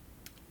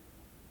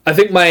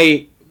think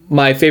my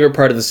favorite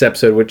part of this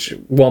episode, which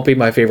won't be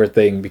my favorite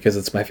thing because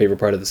it's my favorite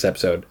part of this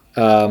episode,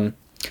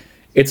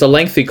 it's a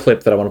lengthy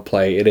clip that I want to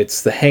play, and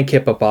it's the Hank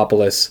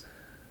Hippopopoulos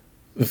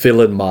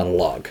villain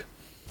monologue.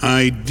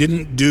 I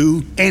didn't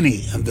do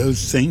any of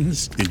those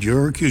things that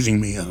you're accusing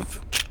me of.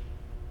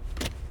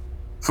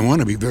 I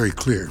want to be very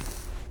clear.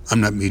 I'm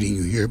not meeting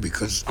you here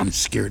because I'm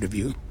scared of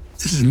you.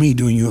 This is me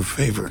doing you a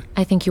favor.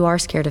 I think you are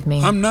scared of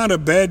me. I'm not a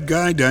bad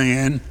guy,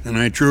 Diane, and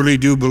I truly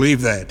do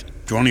believe that.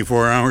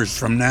 24 hours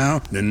from now,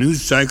 the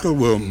news cycle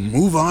will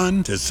move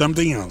on to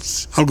something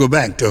else. I'll go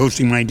back to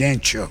hosting my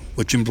dance show,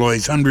 which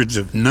employs hundreds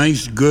of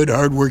nice, good,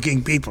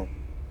 hardworking people.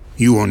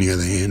 You, on the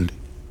other hand,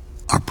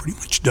 are pretty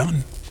much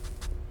done.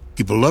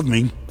 People love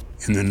me,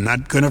 and they're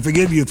not gonna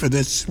forgive you for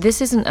this.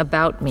 This isn't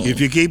about me. If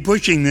you keep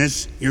pushing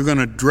this, you're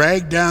gonna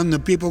drag down the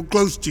people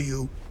close to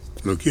you.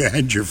 Look, you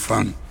had your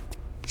fun.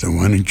 So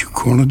why don't you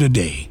call it a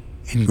day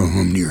and go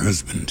home to your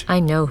husband? I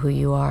know who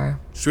you are.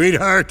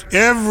 Sweetheart,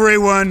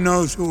 everyone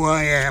knows who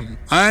I am.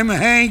 I'm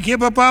Hank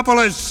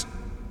Hippopopoulos.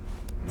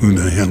 Who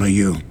the hell are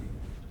you?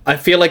 I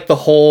feel like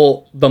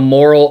the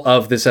moral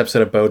of this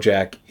episode of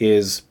BoJack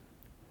is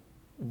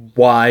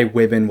why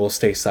women will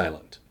stay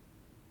silent.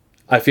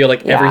 I feel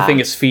like everything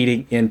is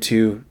feeding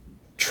into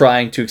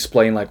trying to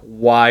explain like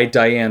why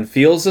Diane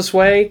feels this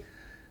way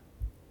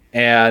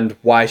and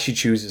why she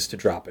chooses to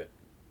drop it.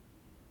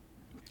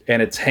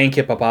 And it's Hank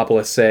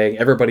Hippopopoulos saying,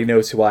 everybody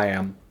knows who I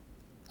am.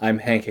 I'm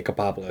Hank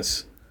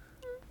Hippopopoulos.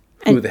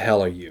 Who the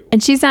hell are you?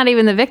 And she's not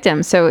even the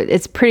victim. So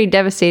it's pretty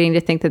devastating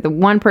to think that the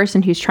one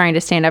person who's trying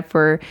to stand up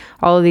for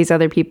all of these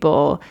other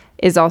people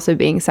is also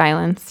being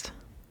silenced.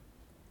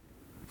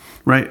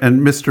 Right.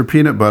 And Mr.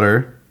 Peanut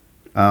Butter,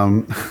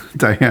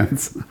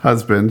 Diane's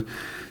husband,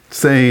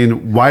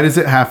 saying, why does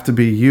it have to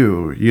be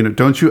you?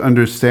 Don't you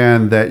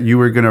understand that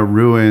you are going to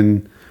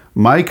ruin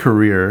my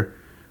career,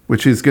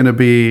 which is going to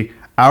be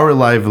our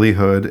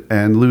livelihood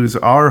and lose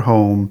our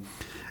home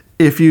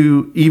if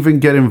you even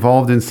get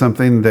involved in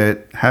something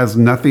that has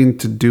nothing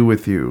to do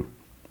with you?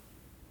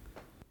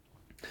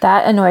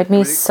 That annoyed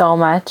me so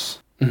much.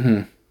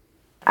 Mm-hmm.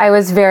 I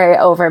was very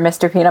over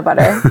Mr. Peanut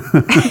Butter.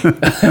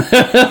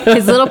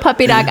 His little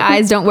puppy dog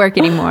eyes don't work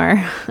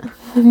anymore.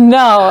 No,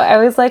 I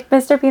was like,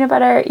 Mr. Peanut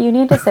Butter, you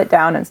need to sit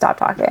down and stop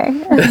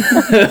talking.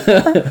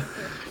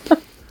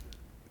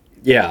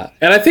 Yeah,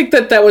 and I think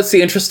that was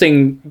the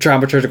interesting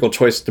dramaturgical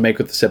choice to make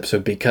with this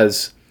episode,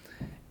 because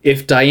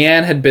if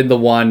Diane had been the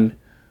one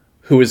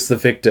who is the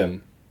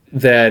victim,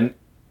 then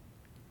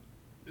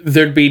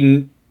there'd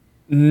be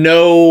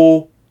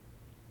no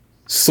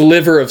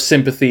sliver of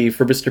sympathy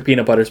for Mr.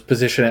 Peanut Butter's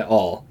position at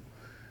all.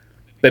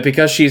 But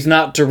because she's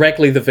not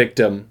directly the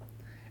victim,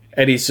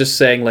 and he's just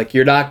saying, like,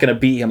 you're not going to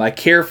beat him. I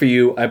care for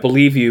you. I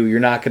believe you. You're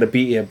not going to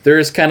beat him. There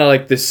is kind of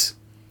like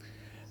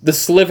the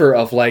sliver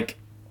of, like,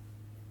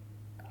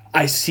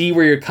 I see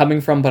where you're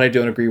coming from, but I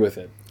don't agree with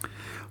it.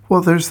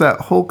 Well, there's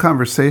that whole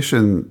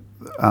conversation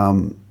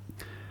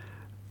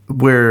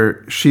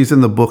where she's in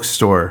the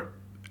bookstore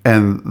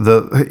and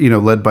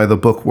led by the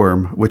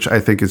bookworm, which I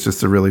think is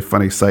just a really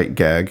funny sight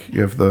gag.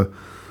 You have the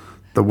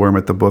worm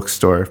at the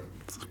bookstore.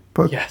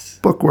 Yes.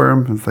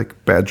 Bookworm. It's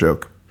like bad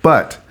joke.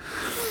 But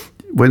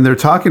when they're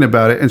talking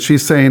about it and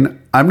she's saying,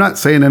 I'm not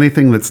saying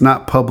anything that's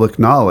not public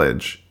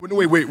knowledge.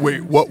 Wait.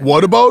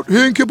 What about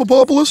Hank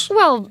Hippopopoulos?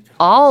 Well,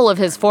 all of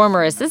his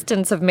former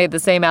assistants have made the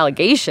same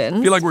allegation.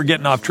 I feel like we're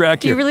getting off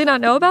track Do here. you really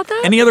not know about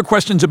that? Any other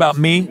questions about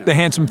me, the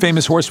handsome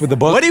famous horse with the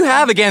book? What do you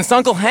have against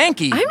Uncle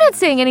Hanky? I'm not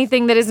saying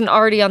anything that isn't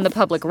already on the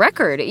public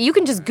record. You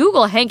can just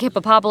Google Hank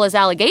Hippopopoulos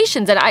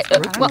allegations and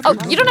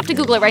you don't have to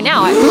Google it right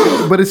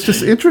now. But it's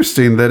just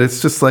interesting that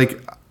it's just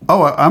like,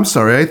 oh, I'm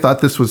sorry, I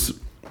thought this was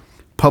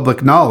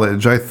public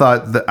knowledge. I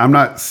thought that I'm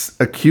not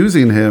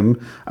accusing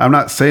him. I'm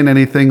not saying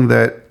anything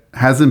that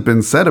hasn't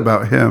been said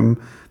about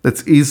him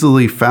that's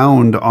easily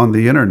found on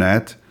the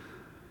internet.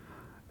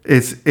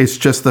 It's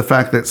just the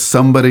fact that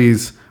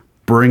somebody's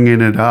bringing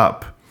it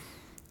up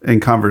in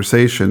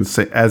conversation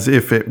as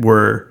if it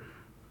were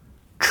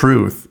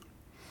truth.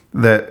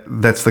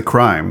 That's the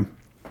crime.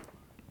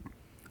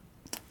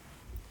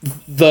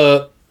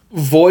 The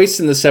voice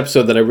in this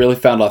episode that I really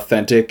found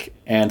authentic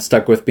and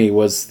stuck with me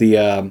was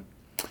the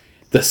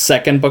the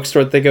second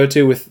bookstore that they go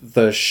to with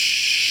the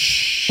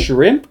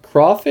shrimp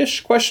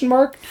crawfish ?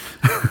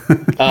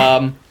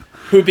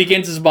 Who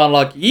begins his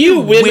monologue,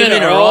 "You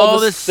women are all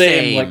the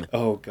same." Like,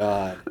 oh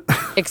God.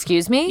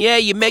 Excuse me? Yeah,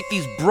 you make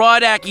these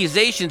broad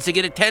accusations to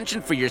get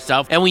attention for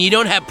yourself, and when you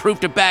don't have proof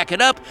to back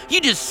it up,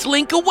 you just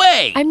slink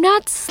away. I'm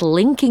not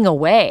slinking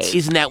away.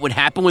 Isn't that what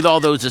happened with all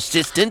those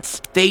assistants?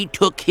 They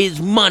took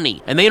his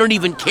money, and they don't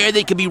even care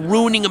they could be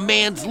ruining a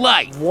man's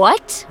life.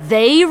 What?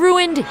 They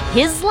ruined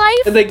his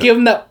life? And they give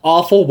him that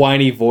awful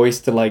whiny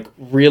voice to like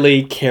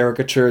really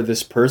caricature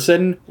this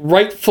person,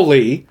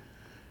 rightfully.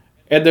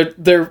 And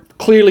they're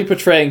clearly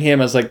portraying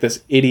him as like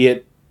this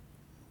idiot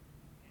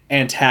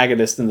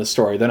antagonist in the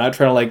story. They're not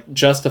trying to like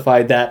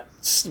justify that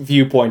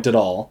viewpoint at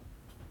all.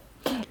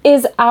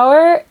 Is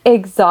our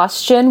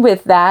exhaustion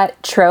with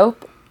that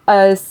trope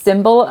a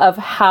symbol of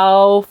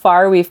how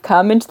far we've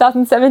come in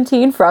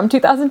 2017 from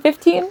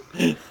 2015?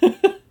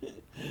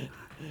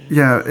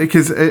 Yeah,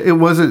 because it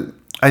wasn't...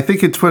 I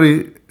think in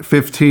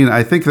 2015,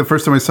 I think the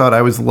first time I saw it,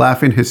 I was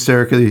laughing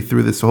hysterically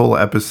through this whole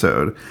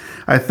episode.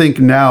 I think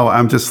now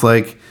I'm just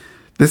like...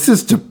 This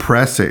is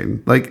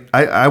depressing. Like,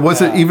 I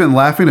wasn't even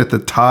laughing at the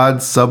Todd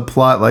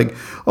subplot. Like,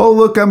 oh,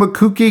 look, I'm a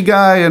kooky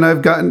guy and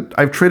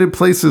I've traded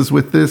places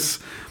with this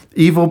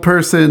evil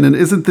person. And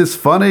isn't this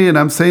funny? And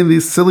I'm saying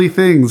these silly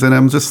things. And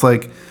I'm just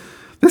like,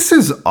 this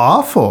is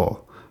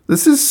awful.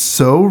 This is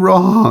so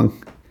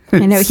wrong.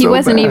 I know, he so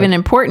wasn't bad. even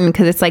important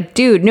because it's like,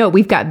 dude, no,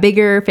 we've got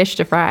bigger fish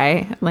to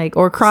fry, like,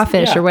 or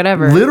crawfish or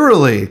whatever.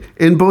 Literally,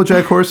 in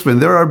BoJack Horseman,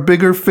 there are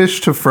bigger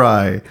fish to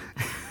fry.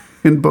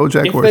 In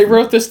BoJack if Horseman. they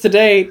wrote this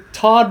today,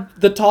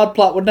 the Todd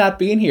plot would not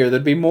be in here.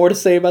 There'd be more to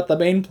say about the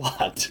main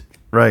plot.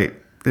 Right.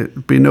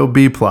 It'd be no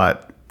B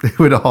plot. It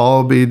would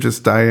all be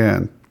just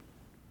Diane.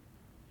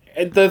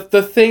 And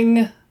the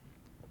thing...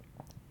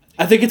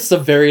 I think it's the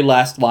very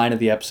last line of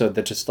the episode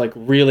that just like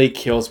really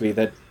kills me,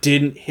 that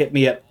didn't hit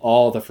me at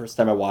all the first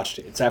time I watched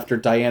it. It's after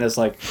Diana's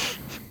like...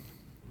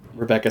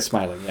 Rebecca's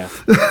smiling, yeah.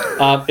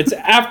 It's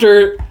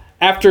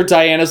after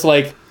Diana's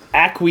like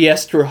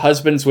acquiesced to her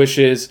husband's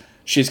wishes.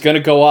 She's going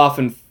to go off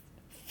and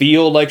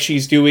feel like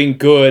she's doing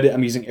good,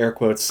 I'm using air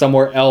quotes,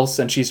 somewhere else,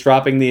 and she's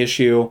dropping the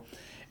issue.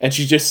 And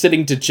she's just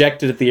sitting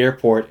dejected at the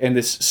airport, and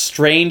this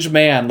strange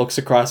man looks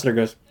across at her and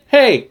goes,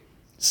 "Hey,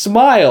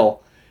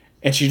 smile."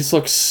 And she just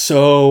looks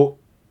so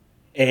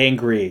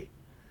angry.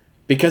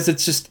 Because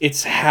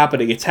it's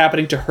happening. It's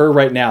happening to her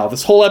right now.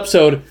 This whole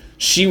episode,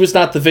 she was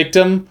not the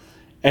victim,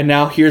 and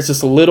now here's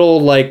this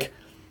little, like,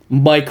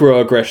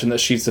 microaggression that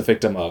she's the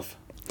victim of.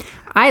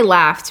 I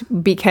laughed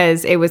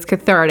because it was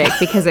cathartic,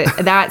 because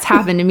that's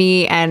happened to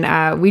me, and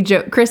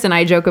Chris and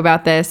I joke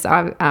about this.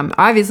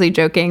 Obviously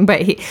joking,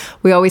 but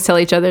we always tell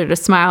each other to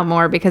smile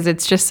more because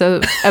it's just so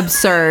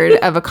absurd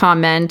of a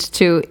comment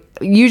to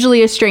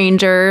usually a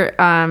stranger,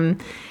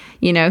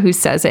 who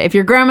says it. If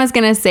your grandma's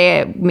gonna say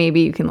it,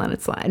 maybe you can let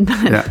it slide.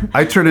 Yeah,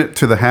 I turn it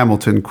to the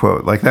Hamilton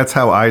quote. Like, that's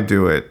how I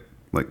do it.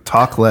 Like,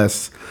 talk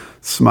less,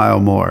 smile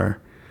more,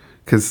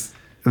 because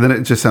then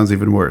it just sounds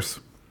even worse,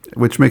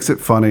 which makes it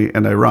funny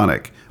and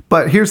ironic.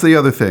 But here's the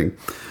other thing.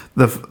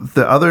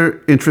 The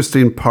other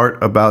interesting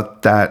part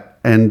about that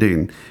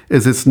ending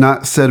is it's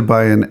not said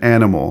by an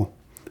animal.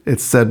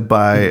 It's said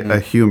by a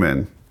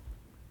human.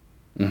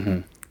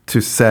 Mm-hmm.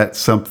 To set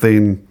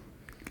something...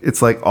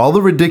 It's like all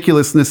the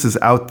ridiculousness is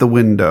out the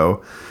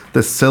window.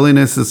 The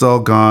silliness is all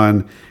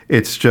gone.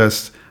 It's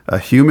just a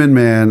human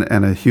man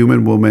and a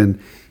human woman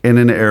in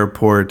an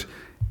airport,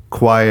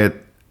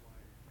 quiet,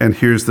 and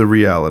here's the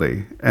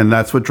reality. And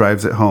that's what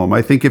drives it home.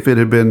 I think if it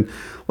had been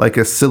like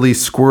a silly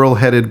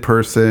squirrel-headed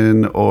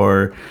person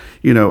or,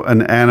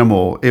 an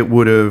animal, it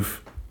would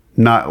have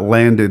not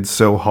landed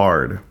so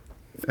hard.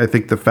 I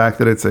think the fact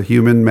that it's a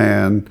human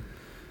man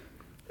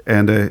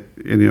and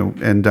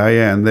and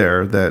Diane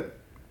there, that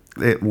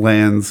it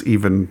lands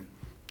even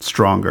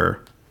stronger.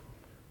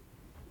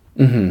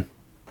 Mm-hmm.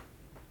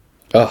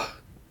 Ugh.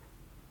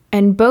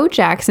 And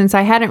BoJack, since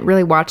I hadn't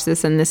really watched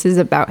this, and this is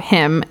about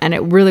him, and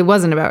it really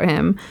wasn't about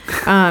him,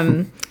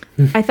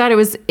 I thought it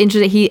was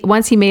interesting.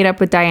 Once he made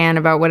up with Diane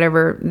about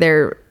whatever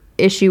their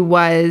issue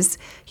was,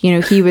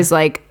 he was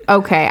like,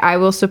 "Okay, I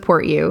will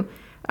support you."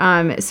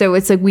 So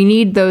it's like, we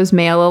need those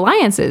male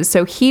alliances.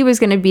 So he was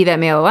going to be that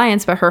male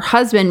alliance, but her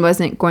husband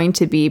wasn't going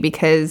to be,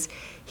 because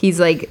he's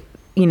like,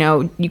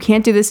 you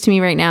can't do this to me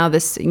right now.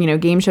 This,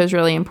 game show is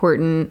really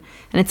important.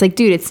 And it's like,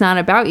 dude, it's not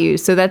about you.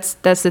 So that's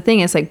the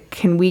thing. It's like,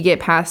 can we get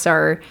past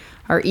our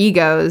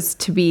egos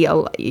to be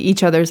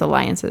each other's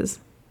alliances?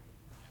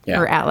 Yeah.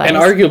 Or allies? And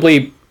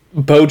arguably,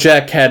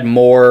 BoJack had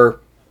more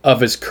of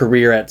his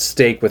career at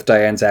stake with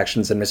Diane's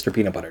actions than Mr.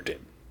 Peanut Butter did.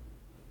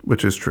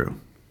 Which is true.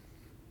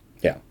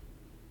 Yeah.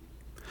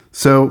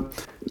 So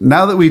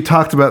now that we've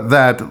talked about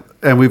that,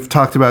 and we've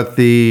talked about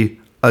the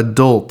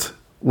adult,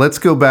 let's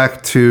go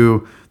back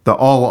to the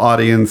all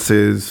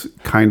audiences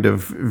kind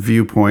of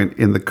viewpoint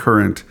in the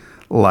current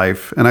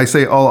life. And I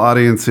say all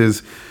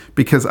audiences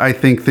because I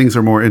think things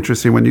are more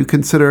interesting when you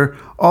consider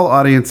all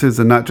audiences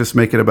and not just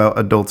make it about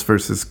adults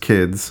versus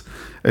kids.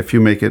 If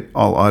you make it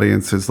all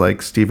audiences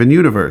like Steven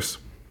Universe.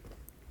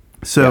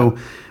 So,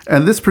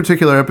 and this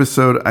particular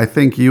episode, I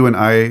think you and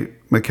I,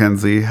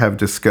 Mackenzie, have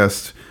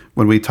discussed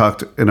when we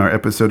talked in our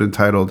episode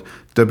entitled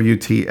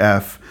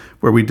WTF,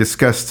 where we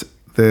discussed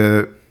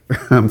the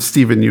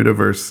Steven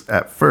Universe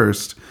at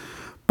first.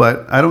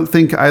 But I don't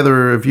think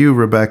either of you,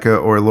 Rebecca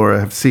or Laura,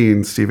 have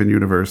seen Steven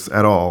Universe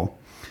at all.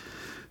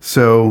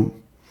 So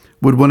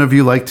would one of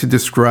you like to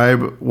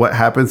describe what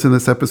happens in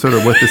this episode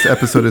or what this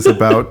episode is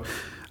about?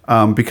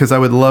 Because I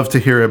would love to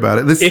hear about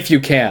it. If you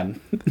can.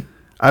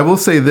 I will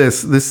say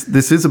this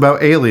is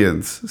about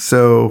aliens,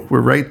 so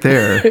we're right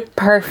there.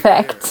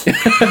 Perfect.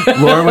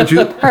 Laura, would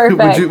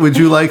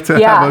you like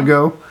to have a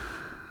go?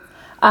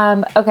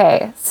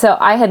 Okay, so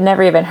I had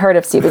never even heard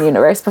of Steven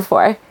Universe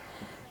before.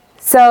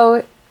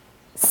 So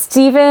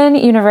Steven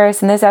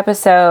Universe, in this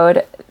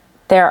episode,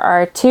 there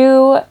are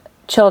two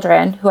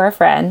children who are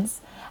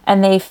friends,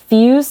 and they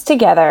fuse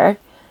together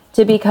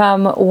to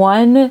become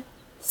one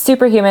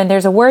superhuman.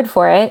 There's a word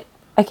for it.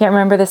 I can't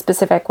remember the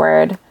specific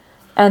word.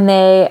 And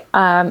they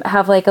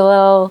have like a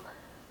little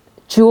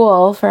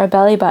jewel for a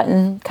belly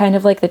button, kind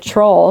of like the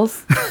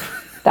trolls.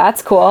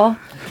 That's cool.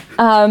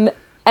 And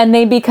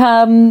they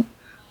become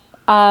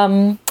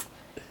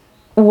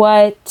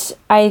what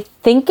I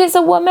think is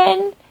a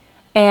woman,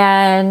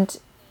 and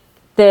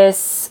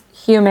this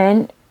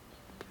human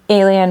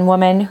alien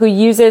woman who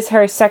uses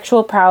her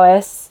sexual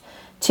prowess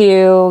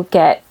to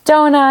get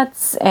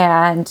donuts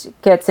and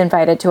gets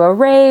invited to a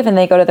rave, and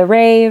they go to the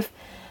rave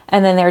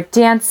and then they're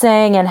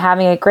dancing and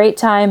having a great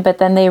time, but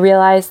then they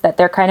realize that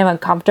they're kind of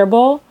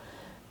uncomfortable.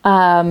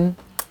 And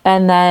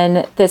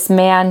then this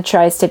man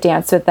tries to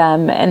dance with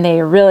them and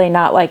they're really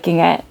not liking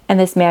it. And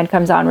this man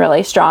comes on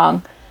really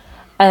strong.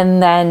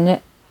 And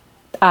then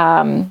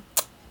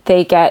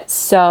they get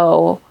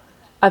so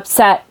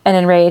upset and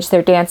enraged,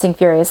 they're dancing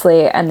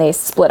furiously, and they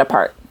split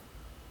apart.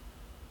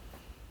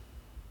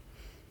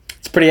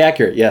 It's pretty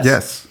accurate, yes.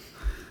 Yes.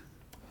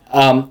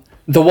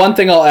 The one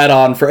thing I'll add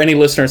on for any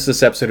listeners to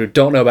this episode who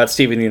don't know about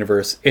Steven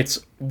Universe, it's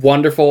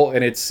wonderful,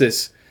 and it's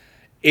this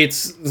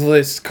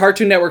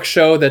Cartoon Network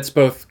show that's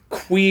both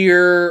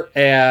queer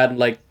and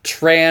like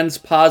trans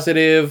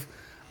positive,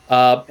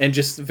 and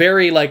just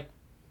very like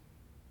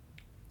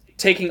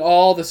taking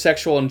all the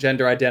sexual and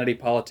gender identity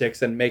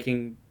politics and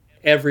making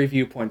every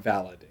viewpoint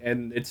valid.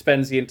 And it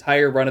spends the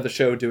entire run of the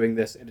show doing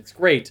this, and it's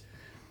great.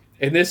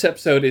 And this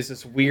episode is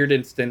this weird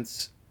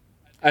instance.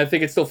 I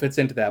think it still fits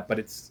into that, but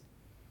it's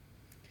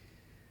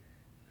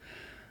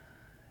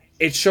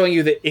showing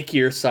you the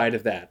ickier side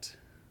of that.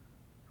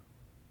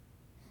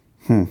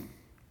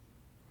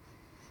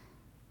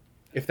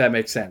 If that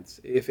makes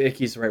sense. If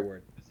icky's the right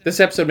word. This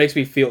episode makes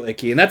me feel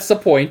icky, and that's the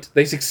point.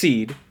 They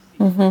succeed.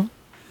 Mm-hmm.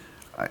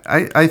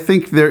 I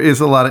think there is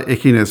a lot of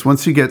ickiness.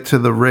 Once you get to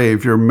the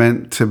rave, you're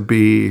meant to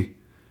be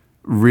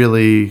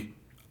really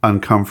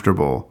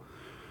uncomfortable.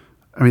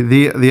 I mean,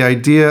 the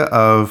idea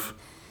of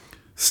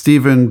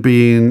Steven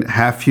being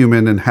half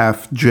human and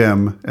half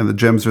gem, and the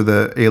gems are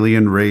the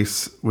alien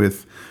race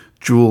with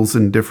jewels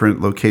in different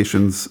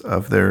locations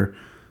of their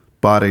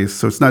bodies.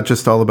 So it's not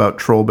just all about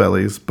troll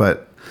bellies,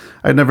 but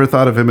I'd never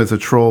thought of him as a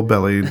troll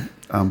belly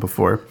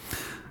before.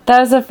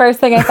 That was the first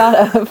thing I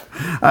thought of.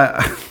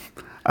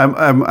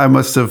 I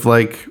must have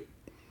like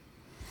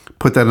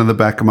put that in the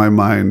back of my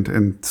mind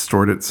and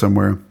stored it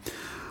somewhere.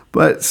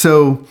 But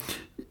so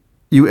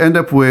you end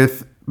up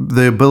with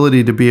the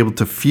ability to be able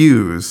to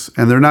fuse,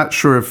 and they're not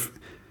sure if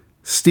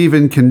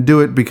Steven can do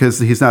it because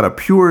he's not a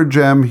pure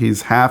gem,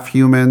 he's half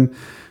human.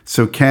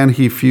 So can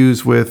he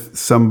fuse with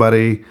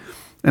somebody?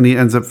 And he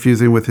ends up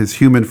fusing with his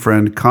human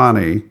friend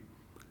Connie,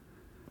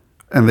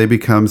 and they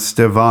become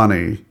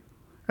Stevonnie,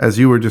 as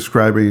you were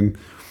describing,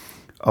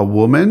 a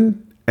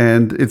woman.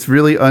 And it's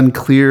really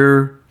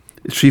unclear.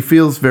 She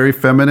feels very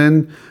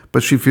feminine,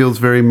 but she feels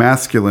very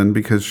masculine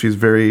because she's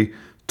very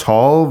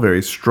tall,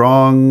 very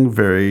strong,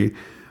 very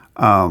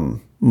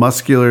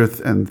muscular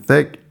and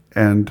thick.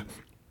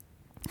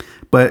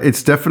 But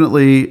it's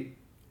definitely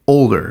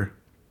older.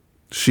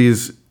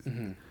 She's,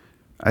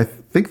 I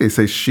think they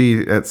say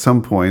she at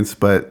some points,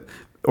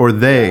 or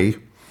they,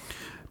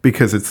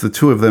 because it's the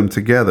two of them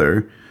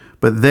together.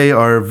 But they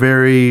are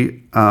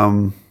very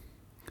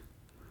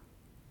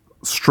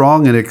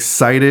strong and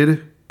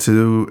excited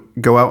to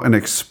go out and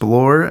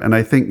explore. And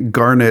I think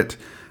Garnet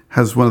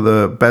has one of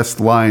the best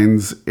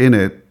lines in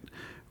it,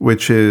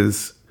 which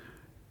is,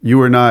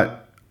 you are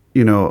not,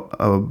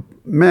 a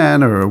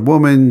man or a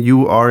woman,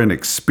 you are an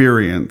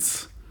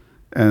experience,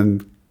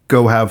 and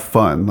go have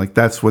fun. Like,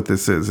 that's what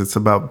this is. It's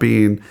about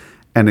being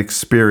an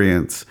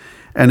experience.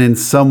 And in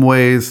some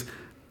ways,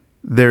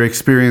 they're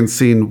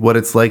experiencing what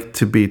it's like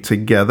to be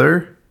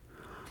together,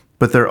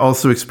 but they're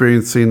also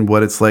experiencing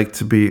what it's like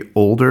to be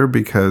older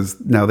because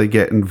now they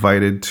get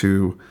invited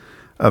to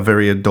a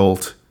very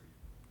adult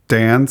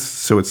dance.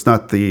 So it's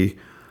not the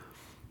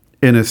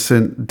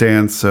innocent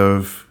dance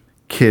of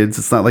kids.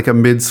 It's not like a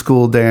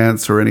mid-school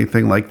dance or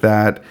anything like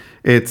that.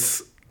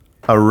 It's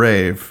a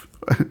rave.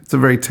 It's a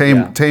very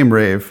tame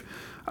rave.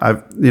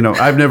 I've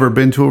never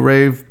been to a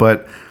rave,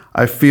 but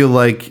I feel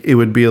like it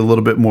would be a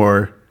little bit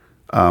more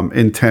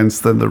intense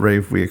than the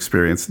rave we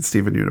experienced in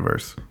Steven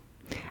Universe.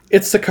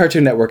 It's the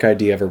Cartoon Network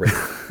idea of a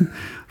rave.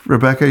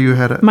 Rebecca, you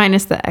had a...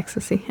 Minus the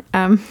ecstasy.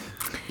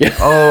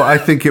 Oh, I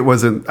think it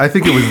wasn't. I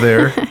think it was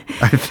there.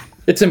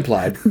 It's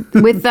implied.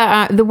 With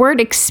the word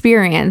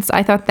experience,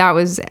 I thought that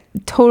was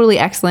totally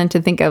excellent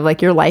to think of,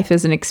 like, your life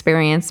as an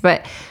experience.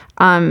 But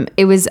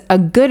it was a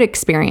good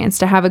experience,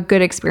 to have a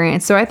good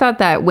experience. So I thought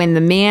that when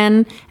the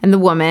man and the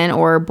woman,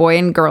 or boy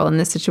and girl in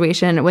this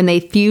situation, when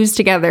they fuse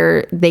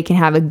together, they can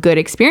have a good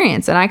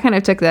experience. And I kind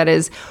of took that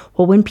as,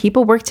 well, when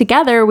people work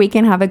together, we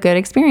can have a good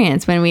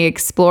experience. When we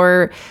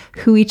explore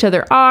who each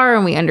other are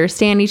and we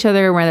understand each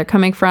other, where they're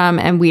coming from,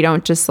 and we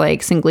don't just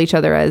like single each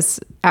other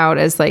out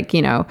as like,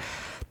 you know,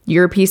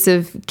 you're a piece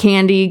of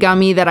candy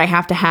gummy that I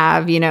have to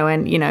have, you know,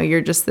 and, you know,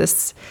 you're just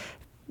this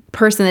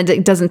person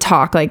that doesn't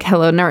talk, like,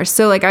 hello nurse.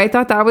 So like I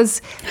thought that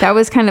was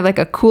kind of like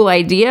a cool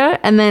idea.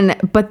 And then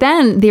but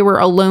then they were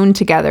alone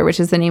together, which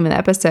is the name of the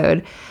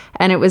episode.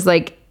 And it was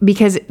like,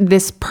 because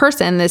this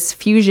person, this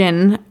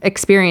fusion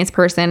experience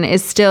person,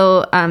 is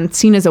still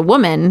seen as a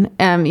woman.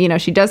 You know,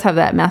 she does have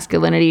that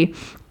masculinity,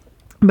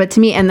 but to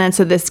me, and then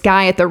so this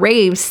guy at the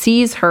rave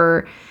sees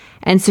her,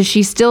 and so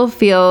she still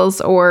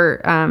feels,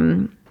 or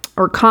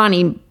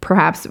Connie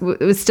perhaps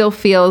still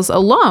feels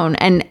alone,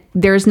 and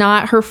there's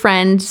not her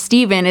friend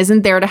Steven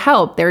isn't there to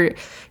help. They're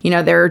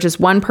just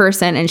one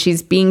person, and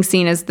she's being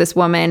seen as this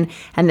woman,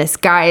 and this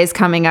guy is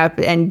coming up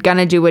and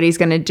gonna do what he's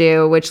gonna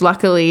do, which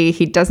luckily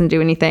he doesn't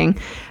do anything.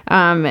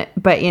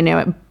 But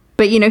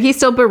he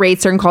still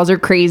berates her and calls her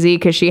crazy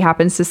because she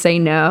happens to say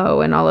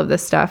no and all of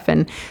this stuff.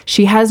 And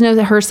she has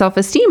her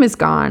self-esteem is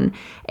gone.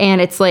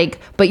 And it's like,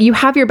 but you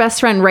have your best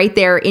friend right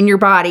there in your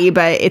body,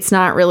 but it's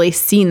not really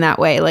seen that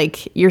way.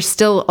 Like, you're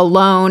still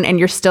alone and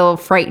you're still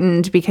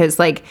frightened because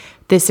like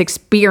this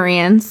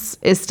experience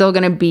is still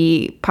going to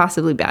be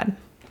possibly bad.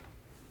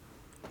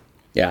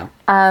 Yeah.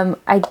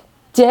 I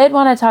did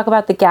want to talk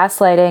about the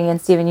gaslighting in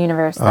Steven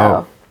Universe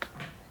though.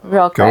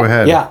 Real quick. Go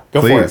ahead. Yeah,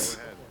 go please.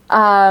 for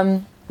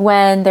it.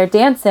 When they're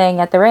dancing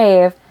at the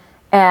rave,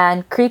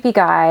 and creepy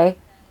guy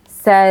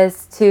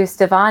says to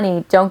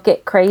Stevonnie, "Don't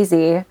get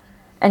crazy,"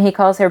 and he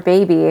calls her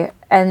baby,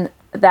 and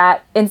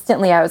that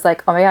instantly I was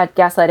like, oh my god,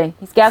 gaslighting.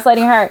 He's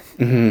gaslighting her.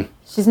 Mm-hmm.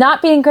 She's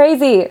not being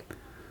crazy.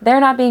 They're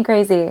not being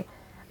crazy.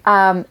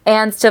 And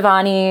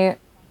Stevonnie's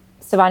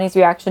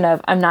reaction of,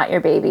 "I'm not your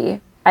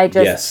baby."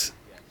 Yes.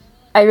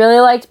 I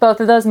really liked both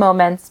of those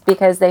moments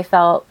because they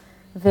felt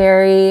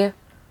very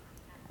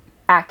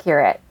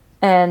accurate,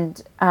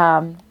 and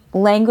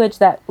language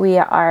that we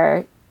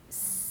are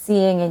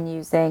seeing and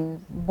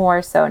using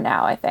more so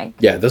now, I think.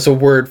 Yeah, there's a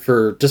word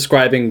for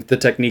describing the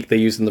technique they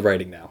use in the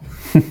writing now.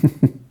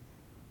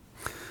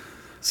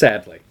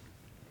 Sadly.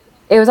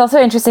 It was also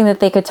interesting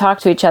that they could talk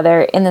to each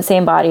other in the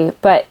same body,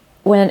 but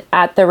when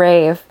at the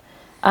rave,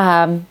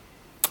 one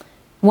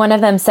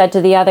of them said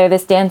to the other,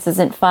 "This dance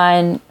isn't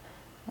fun."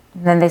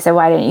 And then they said,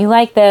 "Why didn't you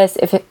like this?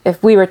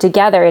 If we were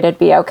together, it'd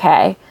be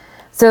okay."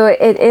 So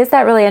it is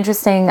that really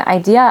interesting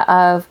idea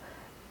of,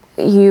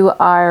 you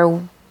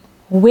are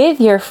with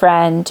your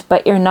friend,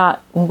 but you're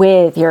not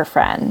with your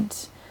friend.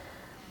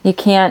 You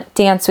can't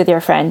dance with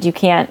your friend. You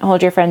can't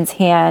hold your friend's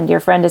hand.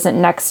 Your friend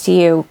isn't next to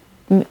you,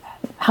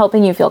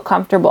 helping you feel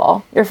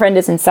comfortable. Your friend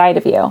is inside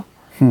of you.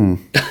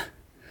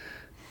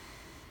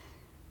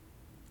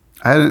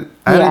 I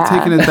hadn't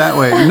taken it that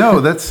way. No,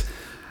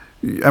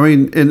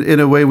 in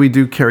a way we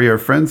do carry our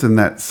friends in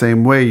that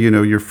same way. You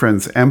know, your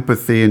friend's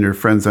empathy and your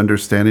friend's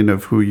understanding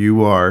of who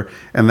you are,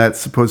 and that's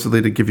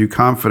supposedly to give you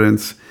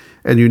confidence.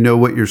 And you know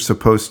what you're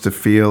supposed to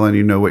feel, and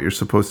you know what you're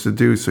supposed to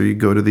do. So you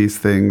go to these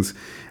things.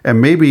 And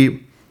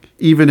maybe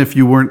even if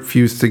you weren't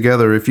fused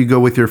together, if you go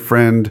with your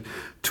friend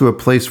to a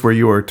place where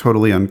you are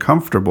totally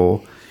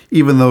uncomfortable,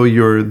 even though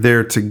you're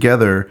there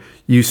together,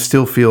 you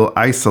still feel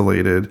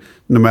isolated,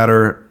 no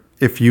matter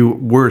if you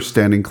were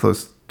standing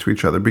close to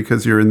each other,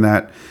 because you're in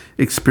that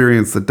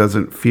experience that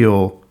doesn't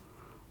feel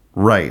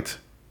right,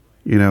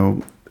 you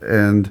know?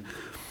 And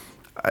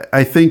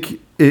I think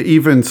it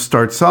even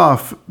starts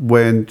off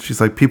when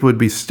she's like, people would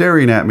be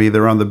staring at me.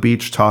 They're on the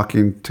beach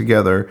talking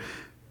together.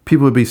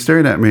 People would be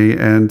staring at me.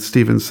 And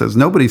Steven says,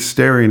 nobody's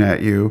staring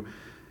at you,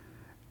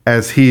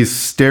 as he's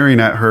staring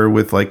at her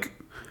with like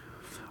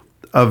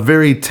a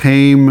very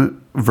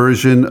tame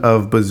version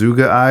of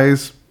Bazooka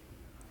eyes,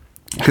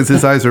 because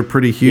his eyes are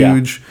pretty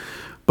huge, yeah.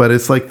 But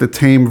it's like the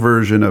tame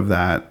version of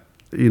that.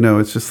 You know,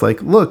 it's just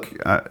like, look,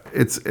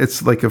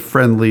 it's like a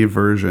friendly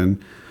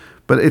version,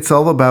 but it's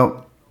all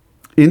about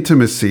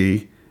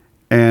intimacy.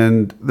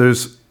 And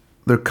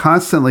they're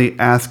constantly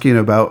asking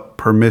about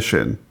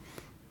permission.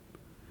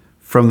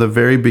 From the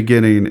very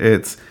beginning,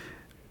 it's,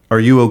 are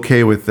you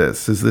okay with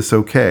this? Is this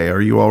okay?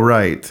 Are you all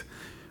right?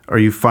 Are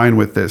you fine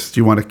with this? Do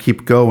you want to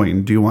keep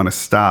going? Do you want to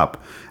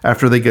stop?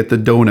 After they get the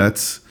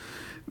donuts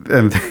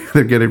and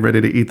they're getting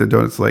ready to eat the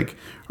donuts, like,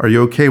 are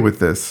you okay with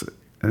this?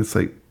 And it's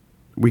like,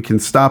 we can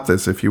stop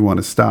this if you want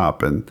to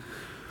stop. And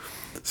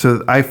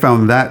so I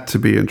found that to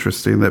be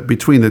interesting, that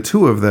between the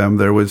two of them,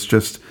 there was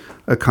just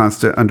a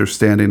constant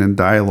understanding and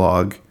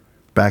dialogue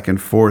back and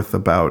forth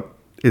about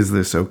is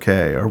this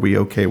okay? Are we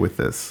okay with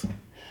this?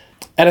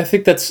 And I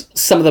think that's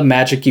some of the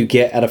magic you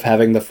get out of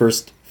having the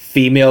first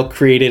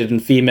female-created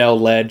and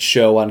female-led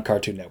show on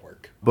Cartoon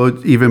Network.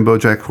 Even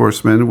BoJack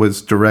Horseman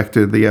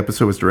the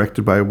episode was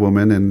directed by a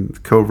woman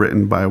and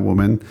co-written by a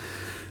woman.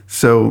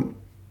 So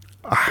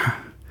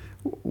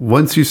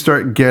once you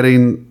start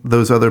getting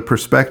those other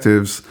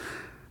perspectives,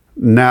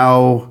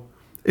 now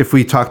if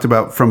we talked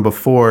about from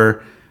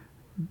before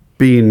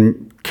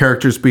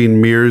characters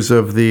being mirrors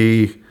of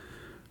the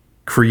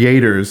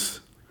creators,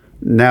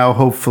 now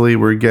hopefully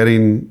we're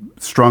getting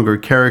stronger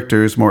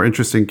characters, more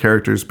interesting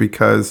characters,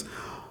 because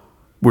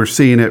we're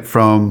seeing it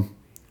from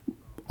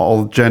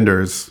all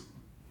genders.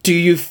 Do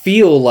you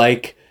feel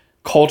like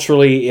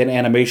culturally in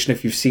animation,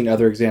 if you've seen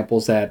other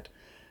examples, that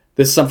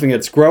this is something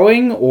that's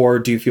growing, or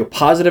do you feel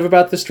positive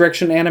about this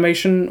direction in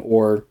animation,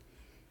 or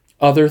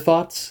other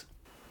thoughts?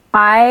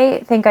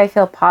 I think I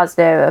feel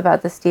positive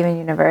about the Steven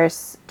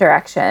Universe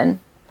direction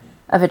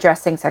of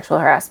addressing sexual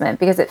harassment,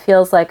 because it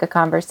feels like a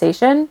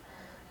conversation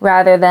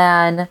rather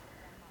than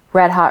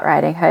Red Hot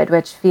Riding Hood,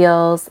 which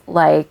feels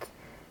like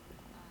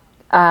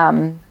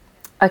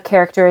a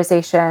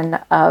characterization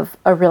of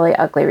a really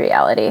ugly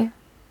reality.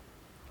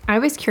 I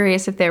was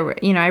curious if there were,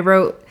 I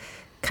wrote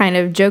kind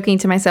of joking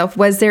to myself,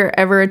 was there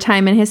ever a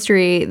time in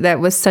history that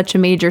was such a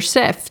major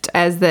shift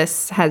as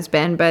this has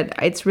been? But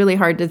it's really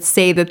hard to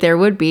say that there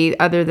would be,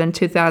 other than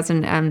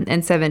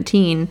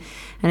 2017.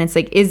 And it's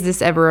like, is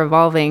this ever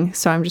evolving?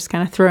 So I'm just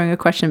kind of throwing a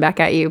question back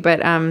at you. But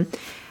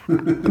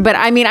but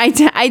I mean,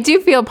 I do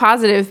feel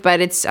positive,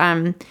 but it's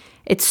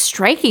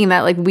striking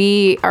that like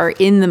we are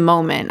in the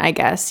moment, I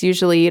guess.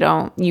 Usually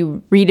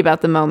you read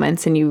about the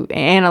moments and you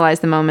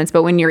analyze the moments,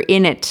 but when you're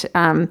in it,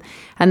 and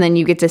then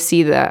you get to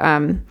see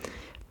the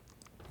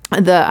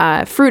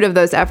fruit of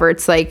those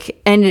efforts,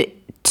 like, and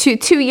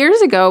 2 years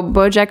ago,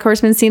 BoJack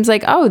Horseman seems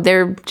like, oh,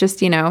 they're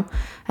just,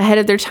 ahead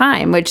of their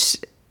time, which,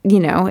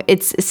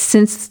 it's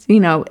since,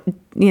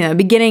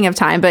 beginning of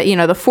time, but, the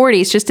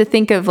 40s, just to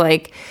think of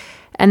like,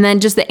 and then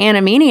just the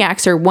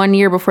Animaniacs are 1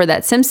 year before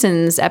that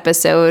Simpsons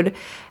episode.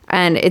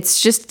 And it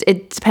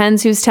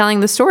depends who's telling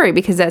the story,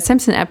 because that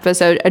Simpson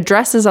episode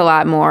addresses a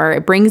lot more.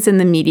 It brings in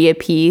the media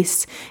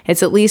piece.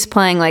 It's at least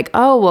playing like,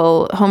 oh,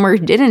 well, Homer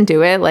didn't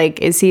do it.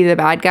 Like, is he the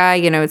bad guy?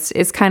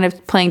 It's kind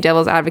of playing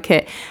devil's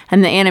advocate.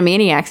 And the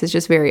Animaniacs is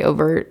just very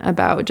overt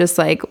about just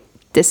like,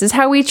 this is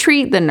how we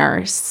treat the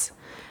nurse.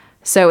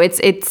 So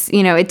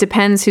it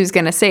depends who's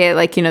going to say it.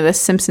 Like, the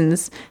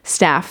Simpsons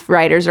staff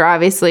writers are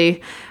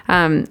obviously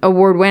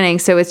award winning.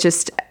 So it's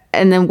just,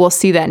 and then we'll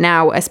see that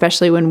now,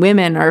 especially when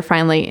women are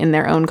finally in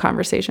their own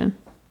conversation.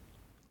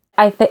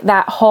 I think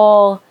that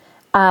whole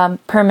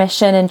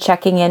permission and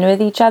checking in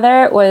with each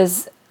other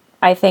was,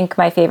 I think,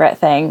 my favorite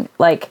thing.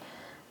 Like,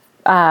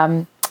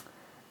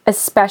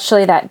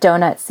 especially that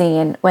donut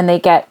scene when they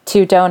get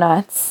 2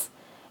 donuts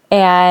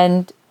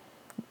and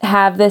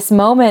have this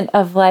moment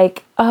of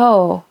like,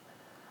 oh,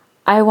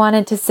 I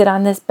wanted to sit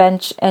on this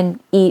bench and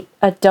eat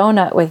a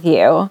donut with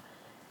you,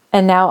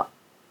 and now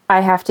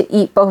I have to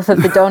eat both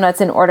of the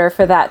donuts in order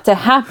for that to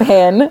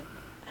happen.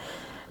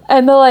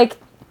 And the like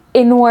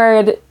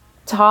inward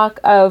talk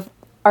of,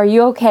 are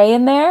you okay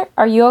in there?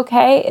 Are you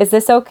okay? Is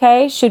this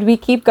okay? Should we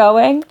keep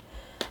going?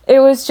 It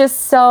was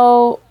just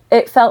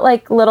it felt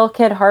like little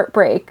kid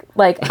heartbreak.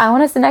 Like, I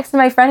want to sit next to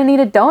my friend and eat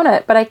a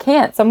donut, but I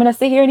can't. So I'm going to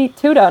sit here and eat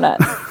 2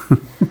 donuts.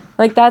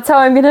 Like, that's how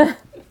I'm going to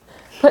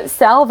put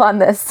salve on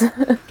this.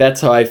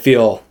 That's how I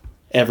feel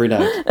every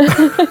night.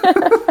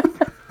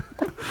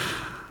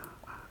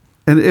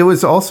 And it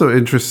was also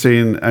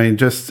interesting, I mean,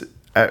 just,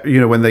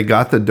 when they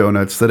got the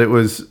donuts, that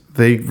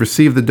they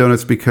received the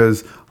donuts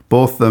because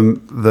both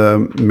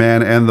the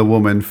man and the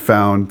woman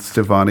found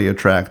Stevonnie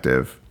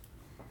attractive.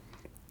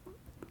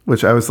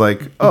 Which I was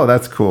like, oh,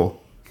 that's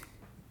cool.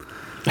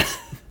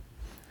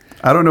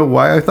 I don't know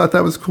why I thought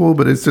that was cool,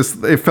 but it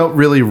felt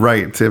really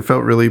right. It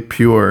felt really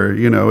pure.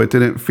 It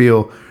didn't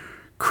feel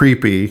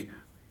creepy.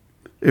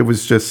 It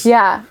was just...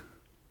 Yeah.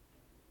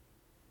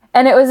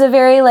 And it was a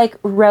very like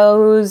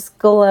rose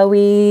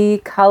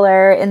glowy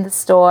color in the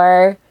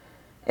store.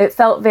 It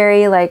felt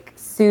very like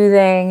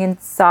soothing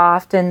and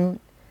soft and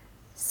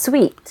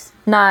sweet,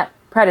 not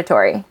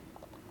predatory.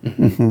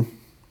 Mm-hmm.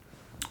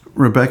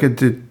 Rebecca,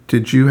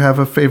 did you have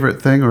a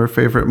favorite thing or a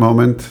favorite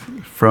moment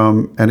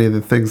from any of the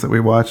things that we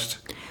watched?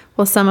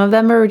 Well, some of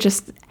them are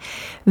just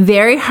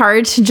very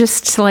hard to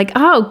just like,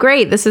 oh,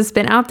 great, this has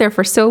been out there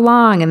for so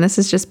long, and this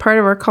is just part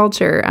of our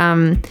culture.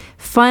 A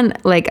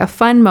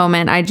fun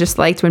moment I just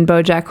liked when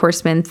BoJack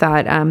Horseman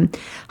thought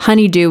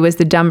Honeydew was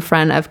the dumb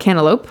friend of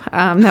Cantaloupe.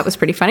 That was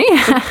pretty funny.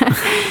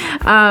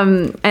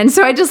 And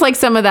so I just like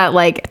some of that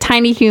like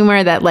tiny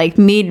humor that like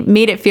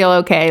made it feel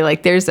okay.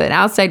 Like there's an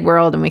outside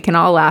world and we can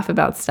all laugh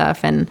about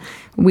stuff, and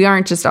we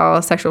aren't just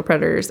all sexual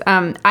predators.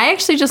 I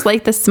actually just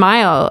like the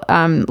smile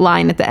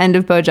line at the end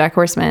of BoJack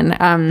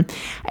Horseman,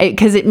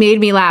 because it made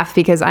me laugh,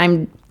 because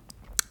I'm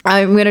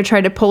going to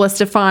try to pull a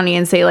Stefani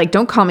and say like,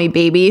 don't call me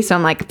baby. So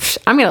I'm like,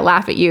 I'm going to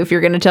laugh at you if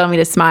you're going to tell me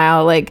to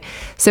smile. Like,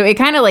 so it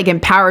kind of like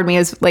empowered me. It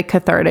was like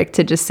cathartic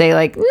to just say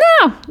like,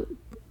 no,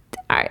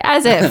 All right,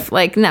 as if.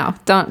 Like, no,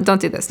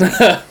 don't do this to me.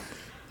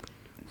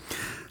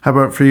 How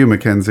about for you,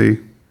 Mackenzie?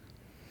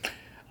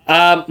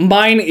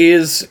 Mine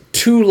is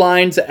 2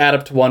 lines that add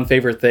up to one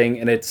favorite thing,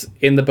 and it's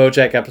in the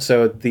BoJack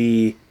episode,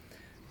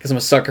 because I'm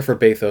a sucker for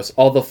bathos,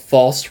 all the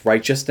false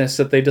righteousness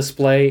that they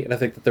display, and I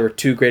think that there were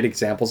 2 great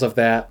examples of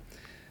that.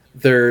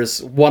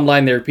 There's one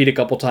line they repeat a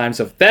couple times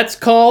of, that's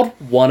called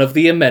one of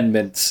the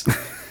amendments.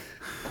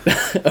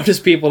 Of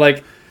just people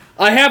like,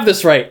 I have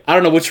this right. I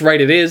don't know which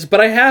right it is,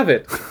 but I have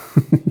it.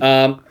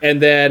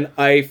 And then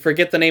I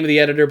forget the name of the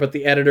editor, but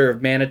the editor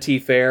of Manatee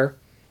Fair,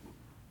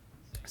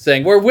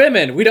 saying, we're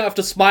women. We don't have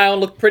to smile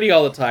and look pretty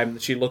all the time.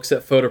 She looks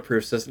at photo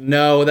proof, says,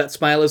 no, that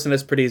smile isn't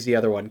as pretty as the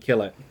other one.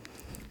 Kill it.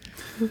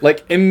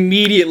 Like,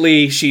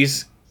 immediately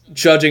she's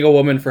judging a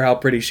woman for how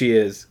pretty she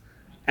is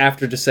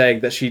after just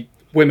saying that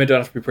women don't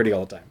have to be pretty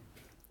all the time.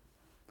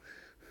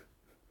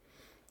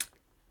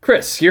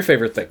 Chris, your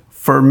favorite thing?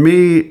 For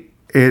me,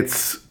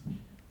 it's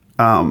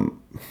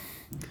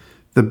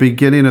the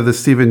beginning of the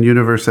Steven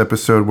Universe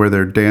episode where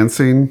they're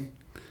dancing.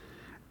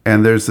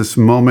 And there's this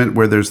moment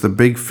where there's the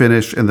big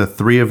finish and the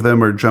 3 of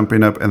them are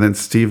jumping up. And then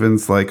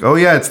Steven's like, oh,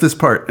 yeah, it's this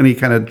part. And he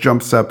kind of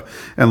jumps up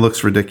and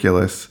looks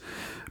ridiculous.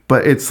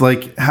 But it's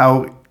like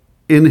how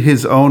in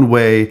his own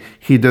way,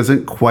 he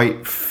doesn't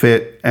quite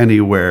fit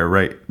anywhere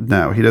right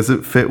now. He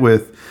doesn't fit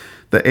with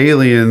the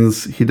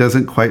aliens. He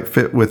doesn't quite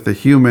fit with the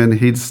human.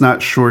 He's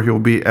not sure he'll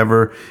be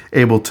ever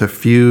able to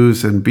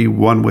fuse and be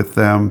one with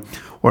them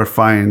or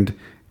find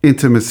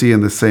intimacy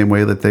in the same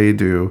way that they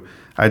do.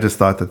 I just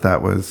thought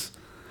that was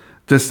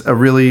just a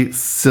really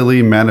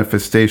silly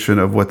manifestation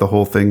of what the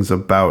whole thing's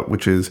about,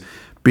 which is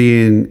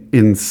being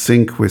in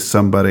sync with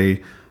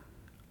somebody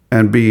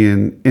and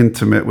being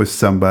intimate with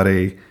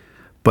somebody,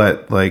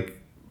 but like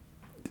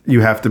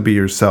you have to be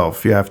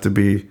yourself. You have to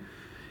be,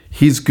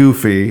 he's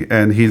goofy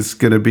and he's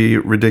going to be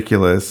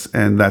ridiculous,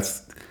 and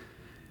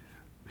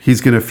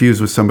he's going to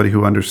fuse with somebody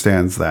who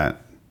understands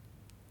that,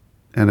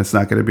 and it's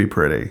not going to be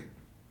pretty.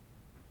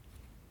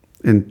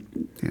 And,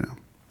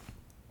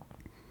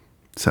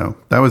 so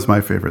that was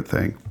my favorite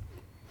thing.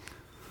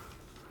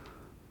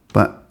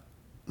 But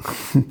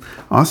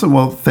awesome.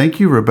 Well, thank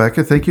you,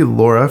 Rebecca. Thank you,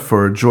 Laura,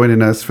 for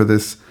joining us for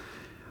this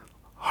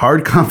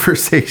hard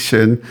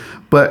conversation,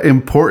 but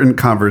important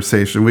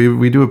conversation.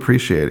 We do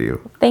appreciate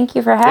you. Thank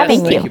you for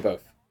having me. Thank you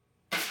both.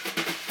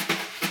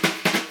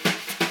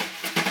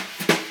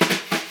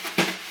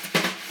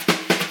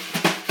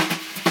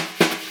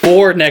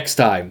 For next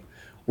time,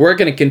 we're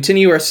going to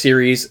continue our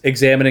series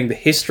examining the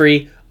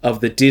history of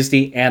the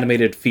Disney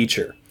animated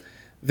feature.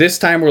 This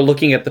time we're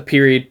looking at the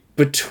period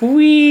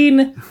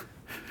between,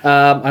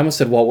 I almost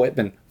said Walt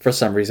Whitman for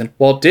some reason,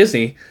 Walt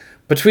Disney,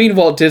 between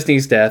Walt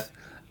Disney's death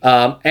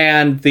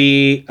and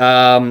the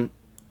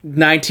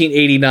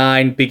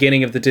 1989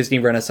 beginning of the Disney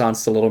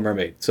Renaissance, The Little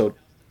Mermaid. So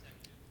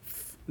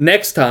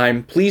next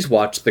time, please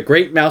watch The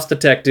Great Mouse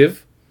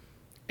Detective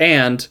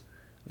and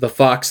The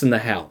Fox and the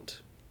Hound.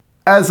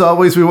 As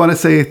always, we want to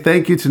say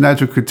thank you to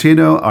Nigel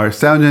Coutinho, our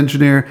sound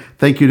engineer.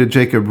 Thank you to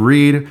Jacob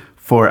Reed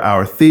for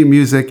our theme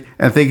music.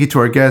 And thank you to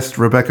our guests,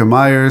 Rebecca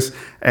Myers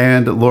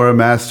and Laura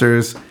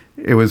Masters.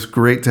 It was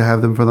great to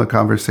have them for the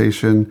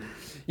conversation.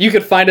 You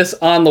can find us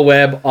on the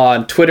web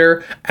on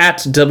Twitter at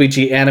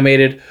WG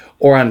Animated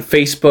or on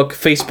Facebook,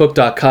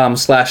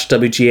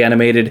 facebook.com/WG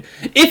Animated.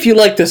 If you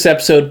like this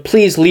episode,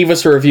 please leave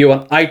us a review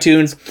on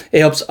iTunes. It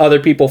helps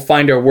other people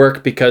find our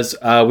work because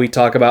we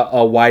talk about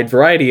a wide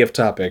variety of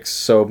topics.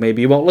 So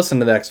maybe you won't listen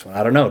to the next one.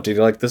 I don't know. Did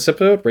you like this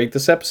episode? Rate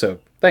this episode.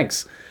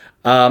 Thanks.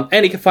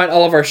 And you can find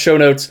all of our show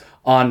notes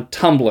on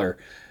Tumblr,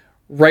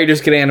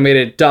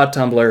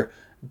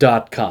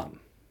 writersgetanimated.tumblr.com.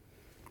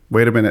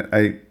 Wait a minute.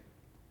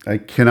 I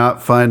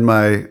cannot find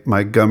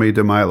my gummy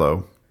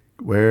DeMilo.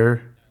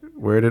 Where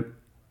did...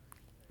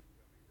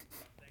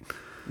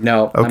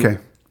 No. Okay.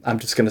 I'm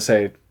just going to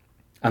say,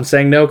 I'm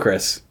saying no,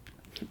 Chris.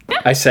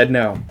 I said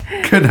no.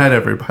 Good night,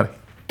 everybody.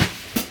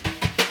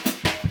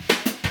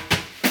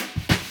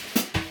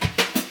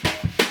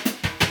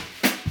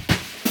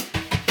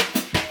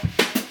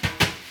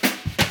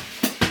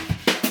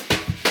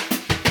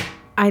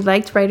 I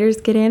liked Writers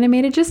Get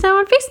Animated just now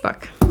on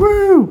Facebook.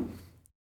 Woo!